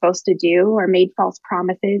what they're supposed to do, or made false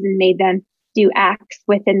promises and made them do acts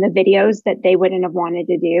within the videos that they wouldn't have wanted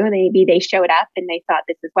to do. Maybe they showed up and they thought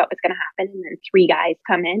this is what was going to happen, and then 3 guys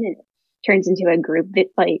come in and it turns into a group that,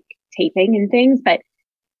 like, taping and things. But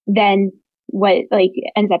then what like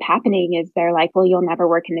ends up happening is they're like, well, you'll never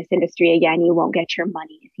work in this industry again. You won't get your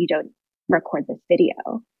money if you don't record this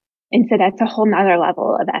video. And so that's a whole nother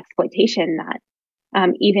level of exploitation that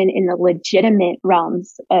even in the legitimate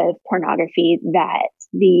realms of pornography that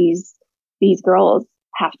these girls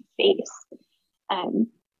have to face. And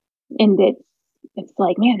it's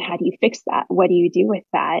like, man, how do you fix that? What do you do with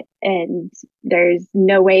that? And there's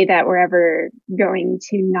no way that we're ever going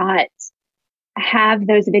to not have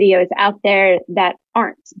those videos out there that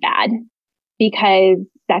aren't bad, because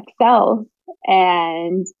sex sells,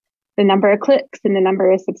 and the number of clicks and the number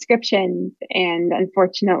of subscriptions. And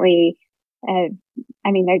unfortunately, there's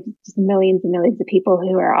just millions and millions of people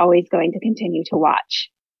who are always going to continue to watch.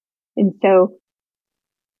 And so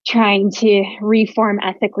trying to reform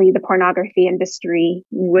ethically the pornography industry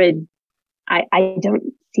I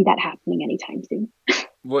don't see that happening anytime soon.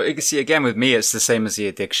 Well, you can see, again, with me, it's the same as the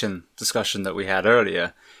addiction discussion that we had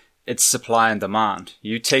earlier. It's supply and demand.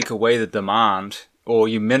 You take away the demand, or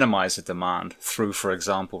you minimize the demand through, for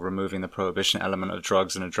example, removing the prohibition element of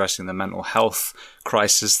drugs and addressing the mental health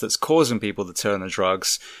crisis that's causing people to turn to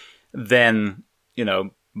drugs, then,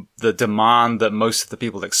 the demand that most of the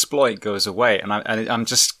people exploit goes away. And I'd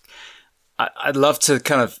love to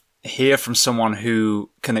kind of hear from someone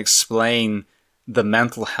who can explain the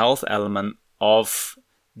mental health element of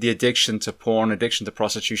the addiction to porn, addiction to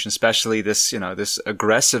prostitution, especially this, this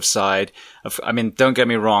aggressive side of, don't get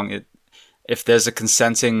me wrong. If there's a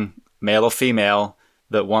consenting male or female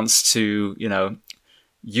that wants to,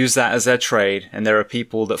 use that as their trade, and there are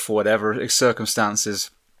people that for whatever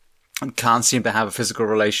circumstances can't seem to have a physical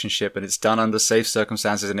relationship, and it's done under safe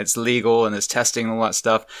circumstances, and it's legal, and it's testing and all that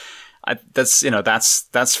stuff.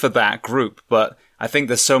 That's for that group. But I think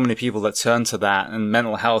there's so many people that turn to that, and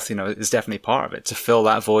mental health, is definitely part of it, to fill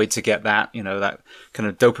that void, to get that, that kind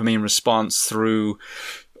of dopamine response through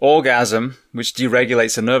orgasm, which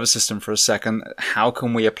deregulates the nervous system for a second. How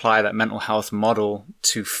can we apply that mental health model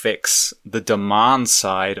to fix the demand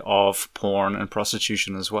side of porn and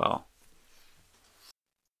prostitution as well?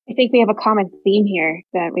 I think we have a common theme here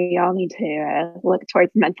that we all need to look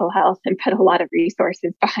towards mental health and put a lot of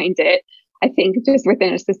resources behind it. I think just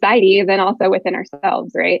within a society, and then also within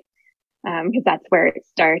ourselves, right? Because that's where it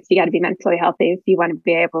starts. You got to be mentally healthy if you want to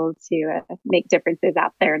be able to make differences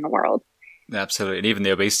out there in the world. Absolutely. And even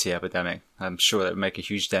the obesity epidemic, I'm sure that would make a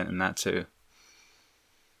huge dent in that too.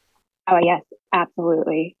 Oh, yes,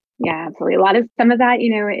 absolutely. Yeah, absolutely. Some of that,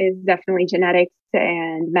 is definitely genetics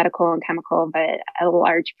and medical and chemical, but a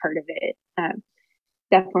large part of it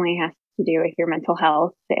definitely has to do with your mental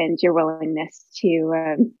health and your willingness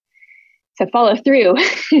to follow through.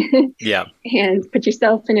 Yeah. And put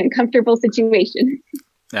yourself in a comfortable situation.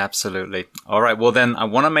 Absolutely. All right. Well, then I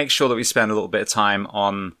want to make sure that we spend a little bit of time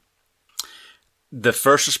on the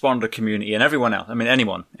first responder community and everyone else.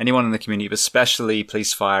 Anyone in the community, but especially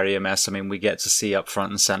police, fire, EMS. We get to see up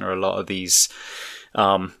front and center a lot of these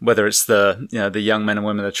whether it's the young men and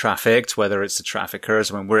women that are trafficked, whether it's the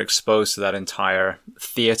traffickers. I mean, we're exposed to that entire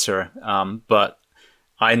theater. But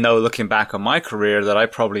I know, looking back on my career, that I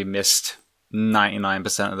probably missed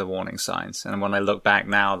 99% of the warning signs. And when I look back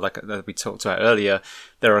now, like we talked about earlier,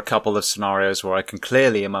 there are a couple of scenarios where I can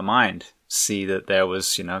clearly in my mind see that there was,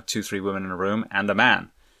 2-3 women in a room and a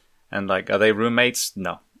man. And like, are they roommates?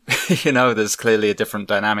 No. There's clearly a different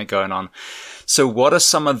dynamic going on. So what are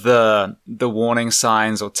some of the warning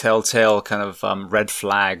signs or telltale kind of red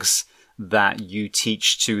flags that you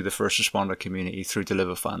teach to the first responder community through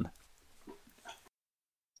Deliver Fund?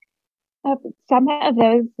 Some of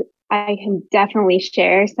those I can definitely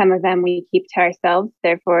share. Some of them we keep to ourselves.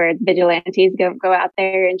 Therefore, vigilantes don't go out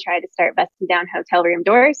there and try to start busting down hotel room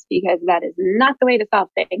doors, because that is not the way to solve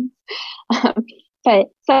things. But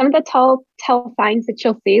some of the tell signs that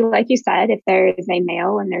you'll see, like you said, if there is a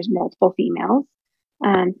male and there's multiple females,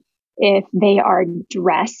 if they are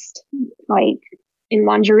dressed like in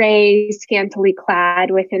lingerie, scantily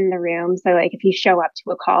clad within the room. So like if you show up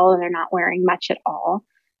to a call and they're not wearing much at all,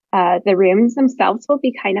 the rooms themselves will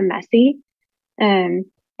be kind of messy. And,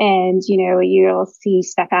 you'll see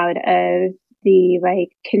stuff out of the like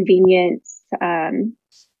convenience,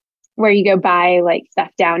 where you go buy like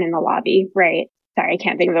stuff down in the lobby, right? Sorry, I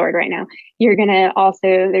can't think of the word right now. There's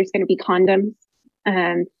going to be condoms.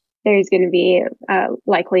 There's going to be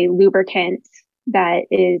likely lubricant that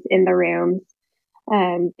is in the rooms.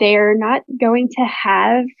 They're not going to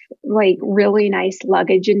have like really nice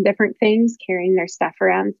luggage and different things carrying their stuff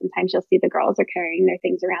around. Sometimes you'll see the girls are carrying their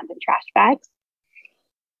things around in trash bags.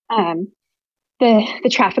 The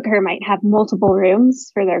trafficker might have multiple rooms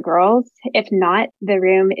for their girls. If not, the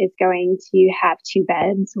room is going to have 2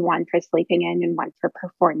 beds, one for sleeping in and one for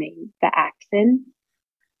performing the acts in.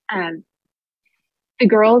 The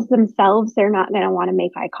girls themselves, they're not going to want to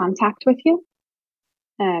make eye contact with you.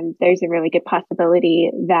 There's a really good possibility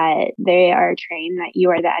that they are trained that you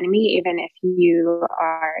are the enemy, even if you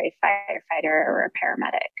are a firefighter or a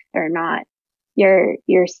paramedic. They're not.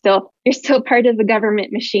 You're still part of the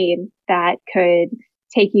government machine that could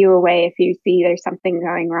take you away if you see there's something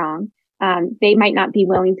going wrong. They might not be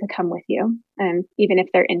willing to come with you, even if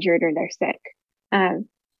they're injured or they're sick,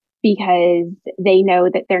 because they know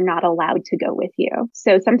that they're not allowed to go with you.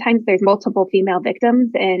 So sometimes there's multiple female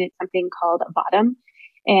victims, and it's something called a bottom.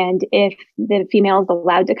 And if the female is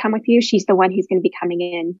allowed to come with you, she's the one who's going to be coming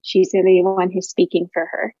in. She's going to be the one who's speaking for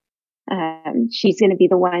her. She's going to be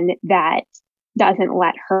the one that doesn't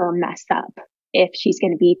let her mess up if she's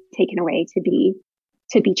going to be taken away to be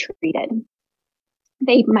treated.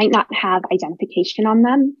 They might not have identification on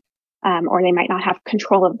them, or they might not have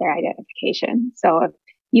control of their identification. So if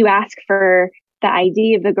you ask for the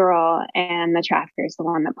ID of the girl and the trafficker is the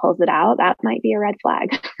one that pulls it out, that might be a red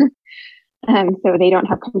flag. So they don't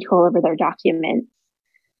have control over their documents.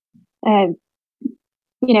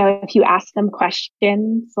 If you ask them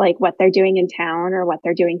questions like what they're doing in town or what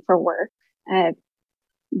they're doing for work,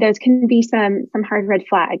 those can be some hard red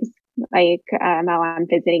flags, like, oh, I'm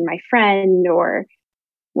visiting my friend or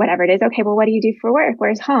whatever it is. Okay, well, what do you do for work?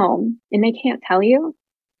 Where's home? And they can't tell you.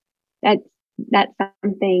 That's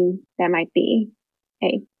something that might be,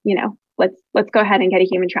 hey, let's go ahead and get a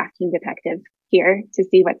human trafficking detective here to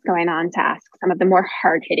see what's going on, to ask some of the more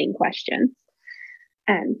hard-hitting questions.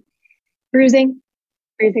 Bruising's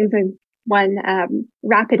one.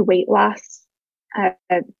 Rapid weight loss.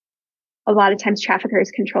 A lot of times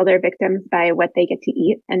traffickers control their victims by what they get to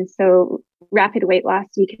eat. And so rapid weight loss,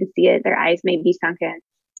 you can see it. Their eyes may be sunken.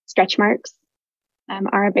 Stretch marks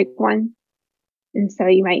are a big one. And so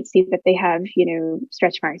you might see that they have,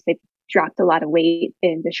 stretch marks. They've dropped a lot of weight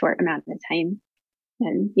in a short amount of time.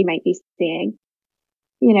 And you might be seeing,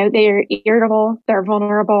 they're irritable, they're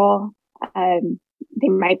vulnerable. They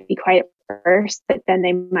might be quiet at first, but then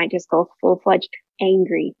they might just go full-fledged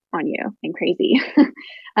angry on you and crazy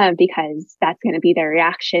because that's going to be their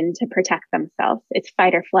reaction to protect themselves. It's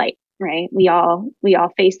fight or flight, right? We all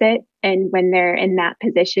face it. And when they're in that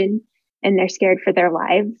position and they're scared for their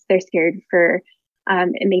lives, they're scared for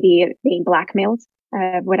maybe being blackmailed,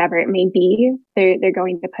 whatever it may be, they're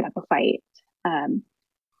going to put up a fight,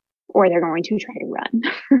 or they're going to try to run.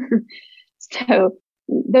 So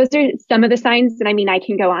those are some of the signs. And I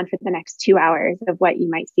can go on for the next 2 hours of what you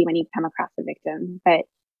might see when you come across a victim, but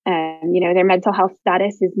their mental health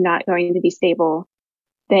status is not going to be stable.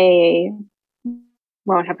 They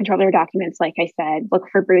won't have control of their documents. Like I said, look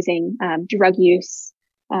for bruising, drug use,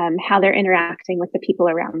 how they're interacting with the people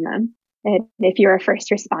around them. And if you're a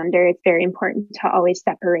first responder, it's very important to always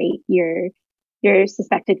separate your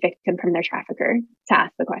suspected victim from their trafficker to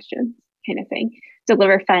ask the questions. kind of thing.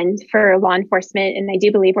 Deliver Fund for law enforcement. And I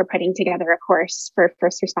do believe we're putting together a course for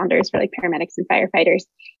first responders, for like paramedics and firefighters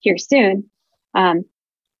here soon.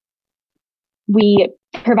 We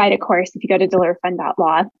provide a course if you go to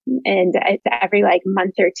deliverfund.law, and it's every like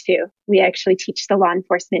month or two, we actually teach the law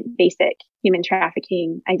enforcement basic human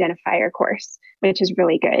trafficking identifier course, which is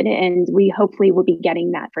really good. And we hopefully will be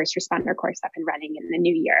getting that first responder course up and running in the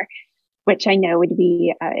new year, which I know would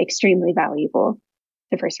be extremely valuable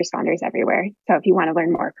to first responders everywhere. So if you want to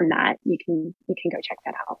learn more from that, you can go check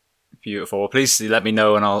that out. Beautiful. Well, please let me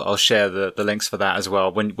know, and I'll share the links for that as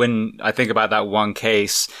well. When I think about that one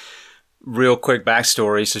case, real quick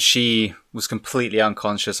backstory. So she was completely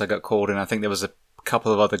unconscious. I got called in. I think there was a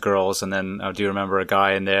couple of other girls, and then I do remember a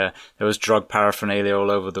guy in there. There was drug paraphernalia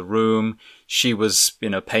all over the room. She was,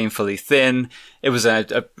 painfully thin. It was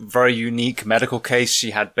a very unique medical case.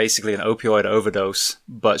 She had basically an opioid overdose,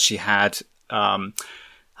 but she had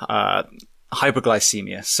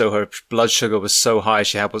hyperglycemia. So her blood sugar was so high,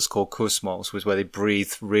 she had what's called Kussmaul, which was where they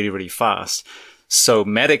breathe really, really fast. So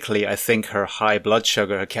medically, I think her high blood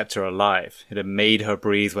sugar had kept her alive. It had made her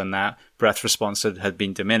breathe when that breath response had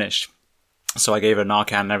been diminished. So I gave her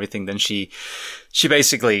Narcan and everything. Then she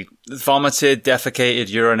basically vomited, defecated,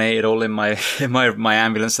 urinated all in my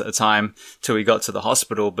ambulance at the time till we got to the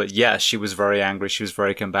hospital. But yeah, she was very angry. She was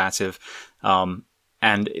very combative.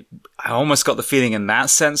 I almost got the feeling in that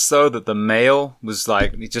sense, though, that the male was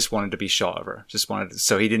like, he just wanted to be shot of her.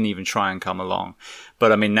 So he didn't even try and come along.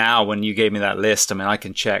 But I mean, now when you gave me that list, I mean, I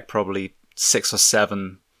can check probably 6 or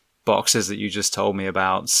 7 boxes that you just told me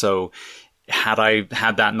about. So had I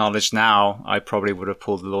had that knowledge now, I probably would have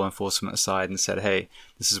pulled the law enforcement aside and said, hey,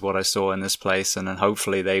 this is what I saw in this place. And then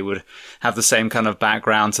hopefully they would have the same kind of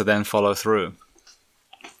background to then follow through.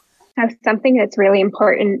 Something that's really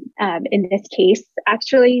important in this case,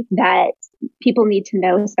 actually, that people need to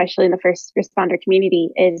know, especially in the first responder community,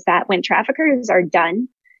 is that when traffickers are done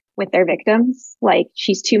with their victims, like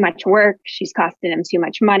she's too much work, she's costing them too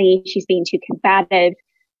much money, she's being too combative,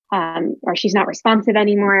 or she's not responsive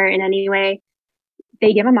anymore in any way,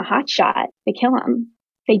 they give them a hot shot. They kill them.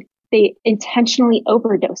 They intentionally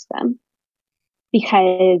overdose them,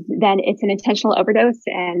 because then it's an intentional overdose,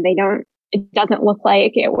 and it doesn't look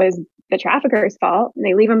like it was the trafficker's fault. And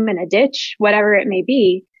they leave them in a ditch, whatever it may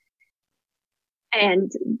be. And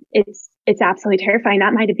it's absolutely terrifying.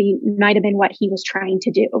 That might have been what he was trying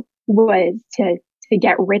to do, was to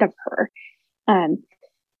get rid of her.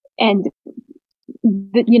 They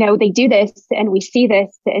do this, and we see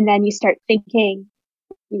this, and then you start thinking,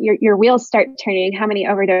 your wheels start turning. How many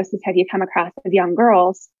overdoses have you come across of young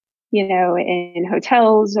girls, in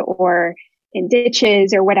hotels or in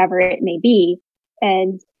ditches or whatever it may be?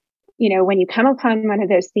 And, when you come upon one of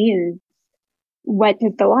those scenes, what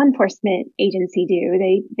does the law enforcement agency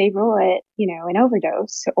do? They rule it, an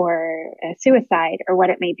overdose or a suicide or what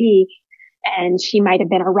it may be. And she might have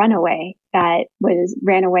been a runaway that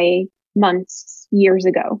ran away months, years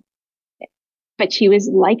ago, but she was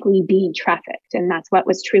likely being trafficked. And that's what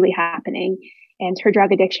was truly happening. And her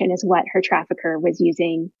drug addiction is what her trafficker was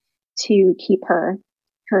using to keep her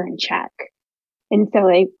in check. And so,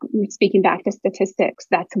 like, speaking back to statistics,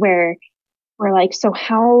 that's where we're like, so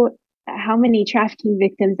how many trafficking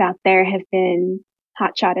victims out there have been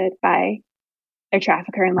hotshotted by their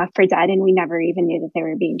trafficker and left for dead, and we never even knew that they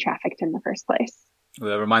were being trafficked in the first place? Well,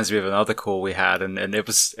 that reminds me of another call we had, and it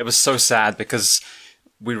was so sad, because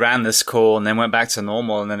we ran this call and then went back to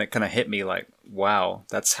normal, and then it kind of hit me like, wow,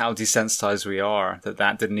 that's how desensitized we are,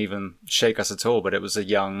 that didn't even shake us at all. But it was a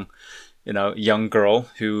young girl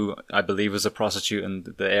who I believe was a prostitute, and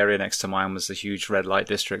the area next to mine was a huge red light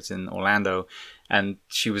district in Orlando, and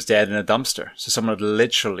she was dead in a dumpster. So someone had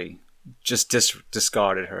literally just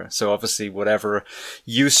discarded her. So obviously whatever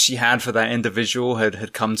use she had for that individual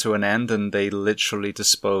had come to an end, and they literally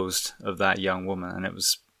disposed of that young woman, and it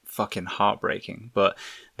was fucking heartbreaking. But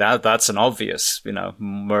that's an obvious,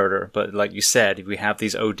 murder. But like you said, we have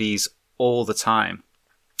these ODs all the time.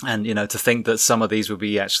 And, to think that some of these would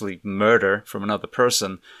be actually murder from another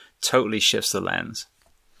person totally shifts the lens.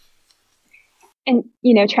 And,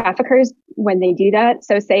 traffickers, when they do that,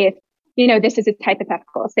 so say if, this is a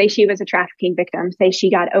hypothetical, say she was a trafficking victim, say she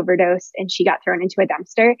got overdosed and she got thrown into a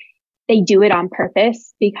dumpster, they do it on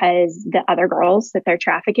purpose, because the other girls that they're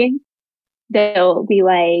trafficking, they'll be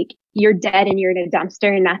like, you're dead and you're in a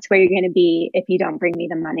dumpster, and that's where you're going to be if you don't bring me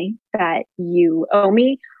the money that you owe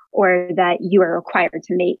me, or that you are required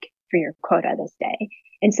to make for your quota this day.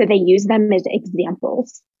 And so they use them as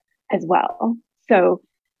examples as well. So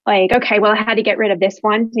like, okay, well, I had to get rid of this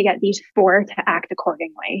one to get these 4 to act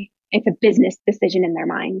accordingly. It's a business decision in their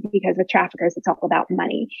mind, because with traffickers, it's all about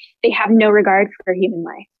money. They have no regard for human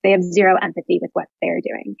life. They have zero empathy with what they're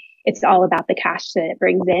doing. It's all about the cash that it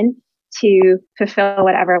brings in to fulfill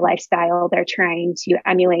whatever lifestyle they're trying to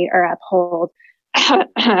emulate or uphold.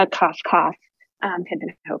 Cough, cough, pimp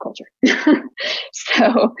and hoe culture.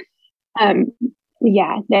 So,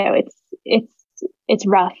 yeah, no, it's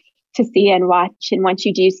rough to see and watch. And once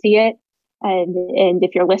you do see it, and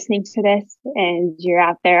if you're listening to this and you're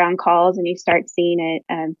out there on calls and you start seeing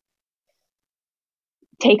it,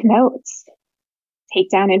 take notes, take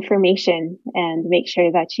down information, and make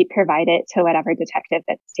sure that you provide it to whatever detective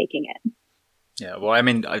that's taking it. Yeah, well, I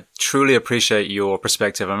mean, I truly appreciate your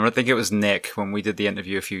perspective. I think it was Nick when we did the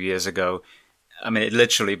interview a few years ago. I mean, it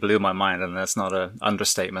literally blew my mind, and that's not an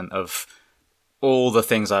understatement of all the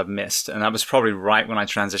things I've missed. And that was probably right when I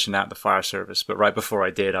transitioned out the fire service. But right before I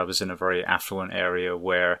did, I was in a very affluent area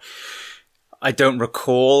where I don't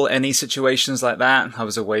recall any situations like that. I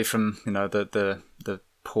was away from, the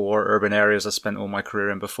poor urban areas I spent all my career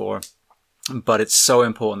in before. But it's so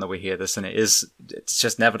important that we hear this, and it's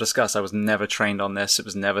just never discussed. I was never trained on this. It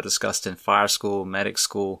was never discussed in fire school, medic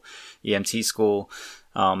school, EMT school.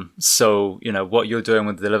 So, what you're doing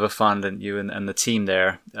with the Deliver Fund and you and the team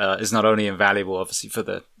there, is not only invaluable, obviously, for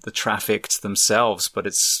the trafficked themselves, but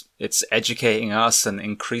it's educating us and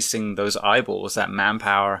increasing those eyeballs, that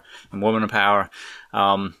manpower and woman power,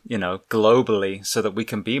 globally, so that we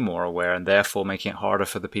can be more aware, and therefore making it harder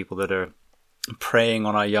for the people that are preying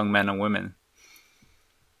on our young men and women.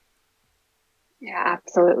 Yeah,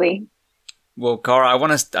 absolutely. Well, Cara,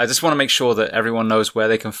 I just want to make sure that everyone knows where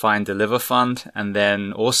they can find Deliver Fund, and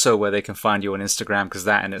then also where they can find you on Instagram, because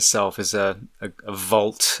that in itself is a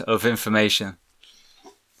vault of information.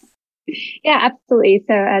 Yeah, absolutely.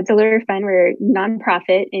 So Deliver Fund, we're a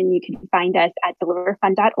nonprofit, and you can find us at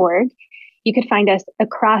deliverfund.org. You could find us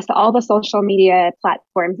across all the social media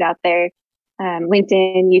platforms out there,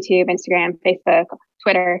 LinkedIn, YouTube, Instagram, Facebook,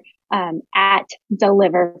 Twitter, at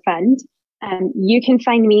Deliver Fund. You can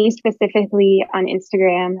find me specifically on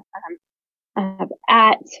Instagram,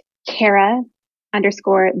 at Cara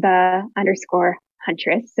 _the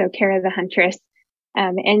Huntress. So Cara the Huntress.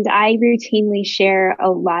 And I routinely share a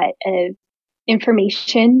lot of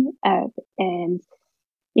information, and,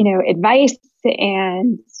 advice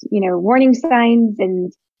and, warning signs.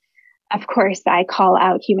 And of course, I call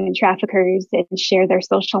out human traffickers and share their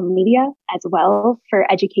social media as well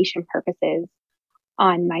for education purposes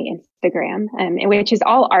on my Instagram, which is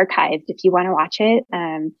all archived if you want to watch it.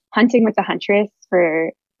 Hunting with the Huntress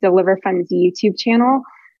for Deliver Fund's YouTube channel.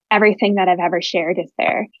 Everything that I've ever shared is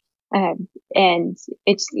there. And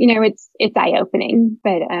it's, it's eye-opening,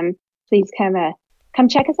 but please come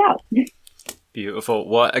check us out. Beautiful.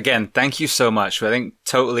 Well, again, thank you so much. I think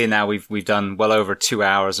totally now we've done well over 2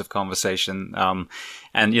 hours of conversation.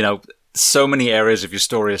 And, so many areas of your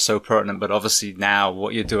story are so pertinent, but obviously now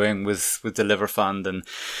what you're doing with Deliver Fund and,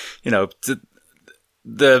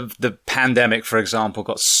 the pandemic, for example,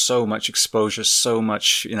 got so much exposure, so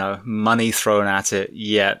much, money thrown at it.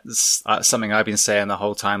 Yet something I've been saying the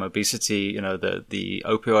whole time, obesity, the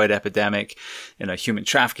opioid epidemic, human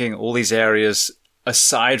trafficking, all these areas,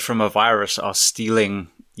 aside from a virus, are stealing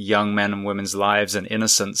young men and women's lives and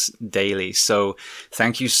innocence daily. So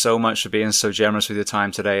thank you so much for being so generous with your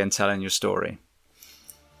time today and telling your story.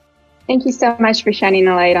 Thank you so much for shining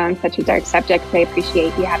a light on such a dark subject. I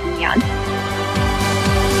appreciate you having me on.